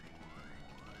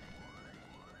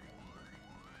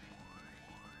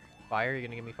 Fire? You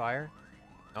gonna give me fire?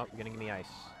 Nope, you're gonna give me ice.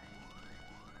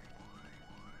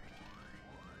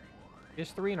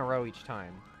 Just 3 in a row each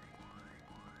time.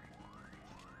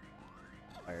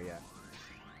 Fire, yeah.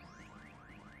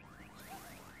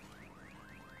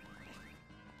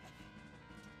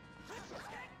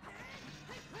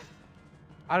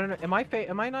 I don't know.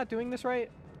 Am I not doing this right?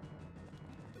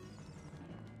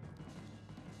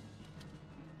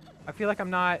 I feel like I'm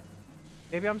not...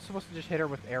 Maybe I'm supposed to just hit her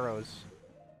with arrows.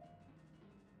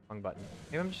 Wrong button.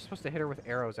 Maybe I'm just supposed to hit her with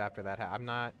arrows after that. I'm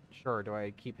not sure. Do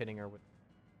I keep hitting her with...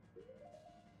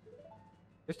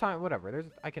 There's time... Whatever.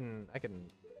 I can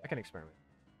experiment.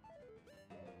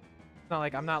 It's not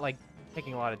like... I'm not, like,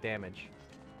 taking a lot of damage.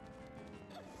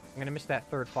 I'm gonna miss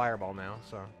that third fireball now,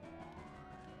 so...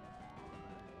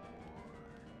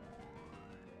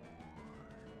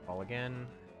 Ball again.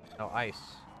 No, ice.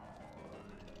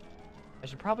 I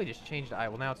should probably just change the ice.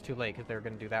 Well, now it's too late because they're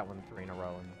going to do that one 3 in a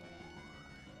row. And...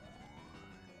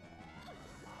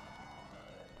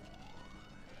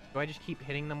 Do I just keep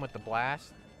hitting them with the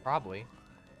blast? Probably.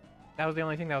 That was the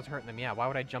only thing that was hurting them. Yeah, why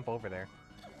would I jump over there?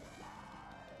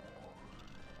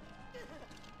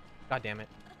 God damn it.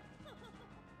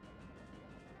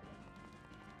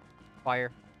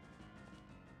 Fire.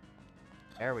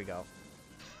 There we go.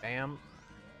 Bam.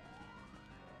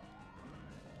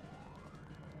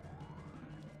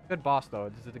 Good boss, though.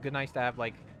 Is it a good nice to have,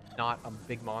 like, not a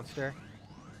big monster?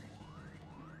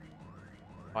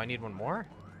 Oh, I need one more?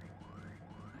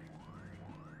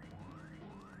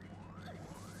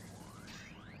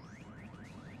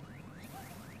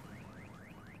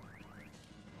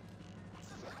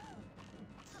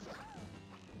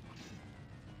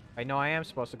 I know I am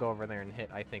supposed to go over there and hit,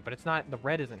 I think, but it's not, the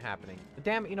red isn't happening. The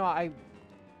damn, you know, I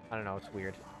don't know, it's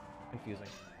weird. Confusing.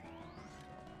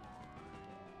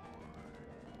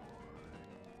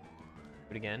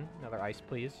 Do it again. Another ice,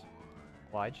 please.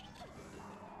 Obliged.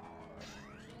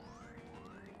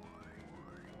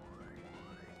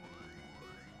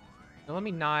 Now let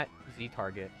me not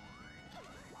Z-target.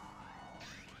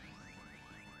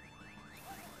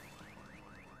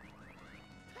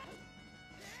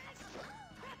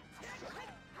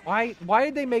 Why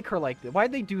did they make her like this? Why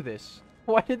did they do this?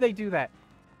 Why did they do that?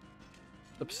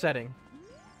 It's upsetting.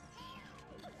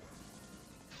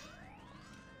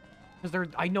 Because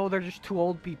I know they're just two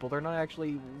old people. They're not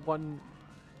actually one,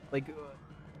 like,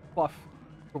 buff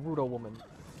Gerudo woman.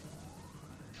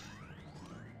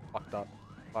 Fucked up.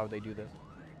 Why would they do this?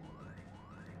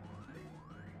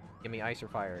 Give me ice or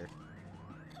fire.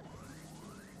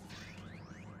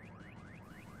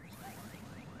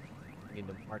 I need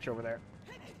to march over there.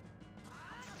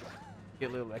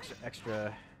 Get a little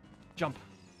extra jump.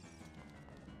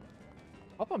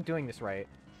 Hope I'm doing this right.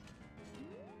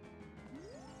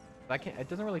 I can't. It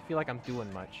doesn't really feel like I'm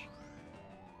doing much.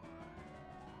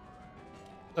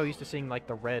 So used to seeing like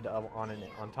the red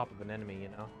on top of an enemy, you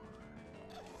know.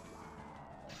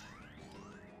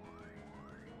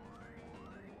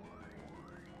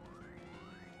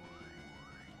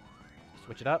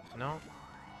 Switch it up. No.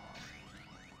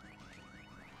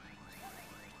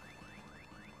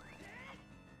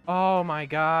 Oh my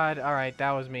god. Alright,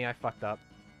 that was me. I fucked up.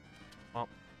 Well.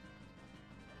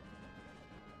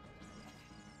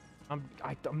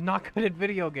 I'm not good at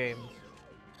video games.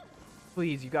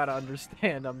 Please, you gotta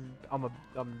understand.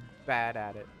 I'm bad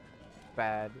at it.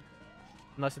 Bad.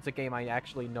 Unless it's a game I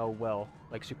actually know well,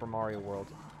 like Super Mario World.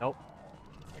 Nope.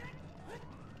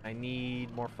 I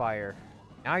need more fire.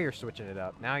 Now you're switching it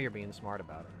up. Now you're being smart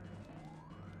about it.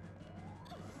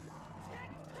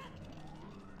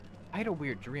 I had a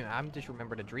weird dream. I'm just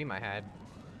remembered a dream I had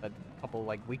a couple,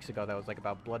 like, weeks ago that was, like,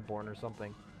 about Bloodborne or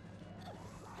something.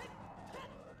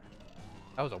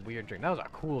 That was a weird dream. That was a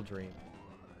cool dream.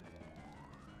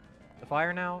 The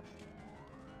fire now?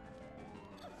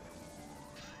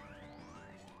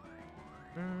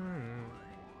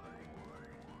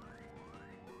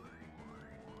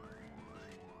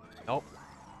 Nope.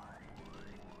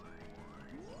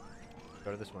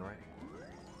 Go to this one, right?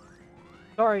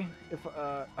 Sorry if,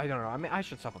 I don't know. I mean, I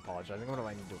should stop apologizing. What do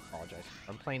I need to apologize?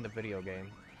 I'm playing the video game.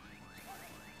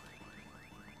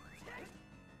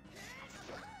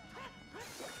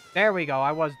 There we go.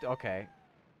 I was... Okay.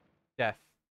 Death.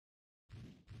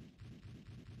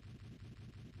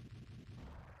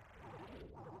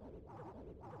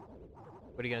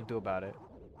 What are you gonna do about it?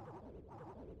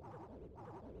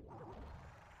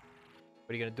 What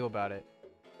are you gonna do about it?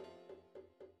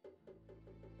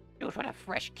 Dude, what a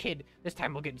fresh kid. This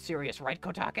time we'll get serious, right,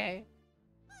 Kotake?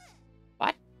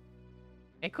 What?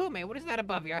 Hey, Kume, what is that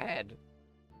above your head?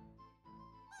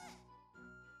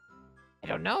 I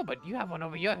don't know, but you have one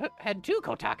over your head too,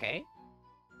 Kotake.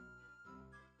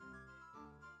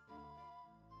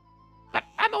 But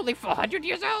I'm only 400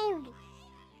 years old.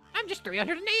 I'm just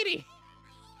 380.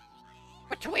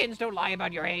 We're twins, don't lie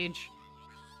about your age.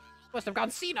 Must have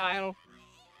gone senile.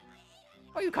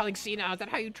 Why are you calling senile? Is that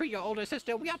how you treat your older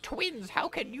sister? We are twins. How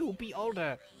can you be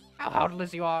older? How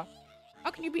heartless you are.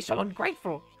 How can you be so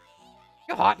ungrateful?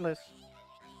 You're heartless.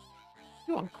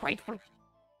 You ungrateful.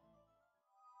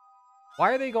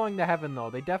 Why are they going to heaven, though?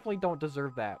 They definitely don't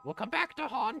deserve that. We'll come back to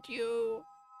haunt you.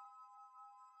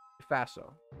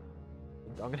 Faso.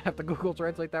 I'm gonna have to Google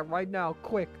Translate that right now,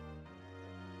 quick.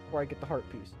 Before I get the heart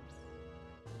piece.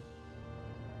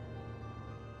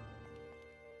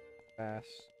 Fast.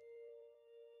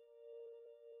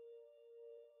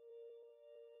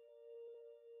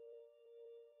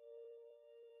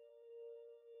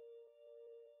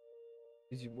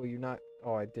 Well, you're not...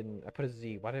 Oh, I didn't... I put a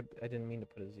Z. Why did... I didn't mean to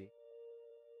put a Z.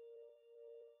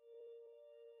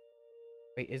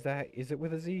 Wait, is that... Is it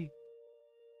with a Z?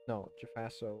 No,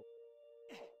 Jafaso.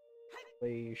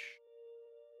 Leish.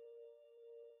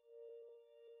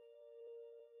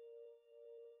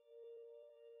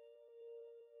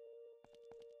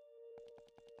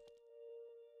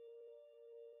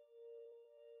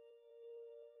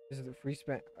 Is it the free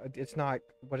spent? It's not...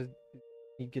 What is...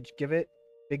 You could give it?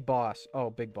 Big boss. Oh,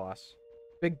 big boss.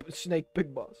 Big snake,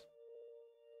 big boss.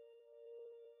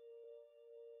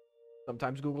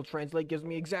 Sometimes Google Translate gives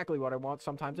me exactly what I want.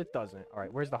 Sometimes it doesn't. All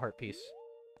right, where's the heart piece?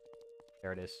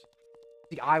 There it is.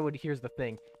 See, here's the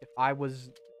thing. If I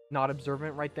was not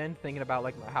observant right then, thinking about,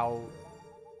 like, how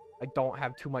I don't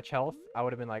have too much health, I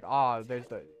would have been like,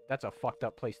 that's a fucked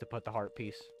up place to put the heart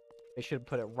piece. They should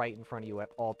put it right in front of you at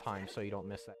all times so you don't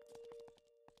miss that.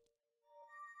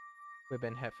 Would have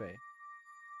been Hefe.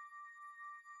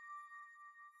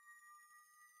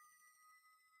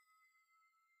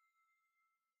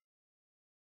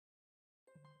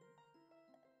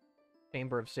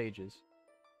 Chamber of Sages.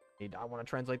 I want to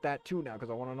translate that too now because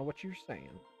I want to know what you're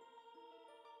saying.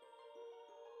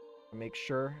 Make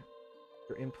sure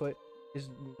your input is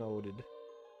noted.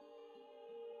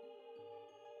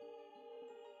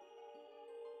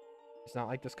 It's not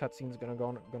like this cutscene's gonna go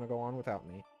on without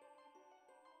me.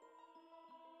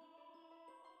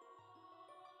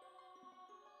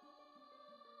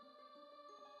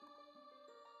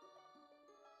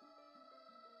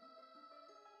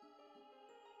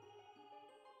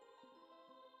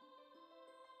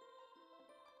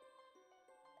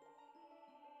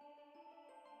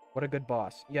 What a good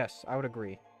boss. Yes, I would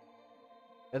agree.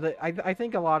 I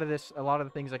think a lot of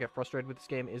the things I get frustrated with this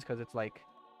game is because it's like,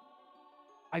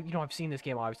 I've seen this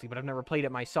game obviously, but I've never played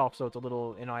it myself, so it's a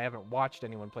little, I haven't watched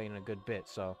anyone play it in a good bit,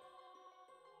 so,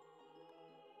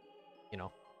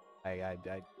 I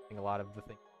think a lot of the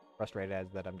thing frustrated as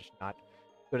that I'm just not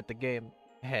good at the game.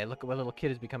 Hey, look at what little kid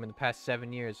has become in the past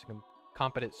 7 years, a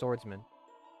competent swordsman.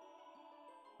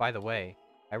 By the way,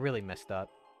 I really messed up.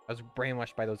 I was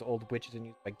brainwashed by those old witches and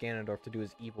used by Ganondorf to do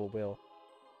his evil will.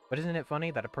 But isn't it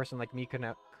funny that a person like me could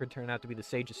turn out to be the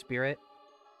Sage's spirit?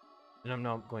 And I'm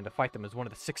now going to fight them as one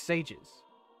of the 6 sages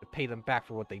to pay them back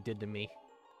for what they did to me.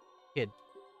 Kid.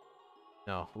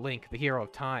 No, Link, the hero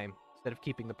of time. Instead of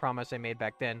keeping the promise I made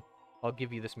back then, I'll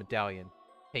give you this medallion.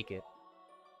 Take it.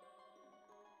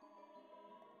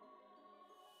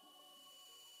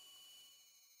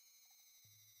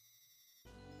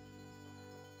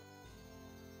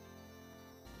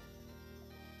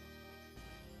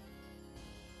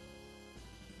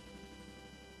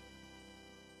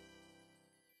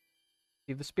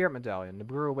 Receive the spirit medallion.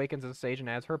 Nabooru awakens as a sage and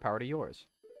adds her power to yours.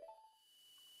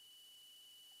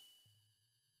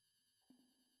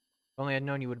 If only I'd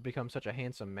known you would become such a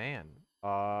handsome man.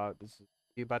 This is what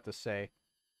you about to say.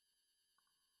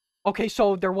 Okay,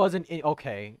 so there wasn't...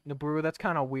 Okay, Nabooru, that's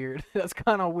kind of weird. That's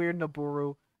kind of weird,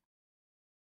 Nabooru.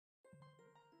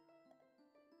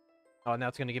 Oh, and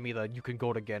that's gonna give me the "you can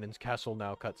go to Ganon's castle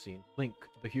now" cutscene. Link,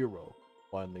 the hero.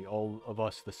 Finally, all of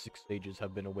us, the 6 sages,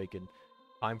 have been awakened.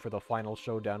 Time for the final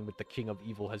showdown with the King of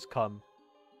Evil has come.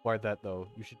 Why that, though?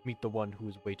 You should meet the one who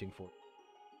is waiting for you.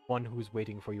 One who is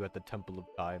waiting for you at the Temple of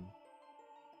Time.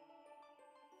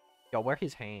 Yo, where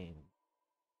his hand?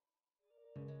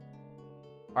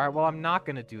 Alright, well, I'm not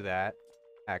gonna do that.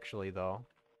 Actually, though.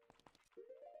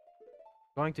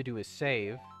 What I'm going to do is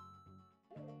save.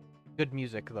 Good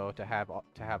music, though, to have on.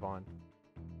 I'm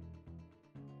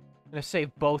gonna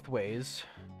save both ways.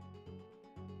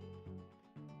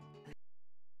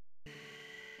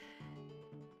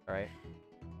 Alright.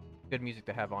 Good music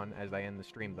to have on as I end the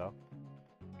stream, though.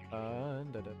 No,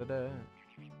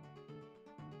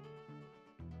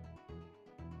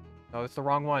 that's the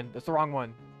wrong one. That's the wrong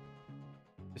one.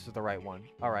 This is the right one.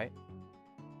 Alright.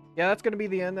 Yeah, that's gonna be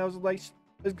the end. That was like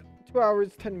 2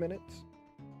 hours, 10 minutes.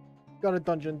 Got a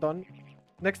dungeon done.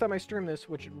 Next time I stream this,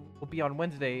 which will be on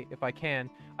Wednesday if I can,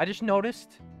 I just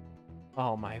noticed...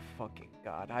 Oh my fucking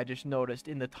god. I just noticed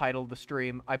in the title of the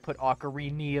stream, I put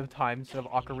Ocarina of Time instead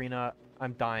of Ocarina.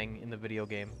 I'm dying in the video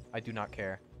game. I do not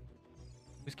care.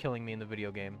 Who's killing me in the video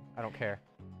game? I don't care.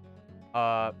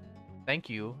 Thank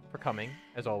you for coming,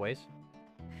 as always.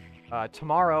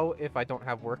 Tomorrow, if I don't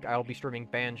have work, I'll be streaming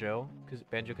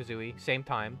Banjo-Kazooie, same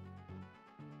time.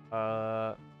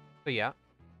 So yeah.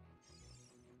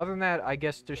 Other than that, I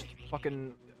guess there's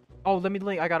fucking... Oh, let me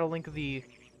link... I gotta link the...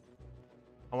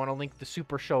 I want to link the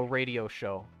Super Show radio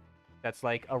show. That's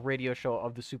like a radio show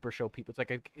of the Super Show people.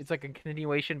 It's like a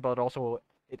continuation, but also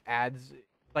it adds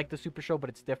like the Super Show, but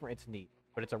it's different. It's neat,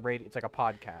 but it's it's like a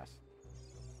podcast.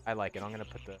 I like it. I'm gonna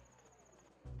put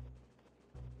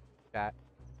that.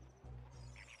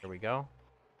 There we go.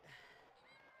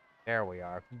 There we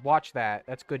are. Watch that.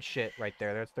 That's good shit right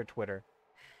there. That's their Twitter.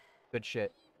 Good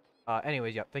shit.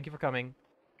 Anyways, yeah. Thank you for coming.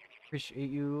 Appreciate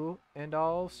you, and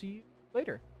I'll see you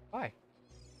later. Bye.